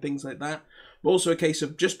superposition and things like that. But also a case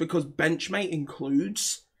of just because Benchmate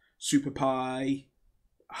includes SuperPi,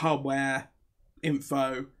 hardware,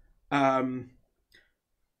 info, Cinebench,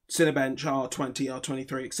 R20,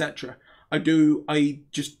 R23, etc. I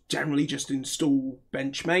just generally just install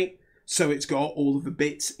Benchmate, so it's got all of the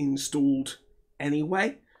bits installed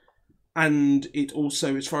anyway. And it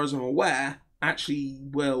also, as far as I'm aware, actually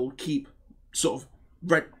will keep sort of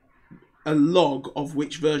a log of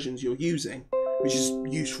which versions you're using, which is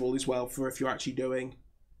useful as well for if you're actually doing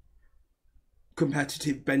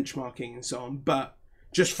competitive benchmarking and so on. But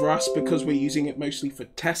just for us, because we're using it mostly for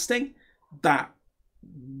testing, that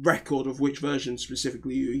record of which version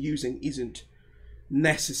specifically you're using isn't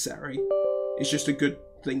necessary. It's just a good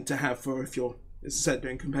thing to have for if you're, as I said,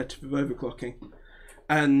 doing competitive overclocking.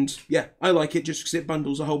 And yeah, I like it just because it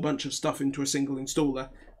bundles a whole bunch of stuff into a single installer,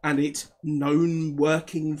 and it's known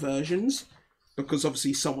working versions, because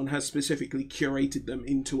obviously someone has specifically curated them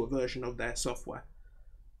into a version of their software.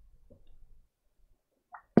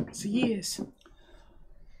 So yes.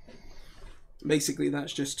 Basically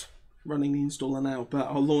that's just running the installer now, but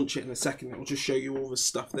I'll launch it in a second. It'll just show you all the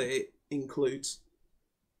stuff that it includes.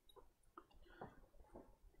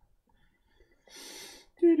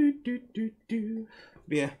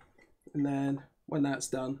 Yeah, and then when that's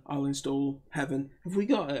done, I'll install Heaven. Have we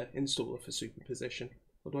got an installer for superposition,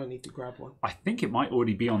 or do I need to grab one? I think it might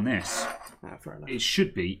already be on this. Fair enough. It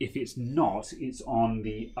should be. If it's not, it's on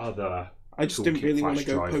the other. I just didn't really want to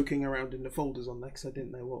go drive. poking around in the folders on there because I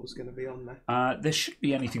didn't know what was going to be on there. There should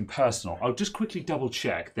be anything personal. I'll just quickly double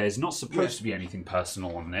check. There's not supposed to be anything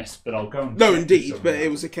personal on this, but I'll go and No, check indeed, but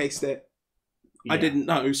it was a case that I didn't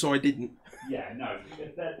know, so I didn't. Yeah, no,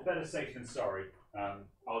 better safe than sorry.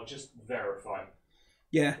 I'll just verify.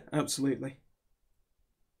 Yeah, absolutely.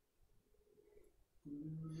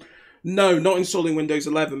 No, not installing Windows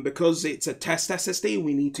 11 because it's a test SSD.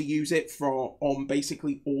 We need to use it on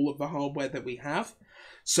basically all of the hardware that we have.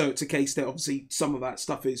 So it's a case that obviously some of that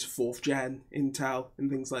stuff is 4th gen Intel and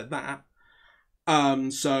things like that.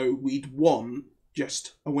 So we'd want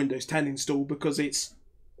just a Windows 10 install because it's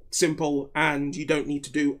simple and you don't need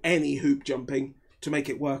to do any hoop jumping to make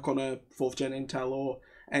it work on a 4th gen Intel or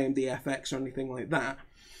AMD FX or anything like that.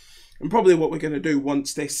 And probably what we're going to do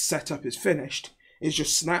once this setup is finished is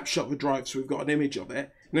just snapshot the drive so we've got an image of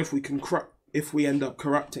it, and if we end up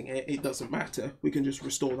corrupting it, it doesn't matter. We can just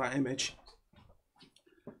restore that image.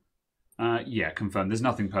 Yeah, confirmed. There's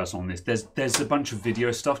nothing personal on this. There's a bunch of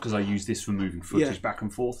video stuff because I use this for moving footage back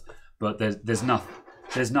and forth, but there's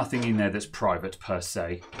nothing in there that's private per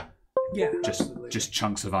se. Yeah, just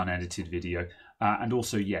chunks of unedited video, and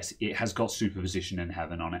also yes, it has got superposition and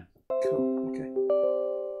Heaven on it. Cool. Okay.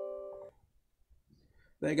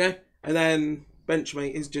 There you go, and then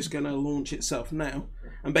Benchmate is just going to launch itself now,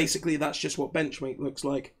 and basically that's just what Benchmate looks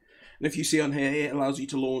like. And if you see on here, it allows you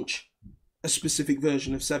to launch a specific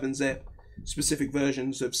version of 7-zip, specific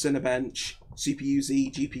versions of Cinebench,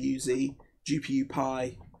 CPU-Z, GPU-Z,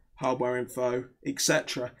 GPU-Pi, hardware info,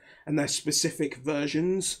 etc. And they're specific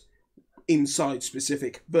versions inside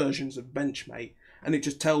specific versions of Benchmate, and it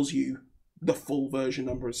just tells you the full version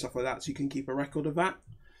number and stuff like that, so you can keep a record of that.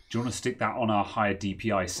 Do you want to stick that on our higher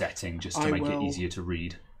DPI setting just to make it easier to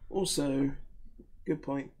read? Also, good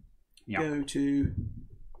point. Yeah. Go to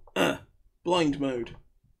blind mode.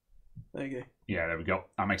 There you go. Yeah, there we go.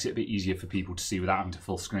 That makes it a bit easier for people to see without having to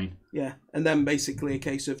full screen. Yeah, and then basically a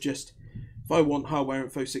case of just, if I want hardware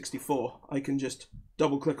info 64, I can just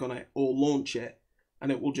double click on it or launch it,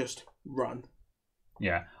 and it will just run.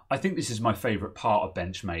 Yeah, I think this is my favourite part of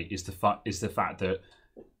Benchmate is the fact that,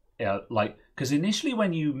 because initially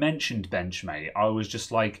when you mentioned Benchmate, I was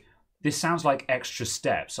just like, this sounds like extra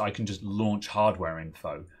steps. I can just launch hardware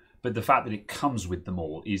info. But the fact that it comes with them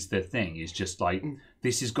all is the thing. Is just like,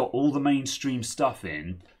 this has got all the mainstream stuff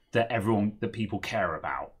in that people care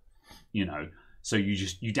about, you know. So you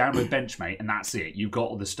download Benchmate and that's it. You've got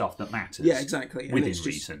all the stuff that matters. Yeah, exactly. Within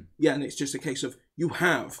reason. Yeah, and it's just a case of you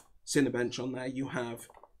have Cinebench on there, you have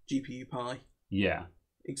GPU-Pi. Yeah.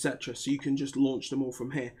 Etc. So you can just launch them all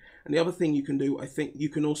from here. And the other thing you can do, I think, you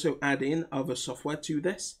can also add in other software to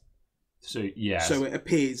this. So yeah. So it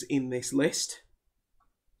appears in this list.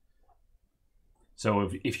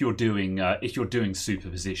 So if you're doing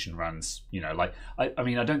superposition runs, you know, like I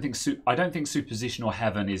mean, I don't think superposition or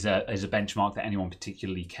Heaven is a benchmark that anyone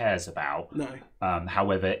particularly cares about. No.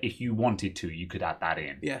 However, if you wanted to, you could add that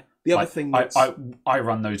in. Yeah. The other thing I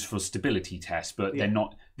run those for stability tests, but they're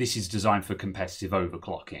not. This is designed for competitive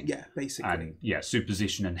overclocking. Yeah, basically. And yeah,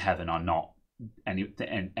 superposition and Heaven are not anything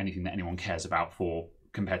that anyone cares about for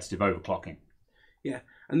competitive overclocking. Yeah,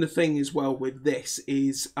 And the thing as well with this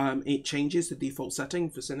is it changes the default setting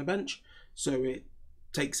for Cinebench, so it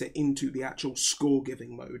takes it into the actual score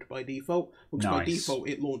giving mode by default, which by default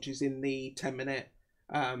it launches in the 10-minute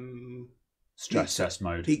stress test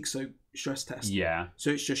mode. Peak soak stress test. Yeah. So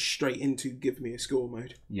it's just straight into give me a score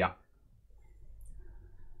mode. Yeah.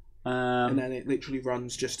 And then it literally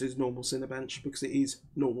runs just as normal Cinebench, because it is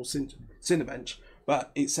normal Cinebench,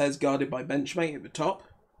 but it says guarded by Benchmate at the top.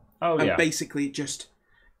 Oh, and yeah. basically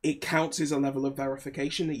it counts as a level of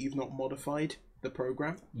verification that you've not modified the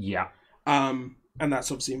program. Yeah. And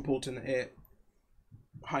that's obviously important at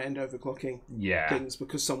high-end overclocking things,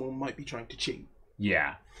 because someone might be trying to cheat.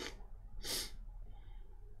 Yeah.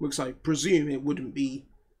 Looks I presume it wouldn't be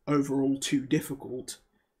overall too difficult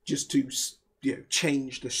just to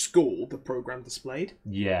change the score the program displayed.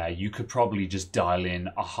 Yeah, you could probably just dial in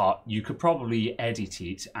you could probably edit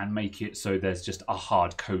it and make it so there's just a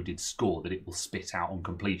hard-coded score that it will spit out on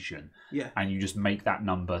completion. Yeah. And you just make that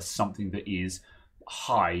number something that is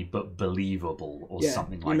high but believable, or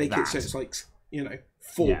something like that. You make it so it's like,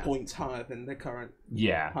 4 points higher than the current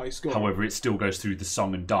high score. However, it still goes through the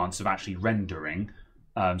song and dance of actually rendering,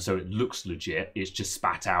 so it looks legit. It's just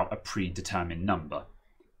spat out a predetermined number.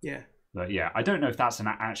 Yeah. But yeah, I don't know if that's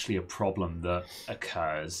actually a problem that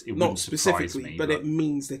occurs. It not wouldn't specifically, surprise me, but it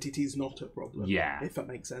means that it is not a problem. Yeah. If that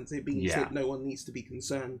makes sense. It means that no one needs to be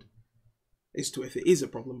concerned as to if it is a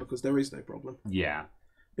problem, because there is no problem. Yeah.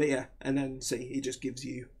 But yeah, and then see, it just gives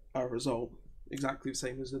you a result exactly the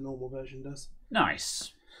same as the normal version does.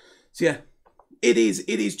 Nice. So yeah, it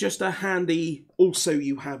is just a handy, also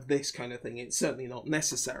you have this kind of thing. It's certainly not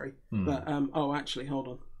necessary. But, oh, actually, hold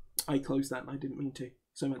on. I closed that and I didn't mean to.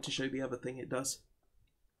 So I meant to show the other thing it does.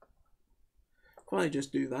 If I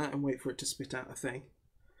just do that and wait for it to spit out a thing,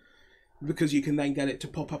 because you can then get it to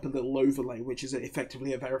pop up a little overlay, which is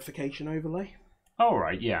effectively a verification overlay. All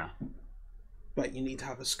right, yeah. But you need to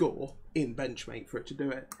have a score in Benchmate for it to do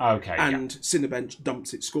it. Okay, and Cinebench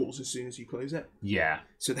dumps its scores as soon as you close it. Yeah.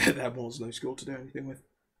 So there was no score to do anything with.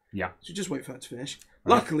 Yeah. So just wait for that to finish.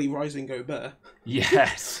 Right. Luckily, Rising Go Bear.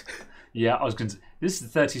 Yes. Yeah, I was going to. This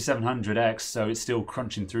is the 3700X, so it's still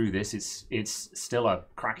crunching through this. It's still a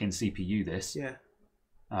cracking CPU. This. Yeah.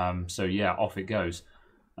 So yeah, off it goes.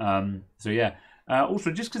 So yeah.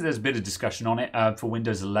 Also, just because there's a bit of discussion on it for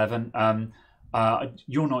Windows 11.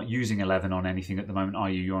 You're not using 11 on anything at the moment, are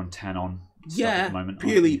you? You're on 10 on stuff at the moment.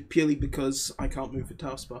 Purely because I can't move the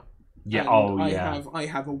taskbar. Yeah. And I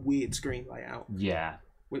have a weird screen layout. Yeah.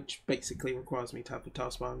 Which basically requires me to have the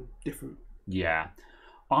taskbar on different. Yeah.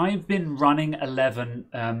 I've been running 11.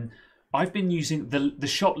 I've been using the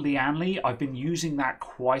shot Lianli. I've been using that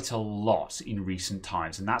quite a lot in recent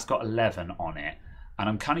times, and that's got 11 on it. And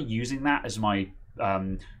I'm kind of using that as my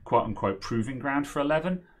quote unquote proving ground for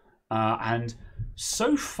 11. And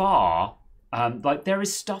so far, there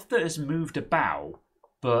is stuff that has moved about,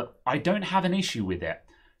 but I don't have an issue with it.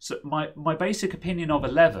 So my basic opinion of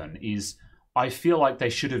 11 is I feel like they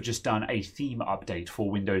should have just done a theme update for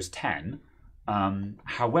Windows 10.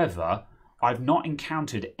 However, I've not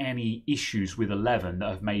encountered any issues with 11 that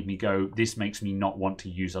have made me go, this makes me not want to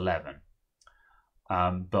use 11.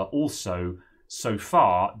 But also, so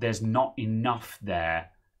far, there's not enough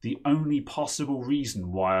there. The only possible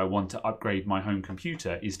reason why I want to upgrade my home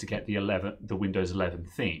computer is to get the Windows 11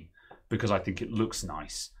 theme, because I think it looks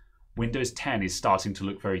nice. Windows 10 is starting to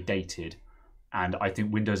look very dated, and I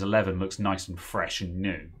think Windows 11 looks nice and fresh and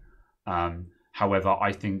new. However,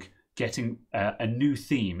 I think getting a new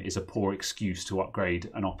theme is a poor excuse to upgrade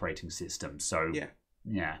an operating system. So,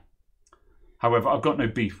 yeah. However, I've got no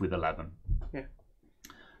beef with 11. Yeah.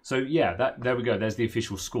 So, yeah, there we go. There's the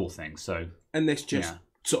official score thing. So, and this just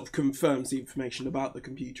sort of confirms the information about the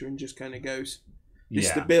computer and just kind of goes, this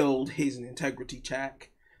is the build, here's an integrity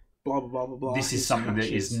check, blah, blah, blah, blah, blah. This is something that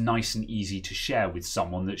is nice and easy to share with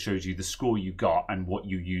someone, that shows you the score you got and what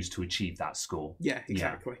you used to achieve that score. Yeah,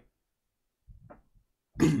 exactly.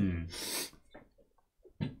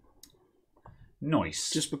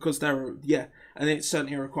 Nice. Just because and it's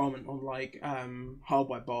certainly a requirement on like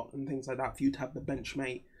HardwireBot and things like that for you to have the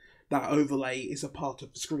Benchmate. That overlay is a part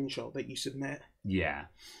of the screenshot that you submit. Yeah,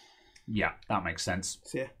 that makes sense.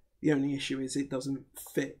 So yeah, the only issue is it doesn't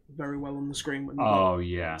fit very well on the screen when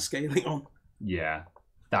you're scaling on. Yeah,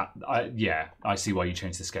 I see why you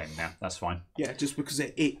changed the scaling now. That's fine. Yeah, just because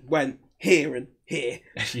it went here and here.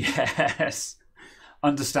 Yes.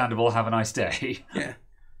 Understandable. Have a nice day. Yeah.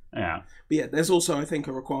 Yeah. But yeah, there's also, I think,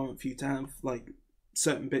 a requirement for you to have like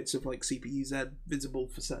certain bits of like CPU-Z visible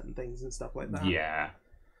for certain things and stuff like that. Yeah.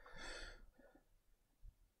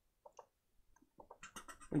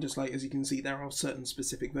 And just like, as you can see, there are certain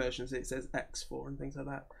specific versions it says X for and things like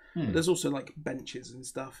that. But there's also like benches and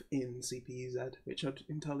stuff in CPU-Z, which I'd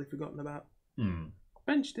entirely forgotten about.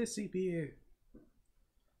 Bench this CPU.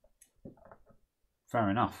 Fair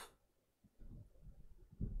enough.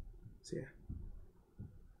 So yeah.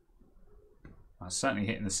 That's certainly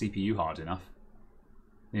hitting the CPU hard enough.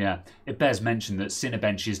 Yeah, it bears mention that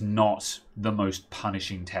Cinebench is not the most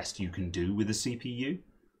punishing test you can do with a CPU.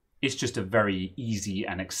 It's just a very easy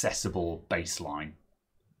and accessible baseline.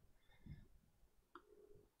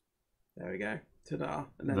 There we go. Ta-da.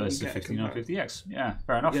 And then versus you get 5950X. Yeah,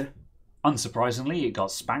 fair enough. Yeah. Unsurprisingly, it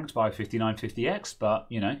got spanked by 5950X, but,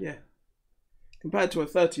 you know. Yeah. Compared to a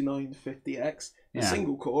 3950X, the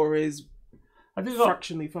single core is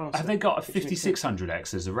fractionally faster. Have they got a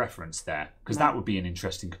 5600X as a reference there? Because that would be an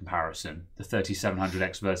interesting comparison. The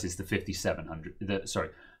 3700X versus the 5700. The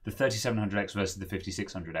 3700X versus the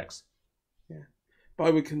 5600X. Yeah. But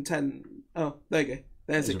I would contend. Oh, there you go.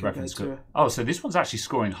 There's a reference. Oh, so this one's actually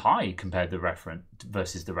scoring high compared to the reference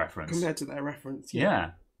versus the reference. Compared to their reference,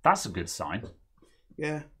 yeah. That's a good sign.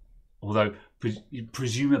 Yeah. Although,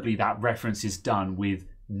 presumably that reference is done with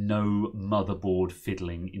no motherboard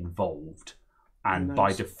fiddling involved. And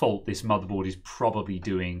by default, this motherboard is probably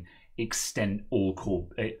doing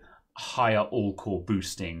higher all-core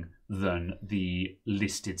boosting than the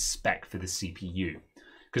listed spec for the CPU.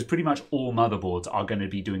 Because pretty much all motherboards are going to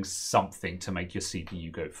be doing something to make your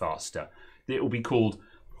CPU go faster. It will be called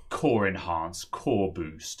Core Enhance, Core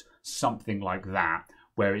Boost, something like that,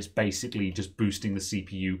 where it's basically just boosting the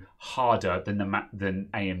CPU harder than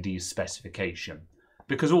AMD's specification.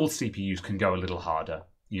 Because all CPUs can go a little harder,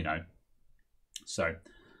 you know. So,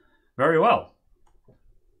 very well.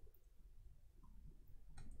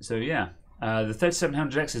 So yeah, the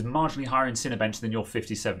 3700X is marginally higher in Cinebench than your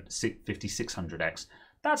 5600X.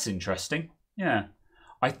 That's interesting. Yeah.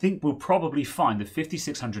 I think we'll probably find the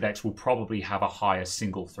 5600X will probably have a higher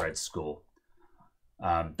single thread score.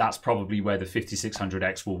 That's probably where the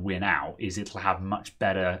 5600X will win out, is it'll have much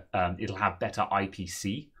better, it'll have better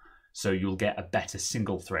IPC, so you'll get a better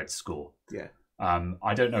single thread score. Yeah.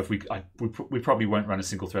 I don't know if we probably won't run a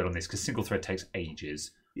single thread on this because single thread takes ages.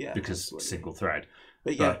 Yeah. Because absolutely. Single thread.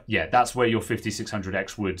 But yeah, that's where your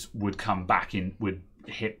 5600X would come back in, would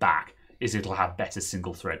hit back, is it'll have better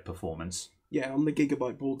single thread performance. Yeah, on the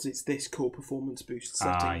Gigabyte boards, it's this core performance boost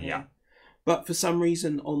setting here. Yeah. But for some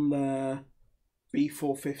reason, on the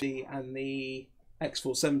B450 and the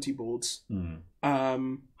X470 boards,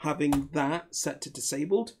 having that set to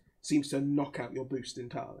disabled seems to knock out your boost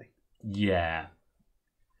entirely. Yeah.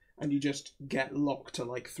 And you just get locked to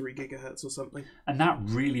like 3 gigahertz or something. And that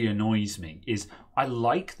really annoys me. Is I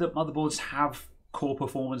like that motherboards have core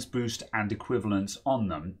performance boost and equivalents on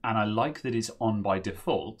them, and I like that it's on by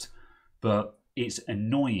default, but it's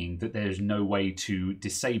annoying that there's no way to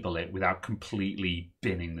disable it without completely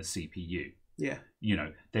binning the CPU. Yeah. You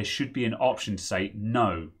know, there should be an option to say,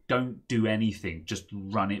 no, don't do anything, just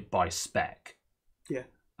run it by spec. Yeah.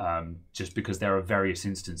 Just because there are various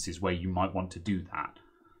instances where you might want to do that.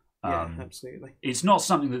 Yeah, absolutely. It's not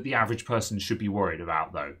something that the average person should be worried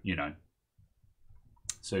about, though, you know.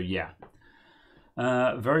 So, yeah.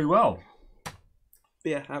 Very well.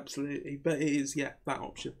 Yeah, absolutely. But it is, that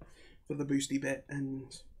option for the boosty bit,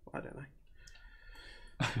 and I don't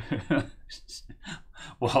know.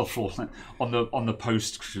 Well, on the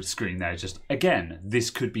post screen there, just again,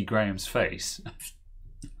 this could be Graham's face.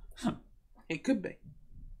 It could be.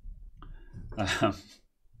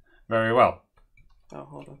 Very well. Oh,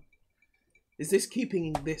 hold on. Is this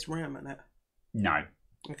keeping this RAM in it? No.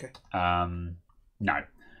 Okay. No.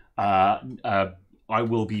 I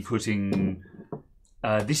will be putting.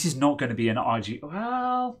 This is not going to be an RGB.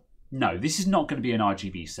 Well, no, this is not going to be an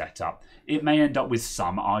RGB setup. It may end up with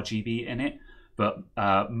some RGB in it, but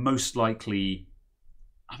most likely,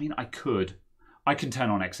 I mean, I can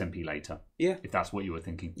turn on XMP later. Yeah. If that's what you were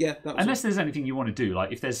thinking. Yeah. Unless there's anything you want to do,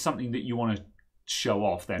 like if there's something that you want to show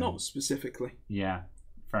off, then not specifically. Yeah.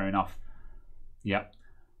 Fair enough. Yeah.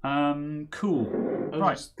 Cool.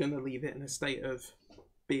 I'm just gonna leave it in a state of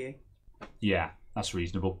being. Yeah, that's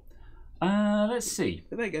reasonable. Let's see.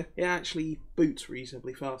 But there you go. It actually boots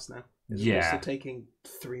reasonably fast now. It's also taking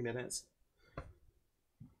 3 minutes.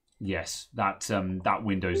 Yes, that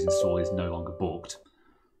Windows install is no longer booked.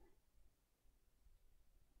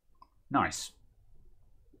 Nice.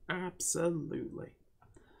 Absolutely.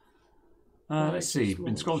 Let's see.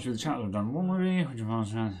 Been scrolling through the chat. I've done one movie.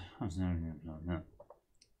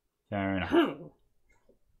 Fair enough.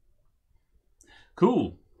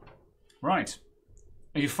 Cool. Right.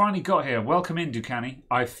 You finally got here. Welcome in, Ducani.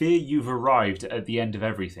 I fear you've arrived at the end of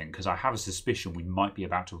everything because I have a suspicion we might be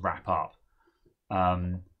about to wrap up.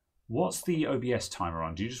 What's the OBS timer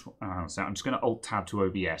on? Do you just? I'm just going to Alt Tab to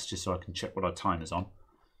OBS just so I can check what our timer's on.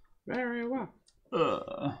 Very well.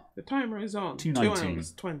 The timer is on. 2:19. 2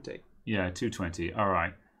 hours 20. Yeah, 2:20. All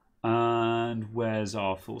right. And where's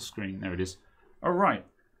our full screen? There it is. All right.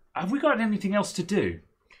 Have we got anything else to do?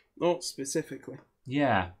 Not specifically.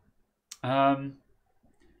 Yeah.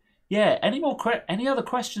 Yeah. Any other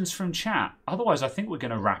questions from chat? Otherwise, I think we're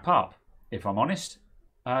going to wrap up. If I'm honest.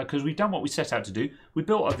 Because we've done what we set out to do. We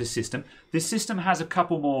built up this system. This system has a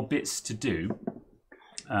couple more bits to do.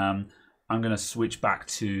 I'm going to switch back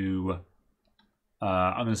to...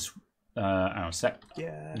 I'm going to... hang on a sec.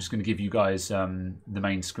 Yeah. I'm just going to give you guys the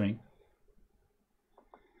main screen.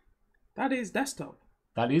 That is desktop.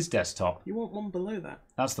 That is desktop. You want one below that.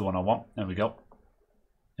 That's the one I want. There we go.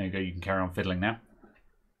 There you go. You can carry on fiddling now.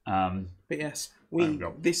 But yes,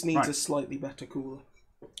 this needs a slightly better cooler.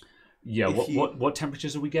 Yeah, what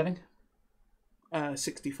temperatures are we getting?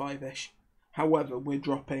 65-ish. However, we're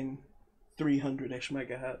dropping 300-ish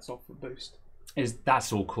megahertz off the boost.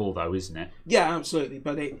 That's all cool though, isn't it? Yeah, absolutely.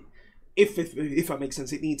 But if that makes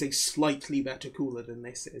sense, it needs a slightly better cooler than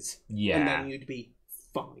this is. Yeah. And then you'd be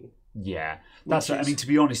fine. Yeah. I mean, to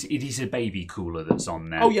be honest, it is a baby cooler that's on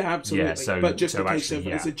there. Oh, yeah, absolutely. Yeah, but just in case of,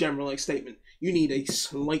 as a generalised statement, you need a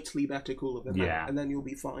slightly better cooler than that, and then you'll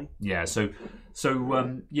be fine. Yeah, so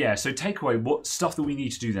takeaway, what stuff that we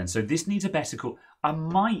need to do then? So this needs a better cooler. I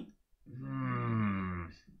might...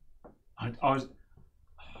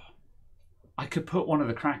 I could put one of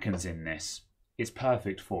the Krakens in this. It's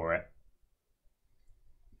perfect for it.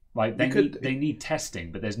 Like they need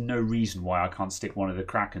testing, but there's no reason why I can't stick one of the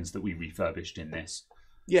Krakens that we refurbished in this.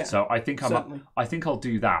 Yeah. So I think I'll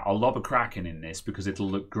do that. I'll lob a Kraken in this because it'll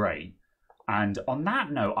look great. And on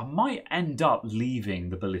that note, I might end up leaving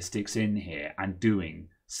the ballistics in here and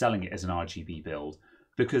selling it as an RGB build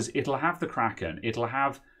because it'll have the Kraken, it'll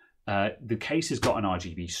have the case has got an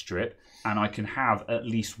RGB strip, and I can have at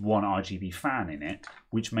least one RGB fan in it,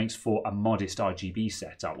 which makes for a modest RGB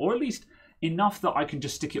setup, or at least enough that I can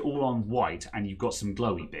just stick it all on white and you've got some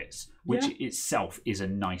glowy bits, which itself is a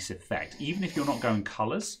nice effect. Even if you're not going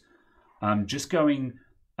colours, just going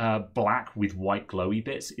black with white glowy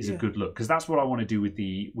bits is a good look, because that's what I want to do with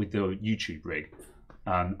the YouTube rig.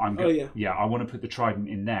 I want to put the Trident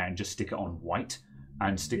in there and just stick it on white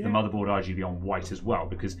and stick the motherboard RGB on white as well,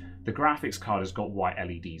 because the graphics card has got white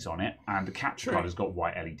LEDs on it and the capture card has got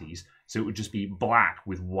white LEDs, so it would just be black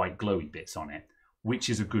with white glowy bits on it, which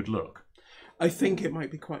is a good look. I think it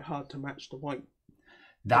might be quite hard to match the white.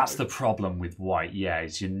 That's the problem with white,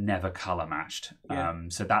 is you're never colour matched.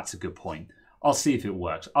 So that's a good point. I'll see if it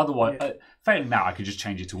works. Otherwise, failing that, I could just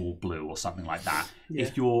change it to all blue or something like that. Yeah.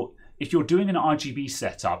 If you're doing an RGB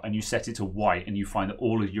setup and you set it to white and you find that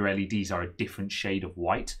all of your LEDs are a different shade of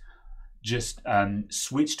white, just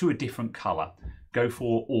switch to a different colour. Go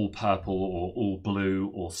for all purple or all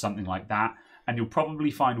blue or something like that, and you'll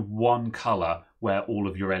probably find one colour where all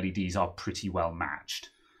of your LEDs are pretty well matched.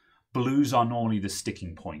 Blues are normally the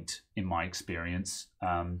sticking point in my experience.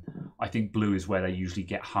 I think blue is where they usually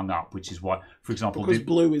get hung up, which is why, for example... Because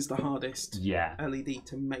blue is the hardest LED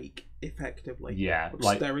to make effectively. Yeah.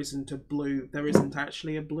 Because there isn't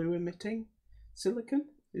actually a blue emitting silicon,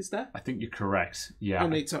 is there? I think you're correct, yeah.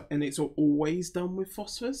 And it's always done with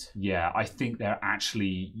phosphors? Yeah, I think they're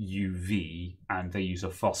actually UV, and they use a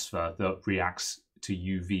phosphor that reacts to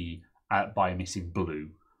UV by emitting blue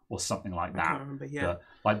or something like that. I can't remember,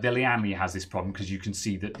 Like the Lianli has this problem because you can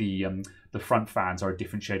see that the front fans are a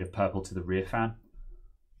different shade of purple to the rear fan.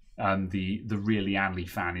 The rear Lianli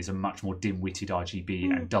fan is a much more dim-witted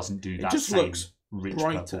RGB and doesn't do that same looks rich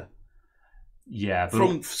brighter. purple. Yeah,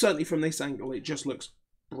 but certainly from this angle, it just looks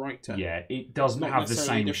brighter. Yeah, it doesn't have the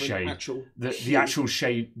same shade. The actual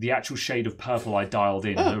shade of purple I dialed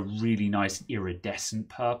in, a really nice iridescent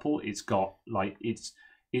purple. It's got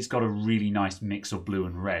a really nice mix of blue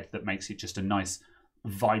and red that makes it just a nice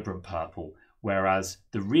vibrant purple, whereas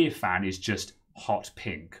the rear fan is just hot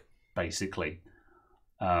pink basically,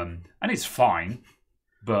 and it's fine,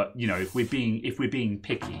 but if we're being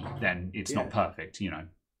picky, then it's not perfect,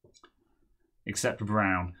 except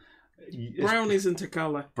brown. Brown isn't a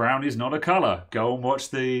colour. Brown is not a colour. Go and watch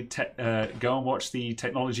the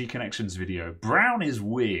Technology Connections video. Brown is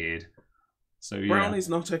weird. So brown is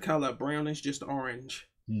not a colour. Brown is just orange.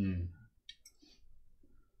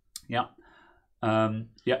 Yeah.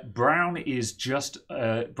 Brown is just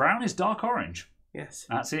brown is dark orange. Yes.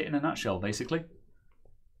 That's it in a nutshell, basically.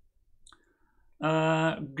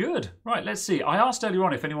 Good. Right, let's see. I asked earlier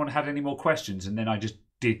on if anyone had any more questions, and then I just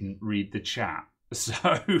didn't read the chat. So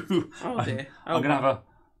Oh dear. I'm going to have a...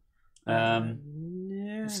 yeah.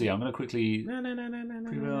 Let's see, I'm going to quickly...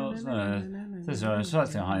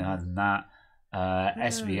 Slightly higher than that.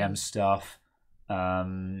 SVM stuff.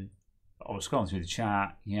 I'll scroll through the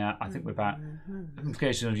chat. Yeah, I think we're back.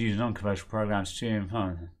 Implications of using non-commercial programs stream.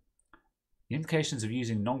 The implications of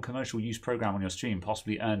using non-commercial use program on your stream,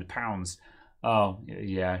 possibly earned pounds. Oh,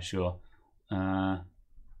 yeah, sure. Something.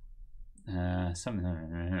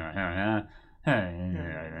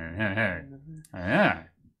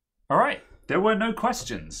 All right. There were no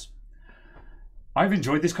questions. I've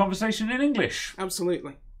enjoyed this conversation in English.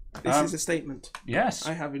 Absolutely. This is a statement. Yes.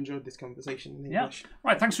 I have enjoyed this conversation in English.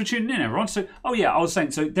 Right, thanks for tuning in, everyone. So, I was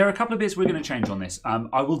saying, so there are a couple of bits we're going to change on this.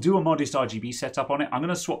 I will do a modest RGB setup on it. I'm going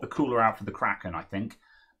to swap the cooler out for the Kraken, I think.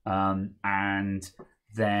 And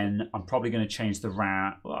then I'm probably going to change the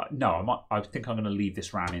RAM. I think I'm going to leave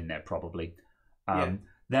this RAM in there, probably. Then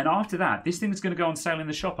after that, this thing is going to go on sale in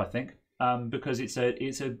the shop, I think. Because it's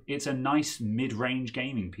a nice mid-range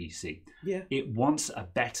gaming PC. Yeah. It wants a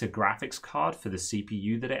better graphics card for the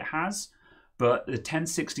CPU that it has, but the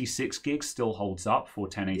 1066 gig still holds up for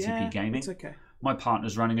 1080p gaming. It's okay. My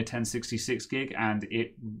partner's running a 1066 gig and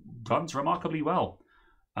it runs remarkably well.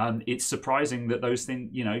 It's surprising that those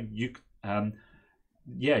things,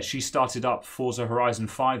 she started up Forza Horizon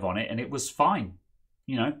 5 on it and it was fine,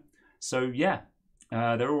 So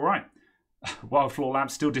they're all right. Wild Floor Lab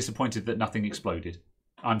still disappointed that nothing exploded.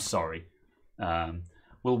 I'm sorry.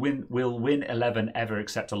 Will Win 11 ever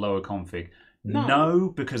accept a lower config?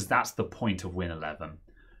 No, because that's the point of Win 11.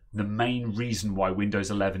 The main reason why Windows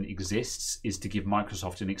 11 exists is to give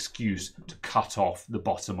Microsoft an excuse to cut off the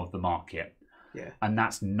bottom of the market. Yeah. And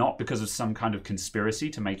that's not because of some kind of conspiracy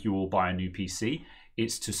to make you all buy a new PC.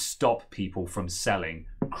 It's to stop people from selling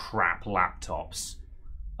crap laptops.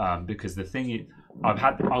 Because the thing is,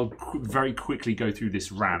 I'll very quickly go through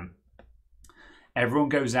this rant. Everyone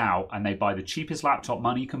goes out and they buy the cheapest laptop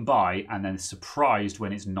money can buy and then surprised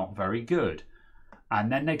when it's not very good.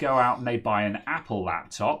 And then they go out and they buy an Apple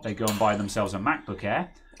laptop. They go and buy themselves a MacBook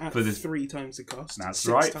Air. For 3 times the cost. That's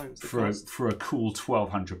 6 right. times the cost. For a cool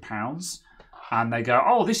 £1,200. And they go,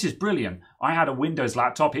 oh, this is brilliant. I had a Windows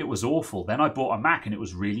laptop. It was awful. Then I bought a Mac and it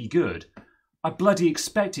was really good. I bloody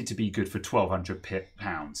expect it to be good for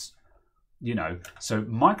 £1,200. So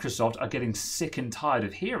Microsoft are getting sick and tired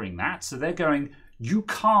of hearing that. So they're going, you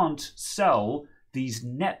can't sell these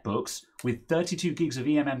netbooks with 32 gigs of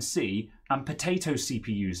eMMC and potato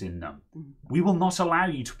CPUs in them. We will not allow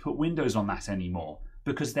you to put Windows on that anymore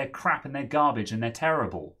because they're crap and they're garbage and they're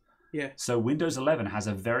terrible. Yeah. So Windows 11 has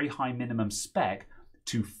a very high minimum spec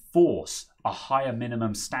to force a higher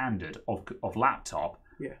minimum standard of laptop.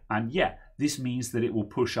 Yeah. And this means that it will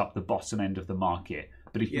push up the bottom end of the market.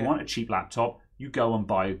 But if you want a cheap laptop, you go and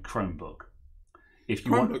buy a Chromebook. If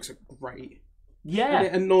you Chromebooks are great. Yeah. And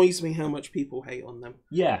it annoys me how much people hate on them.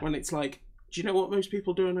 Yeah. When it's like, do you know what most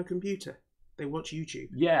people do on a computer? They watch YouTube.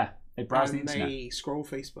 Yeah. They browse the internet. They scroll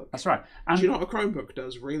Facebook. That's right. And do you know what a Chromebook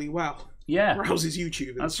does really well? Yeah. Browses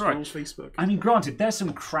YouTube and scrolls Facebook. I mean, granted, there's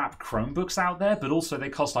some crap Chromebooks out there, but also they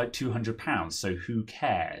cost like £200, so who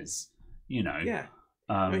cares? Yeah.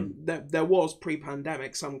 I mean, there was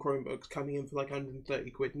pre-pandemic some Chromebooks coming in for like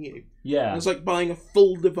 130 quid new. Yeah. It was like buying a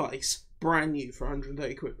full device, brand new, for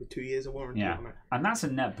 130 quid with 2 years of warranty on it. And that's a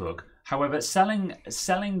netbook. However, selling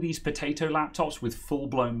these potato laptops with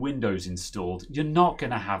full-blown Windows installed, you're not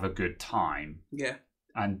going to have a good time. Yeah.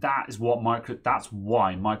 And that's why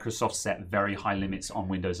Microsoft set very high limits on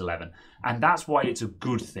Windows 11. And that's why it's a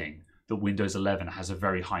good thing that Windows 11 has a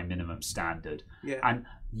very high minimum standard. Yeah. And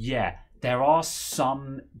there are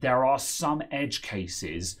some edge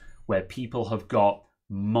cases where people have got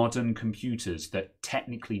modern computers that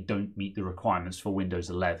technically don't meet the requirements for Windows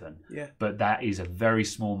 11. Yeah. But that is a very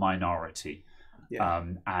small minority. Yeah.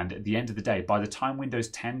 And at the end of the day, by the time Windows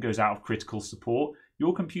 10 goes out of critical support,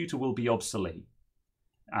 your computer will be obsolete.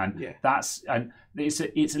 And it's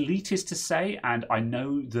elitist to say, and I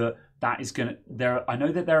know that is going to I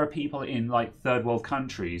know that there are people in like third world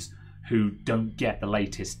countries who don't get the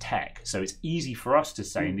latest tech. So it's easy for us to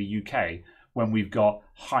say in the UK when we've got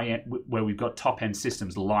where we've got top end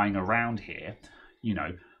systems lying around here,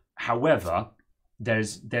 However,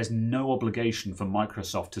 there's no obligation for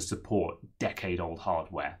Microsoft to support decade old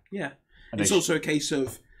hardware. Yeah. It's also a case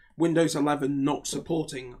of Windows 11 not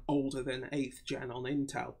supporting older than 8th gen on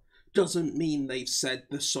Intel doesn't mean they've said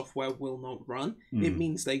the software will not run. It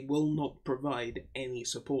means they will not provide any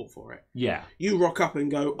support for it. Yeah. You rock up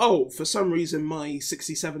and go, oh, for some reason my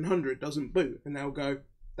 6700 doesn't boot. And they'll go,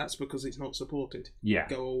 that's because it's not supported. Yeah.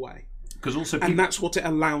 Go away. Because also, and that's what it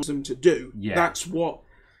allows them to do. Yeah. That's what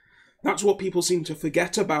people seem to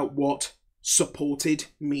forget about what supported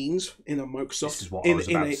means in a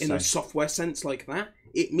Microsoft in a software sense like that.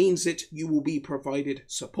 It means that you will be provided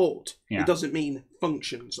support. Yeah. It doesn't mean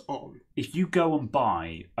functions on. If you go and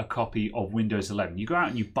buy a copy of Windows 11, you go out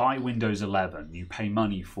and you buy Windows 11, you pay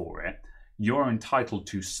money for it, you're entitled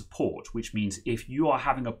to support, which means if you are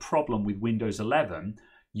having a problem with Windows 11,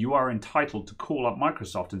 you are entitled to call up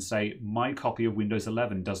Microsoft and say, my copy of Windows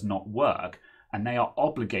 11 does not work, and they are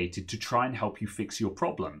obligated to try and help you fix your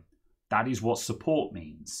problem. That is what support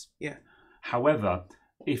means. Yeah. However,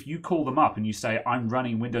 if you call them up and you say, I'm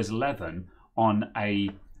running Windows 11 on a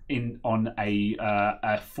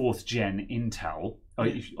 4th gen Intel, or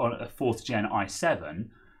on a 4th gen i7,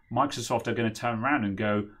 Microsoft are going to turn around and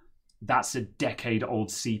go, that's a decade-old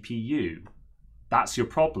CPU. That's your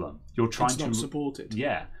problem. You're trying to support it.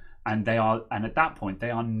 Yeah, and at that point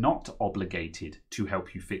they are not obligated to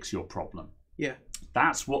help you fix your problem. Yeah,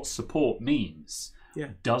 that's what support means. Yeah.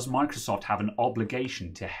 Does Microsoft have an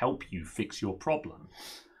obligation to help you fix your problem?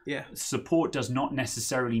 Yeah. Support does not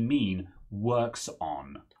necessarily mean works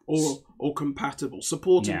on or compatible.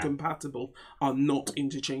 Support and compatible are not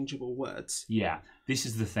interchangeable words. Yeah, this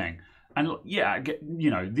is the thing. And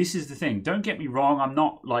this is the thing. Don't get me wrong. I'm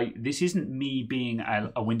not this isn't me being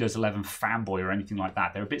a Windows 11 fanboy or anything like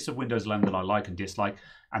that. There are bits of Windows 11 that I like and dislike,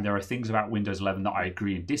 and there are things about Windows 11 that I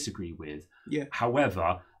agree and disagree with. Yeah.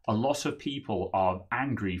 However, a lot of people are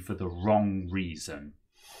angry for the wrong reason,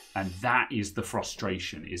 and that is the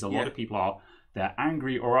frustration. A lot of people they're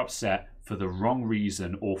angry or upset for the wrong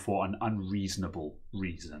reason or for an unreasonable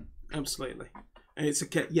reason. Absolutely, and it's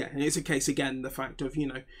a case again. The fact of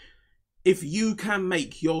if you can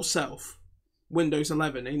make yourself Windows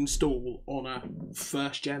 11 install on a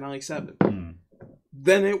 1st gen i7,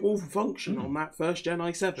 then it will function on that 1st gen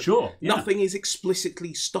i7. Sure. Yeah. Nothing is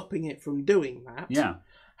explicitly stopping it from doing that. Yeah.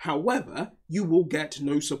 However, you will get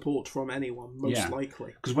no support from anyone, most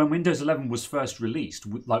likely. Because when Windows 11 was first released,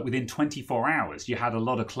 within 24 hours, you had a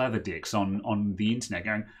lot of clever dicks on the internet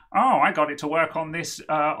going, "Oh, I got it to work on this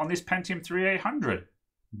Pentium 3800."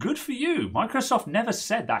 Good for you. Microsoft never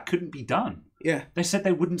said that couldn't be done. Yeah. They said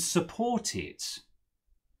they wouldn't support it.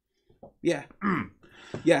 Yeah.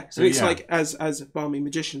 Yeah. So it's like, as Balmy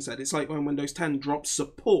Magician said, it's like when Windows 10 dropped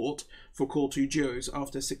support for Core 2 Duos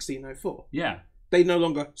after 1604. Yeah. They no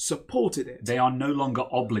longer supported it. They are no longer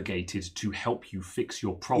obligated to help you fix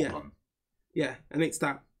your problem. Yeah. And it's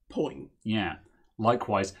that point. Yeah.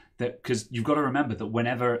 Likewise, because you've got to remember that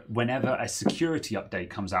whenever a security update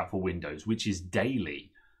comes out for Windows, which is daily,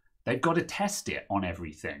 they've got to test it on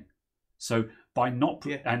everything. So by not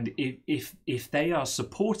and if they are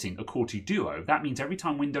supporting a Core 2 Duo, that means every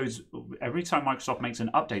time Microsoft makes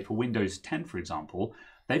an update for Windows 10, for example,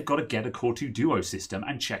 they've got to get a Core 2 Duo system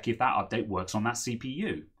and check if that update works on that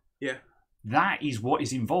CPU. Yeah. That is what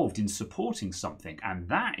is involved in supporting something, and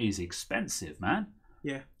that is expensive, man.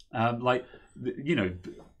 Yeah.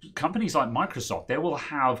 Companies like Microsoft, they will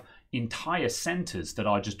have entire centers that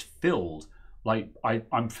are just filled.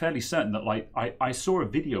 I'm fairly certain that I saw a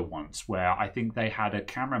video once where I think they had a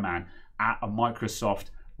cameraman at a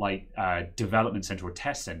Microsoft development center or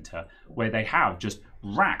test center where they have just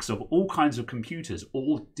racks of all kinds of computers,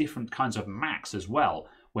 all different kinds of Macs as well,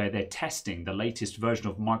 where they're testing the latest version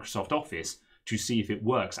of Microsoft Office to see if it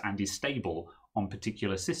works and is stable on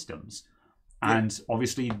particular systems. And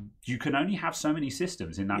obviously, you can only have so many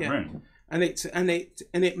systems in that room. And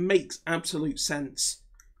it makes absolute sense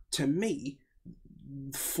to me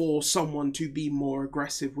for someone to be more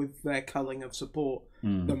aggressive with their culling of support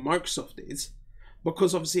than Microsoft is,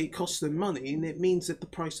 because obviously it costs them money, and it means that the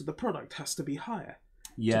price of the product has to be higher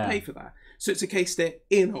to pay for that. So it's a case that,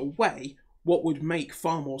 in a way, what would make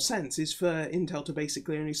far more sense is for Intel to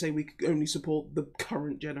basically only say we only support the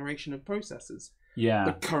current generation of processors. Yeah.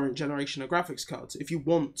 The current generation of graphics cards. If you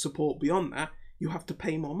want support beyond that, you have to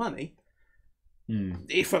pay more money.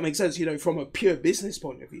 If that makes sense, from a pure business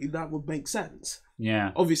point of view, that would make sense.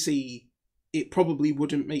 Yeah. Obviously, it probably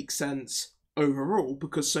wouldn't make sense overall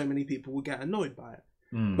because so many people would get annoyed by it.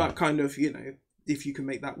 But kind of, if you can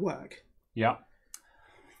make that work. Yeah.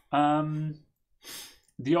 The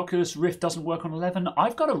Oculus Rift doesn't work on 11.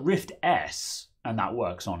 I've got a Rift S, and that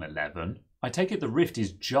works on 11. I take it the Rift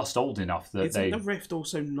is just old enough that Isn't the Rift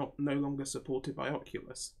also no longer supported by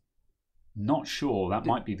Oculus? Not sure. That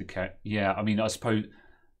might be the case. Yeah, I mean, I suppose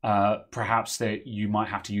perhaps you might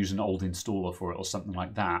have to use an old installer for it or something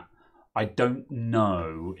like that. I don't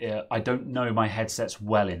know. I don't know my headsets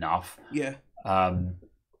well enough. Yeah.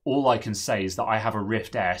 all I can say is that I have a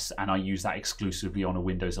Rift S and I use that exclusively on a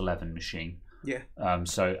Windows 11 machine. Yeah.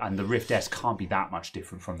 And the Rift S can't be that much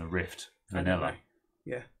different from the Rift Vanilla.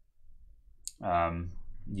 Yeah.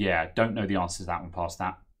 Yeah, don't know the answer to that one past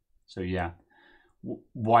that. So yeah,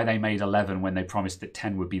 why they made 11 when they promised that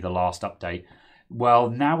 10 would be the last update. Well,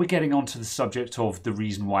 now we're getting onto the subject of the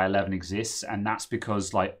reason why 11 exists, and that's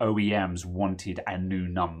because like OEMs wanted a new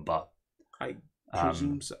number. I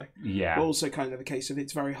presume so. Yeah. But also kind of the case of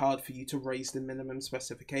it's very hard for you to raise the minimum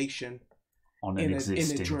specification on an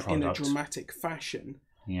existing product. In a dramatic fashion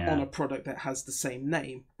yeah. on a product that has the same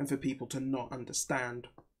name, and for people to not understand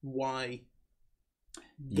why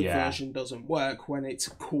the version doesn't work when it's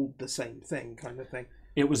called the same thing, kind of thing.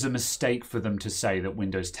 It was a mistake for them to say that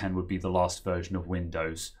Windows 10 would be the last version of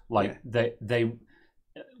Windows. Like they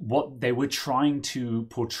were trying to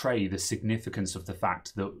portray the significance of the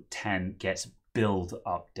fact that 10 gets build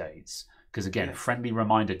updates. Because again, a friendly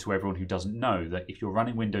reminder to everyone who doesn't know that if you're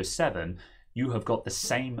running Windows 7, you have got the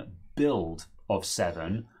same build of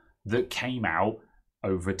 7 that came out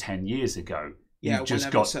over 10 years ago. Yeah,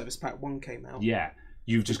 whenever Service Pack 1 came out. Yeah,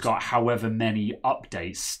 you've just got however many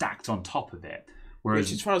updates stacked on top of it.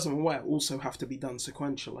 Whereas, which, as far as I'm aware, also have to be done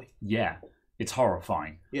sequentially. Yeah, it's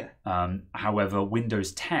horrifying. Yeah. However,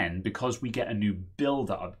 Windows 10, because we get a new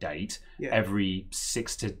builder update every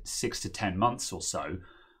 6 to 10 months or so,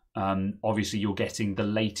 obviously you're getting the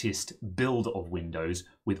latest build of Windows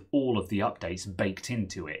with all of the updates baked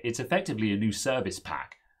into it. It's effectively a new service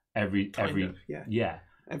pack every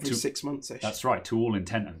 6 months-ish. That's right, to all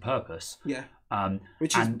intent and purpose. Yeah.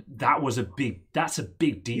 That's a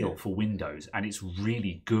big deal for Windows, and it's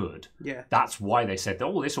really good. Yeah. That's why they said,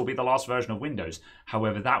 oh, this will be the last version of Windows.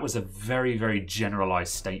 However, that was a very, very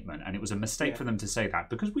generalized statement, and it was a mistake for them to say that,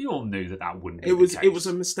 because we all knew that wouldn't be the case. It was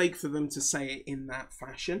a mistake for them to say it in that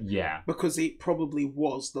fashion. Yeah. Because it probably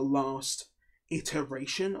was the last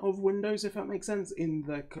iteration of Windows, if that makes sense, in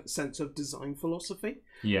the sense of design philosophy.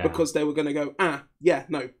 Yeah. Because they were going to go,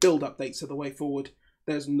 build updates are the way forward.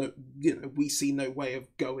 There's no, we see no way of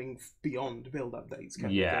going beyond build updates.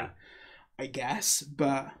 Kind of thing, I guess,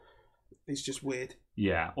 but it's just weird.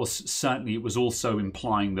 Yeah, or certainly it was also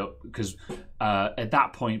implying that, because at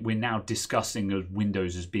that point we're now discussing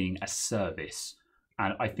Windows as being a service,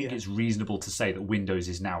 and I think it's reasonable to say that Windows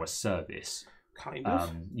is now a service. Kind of.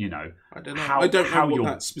 I don't know. I don't know what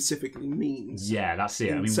that specifically means. Yeah, that's it.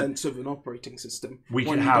 In the sense of an operating system, you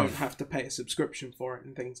don't have to pay a subscription for it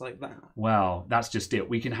and things like that. Well, that's just it.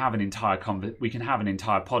 We can have an entire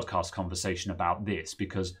podcast conversation about this,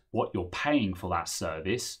 because what you're paying for that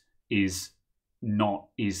service is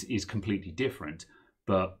completely different,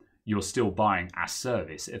 but you're still buying a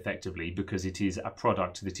service effectively, because it is a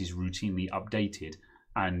product that is routinely updated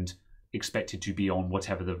and expected to be on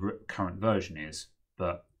whatever the current version is.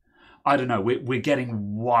 But I don't know, we're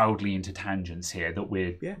getting wildly into tangents here that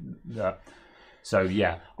we're so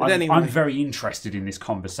yeah, I'm very interested in this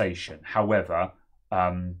conversation. However,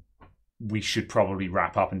 we should probably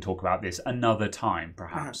wrap up and talk about this another time,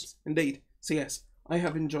 perhaps. Indeed. So yes, I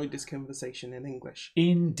have enjoyed this conversation in English.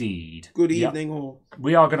 Indeed. Good evening, all.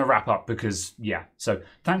 We are going to wrap up because, so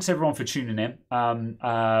thanks everyone for tuning in.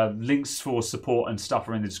 Links for support and stuff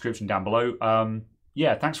are in the description down below.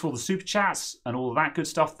 Thanks for all the super chats and all of that good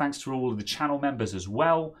stuff. Thanks to all of the channel members as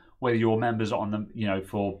well, whether you're members on the,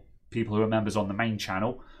 for people who are members on the main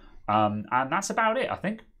channel. And that's about it, I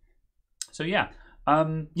think. So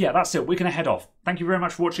that's it. We're going to head off. Thank you very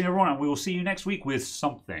much for watching, everyone, and we will see you next week with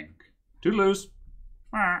something. Toodaloos.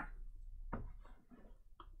 Ah.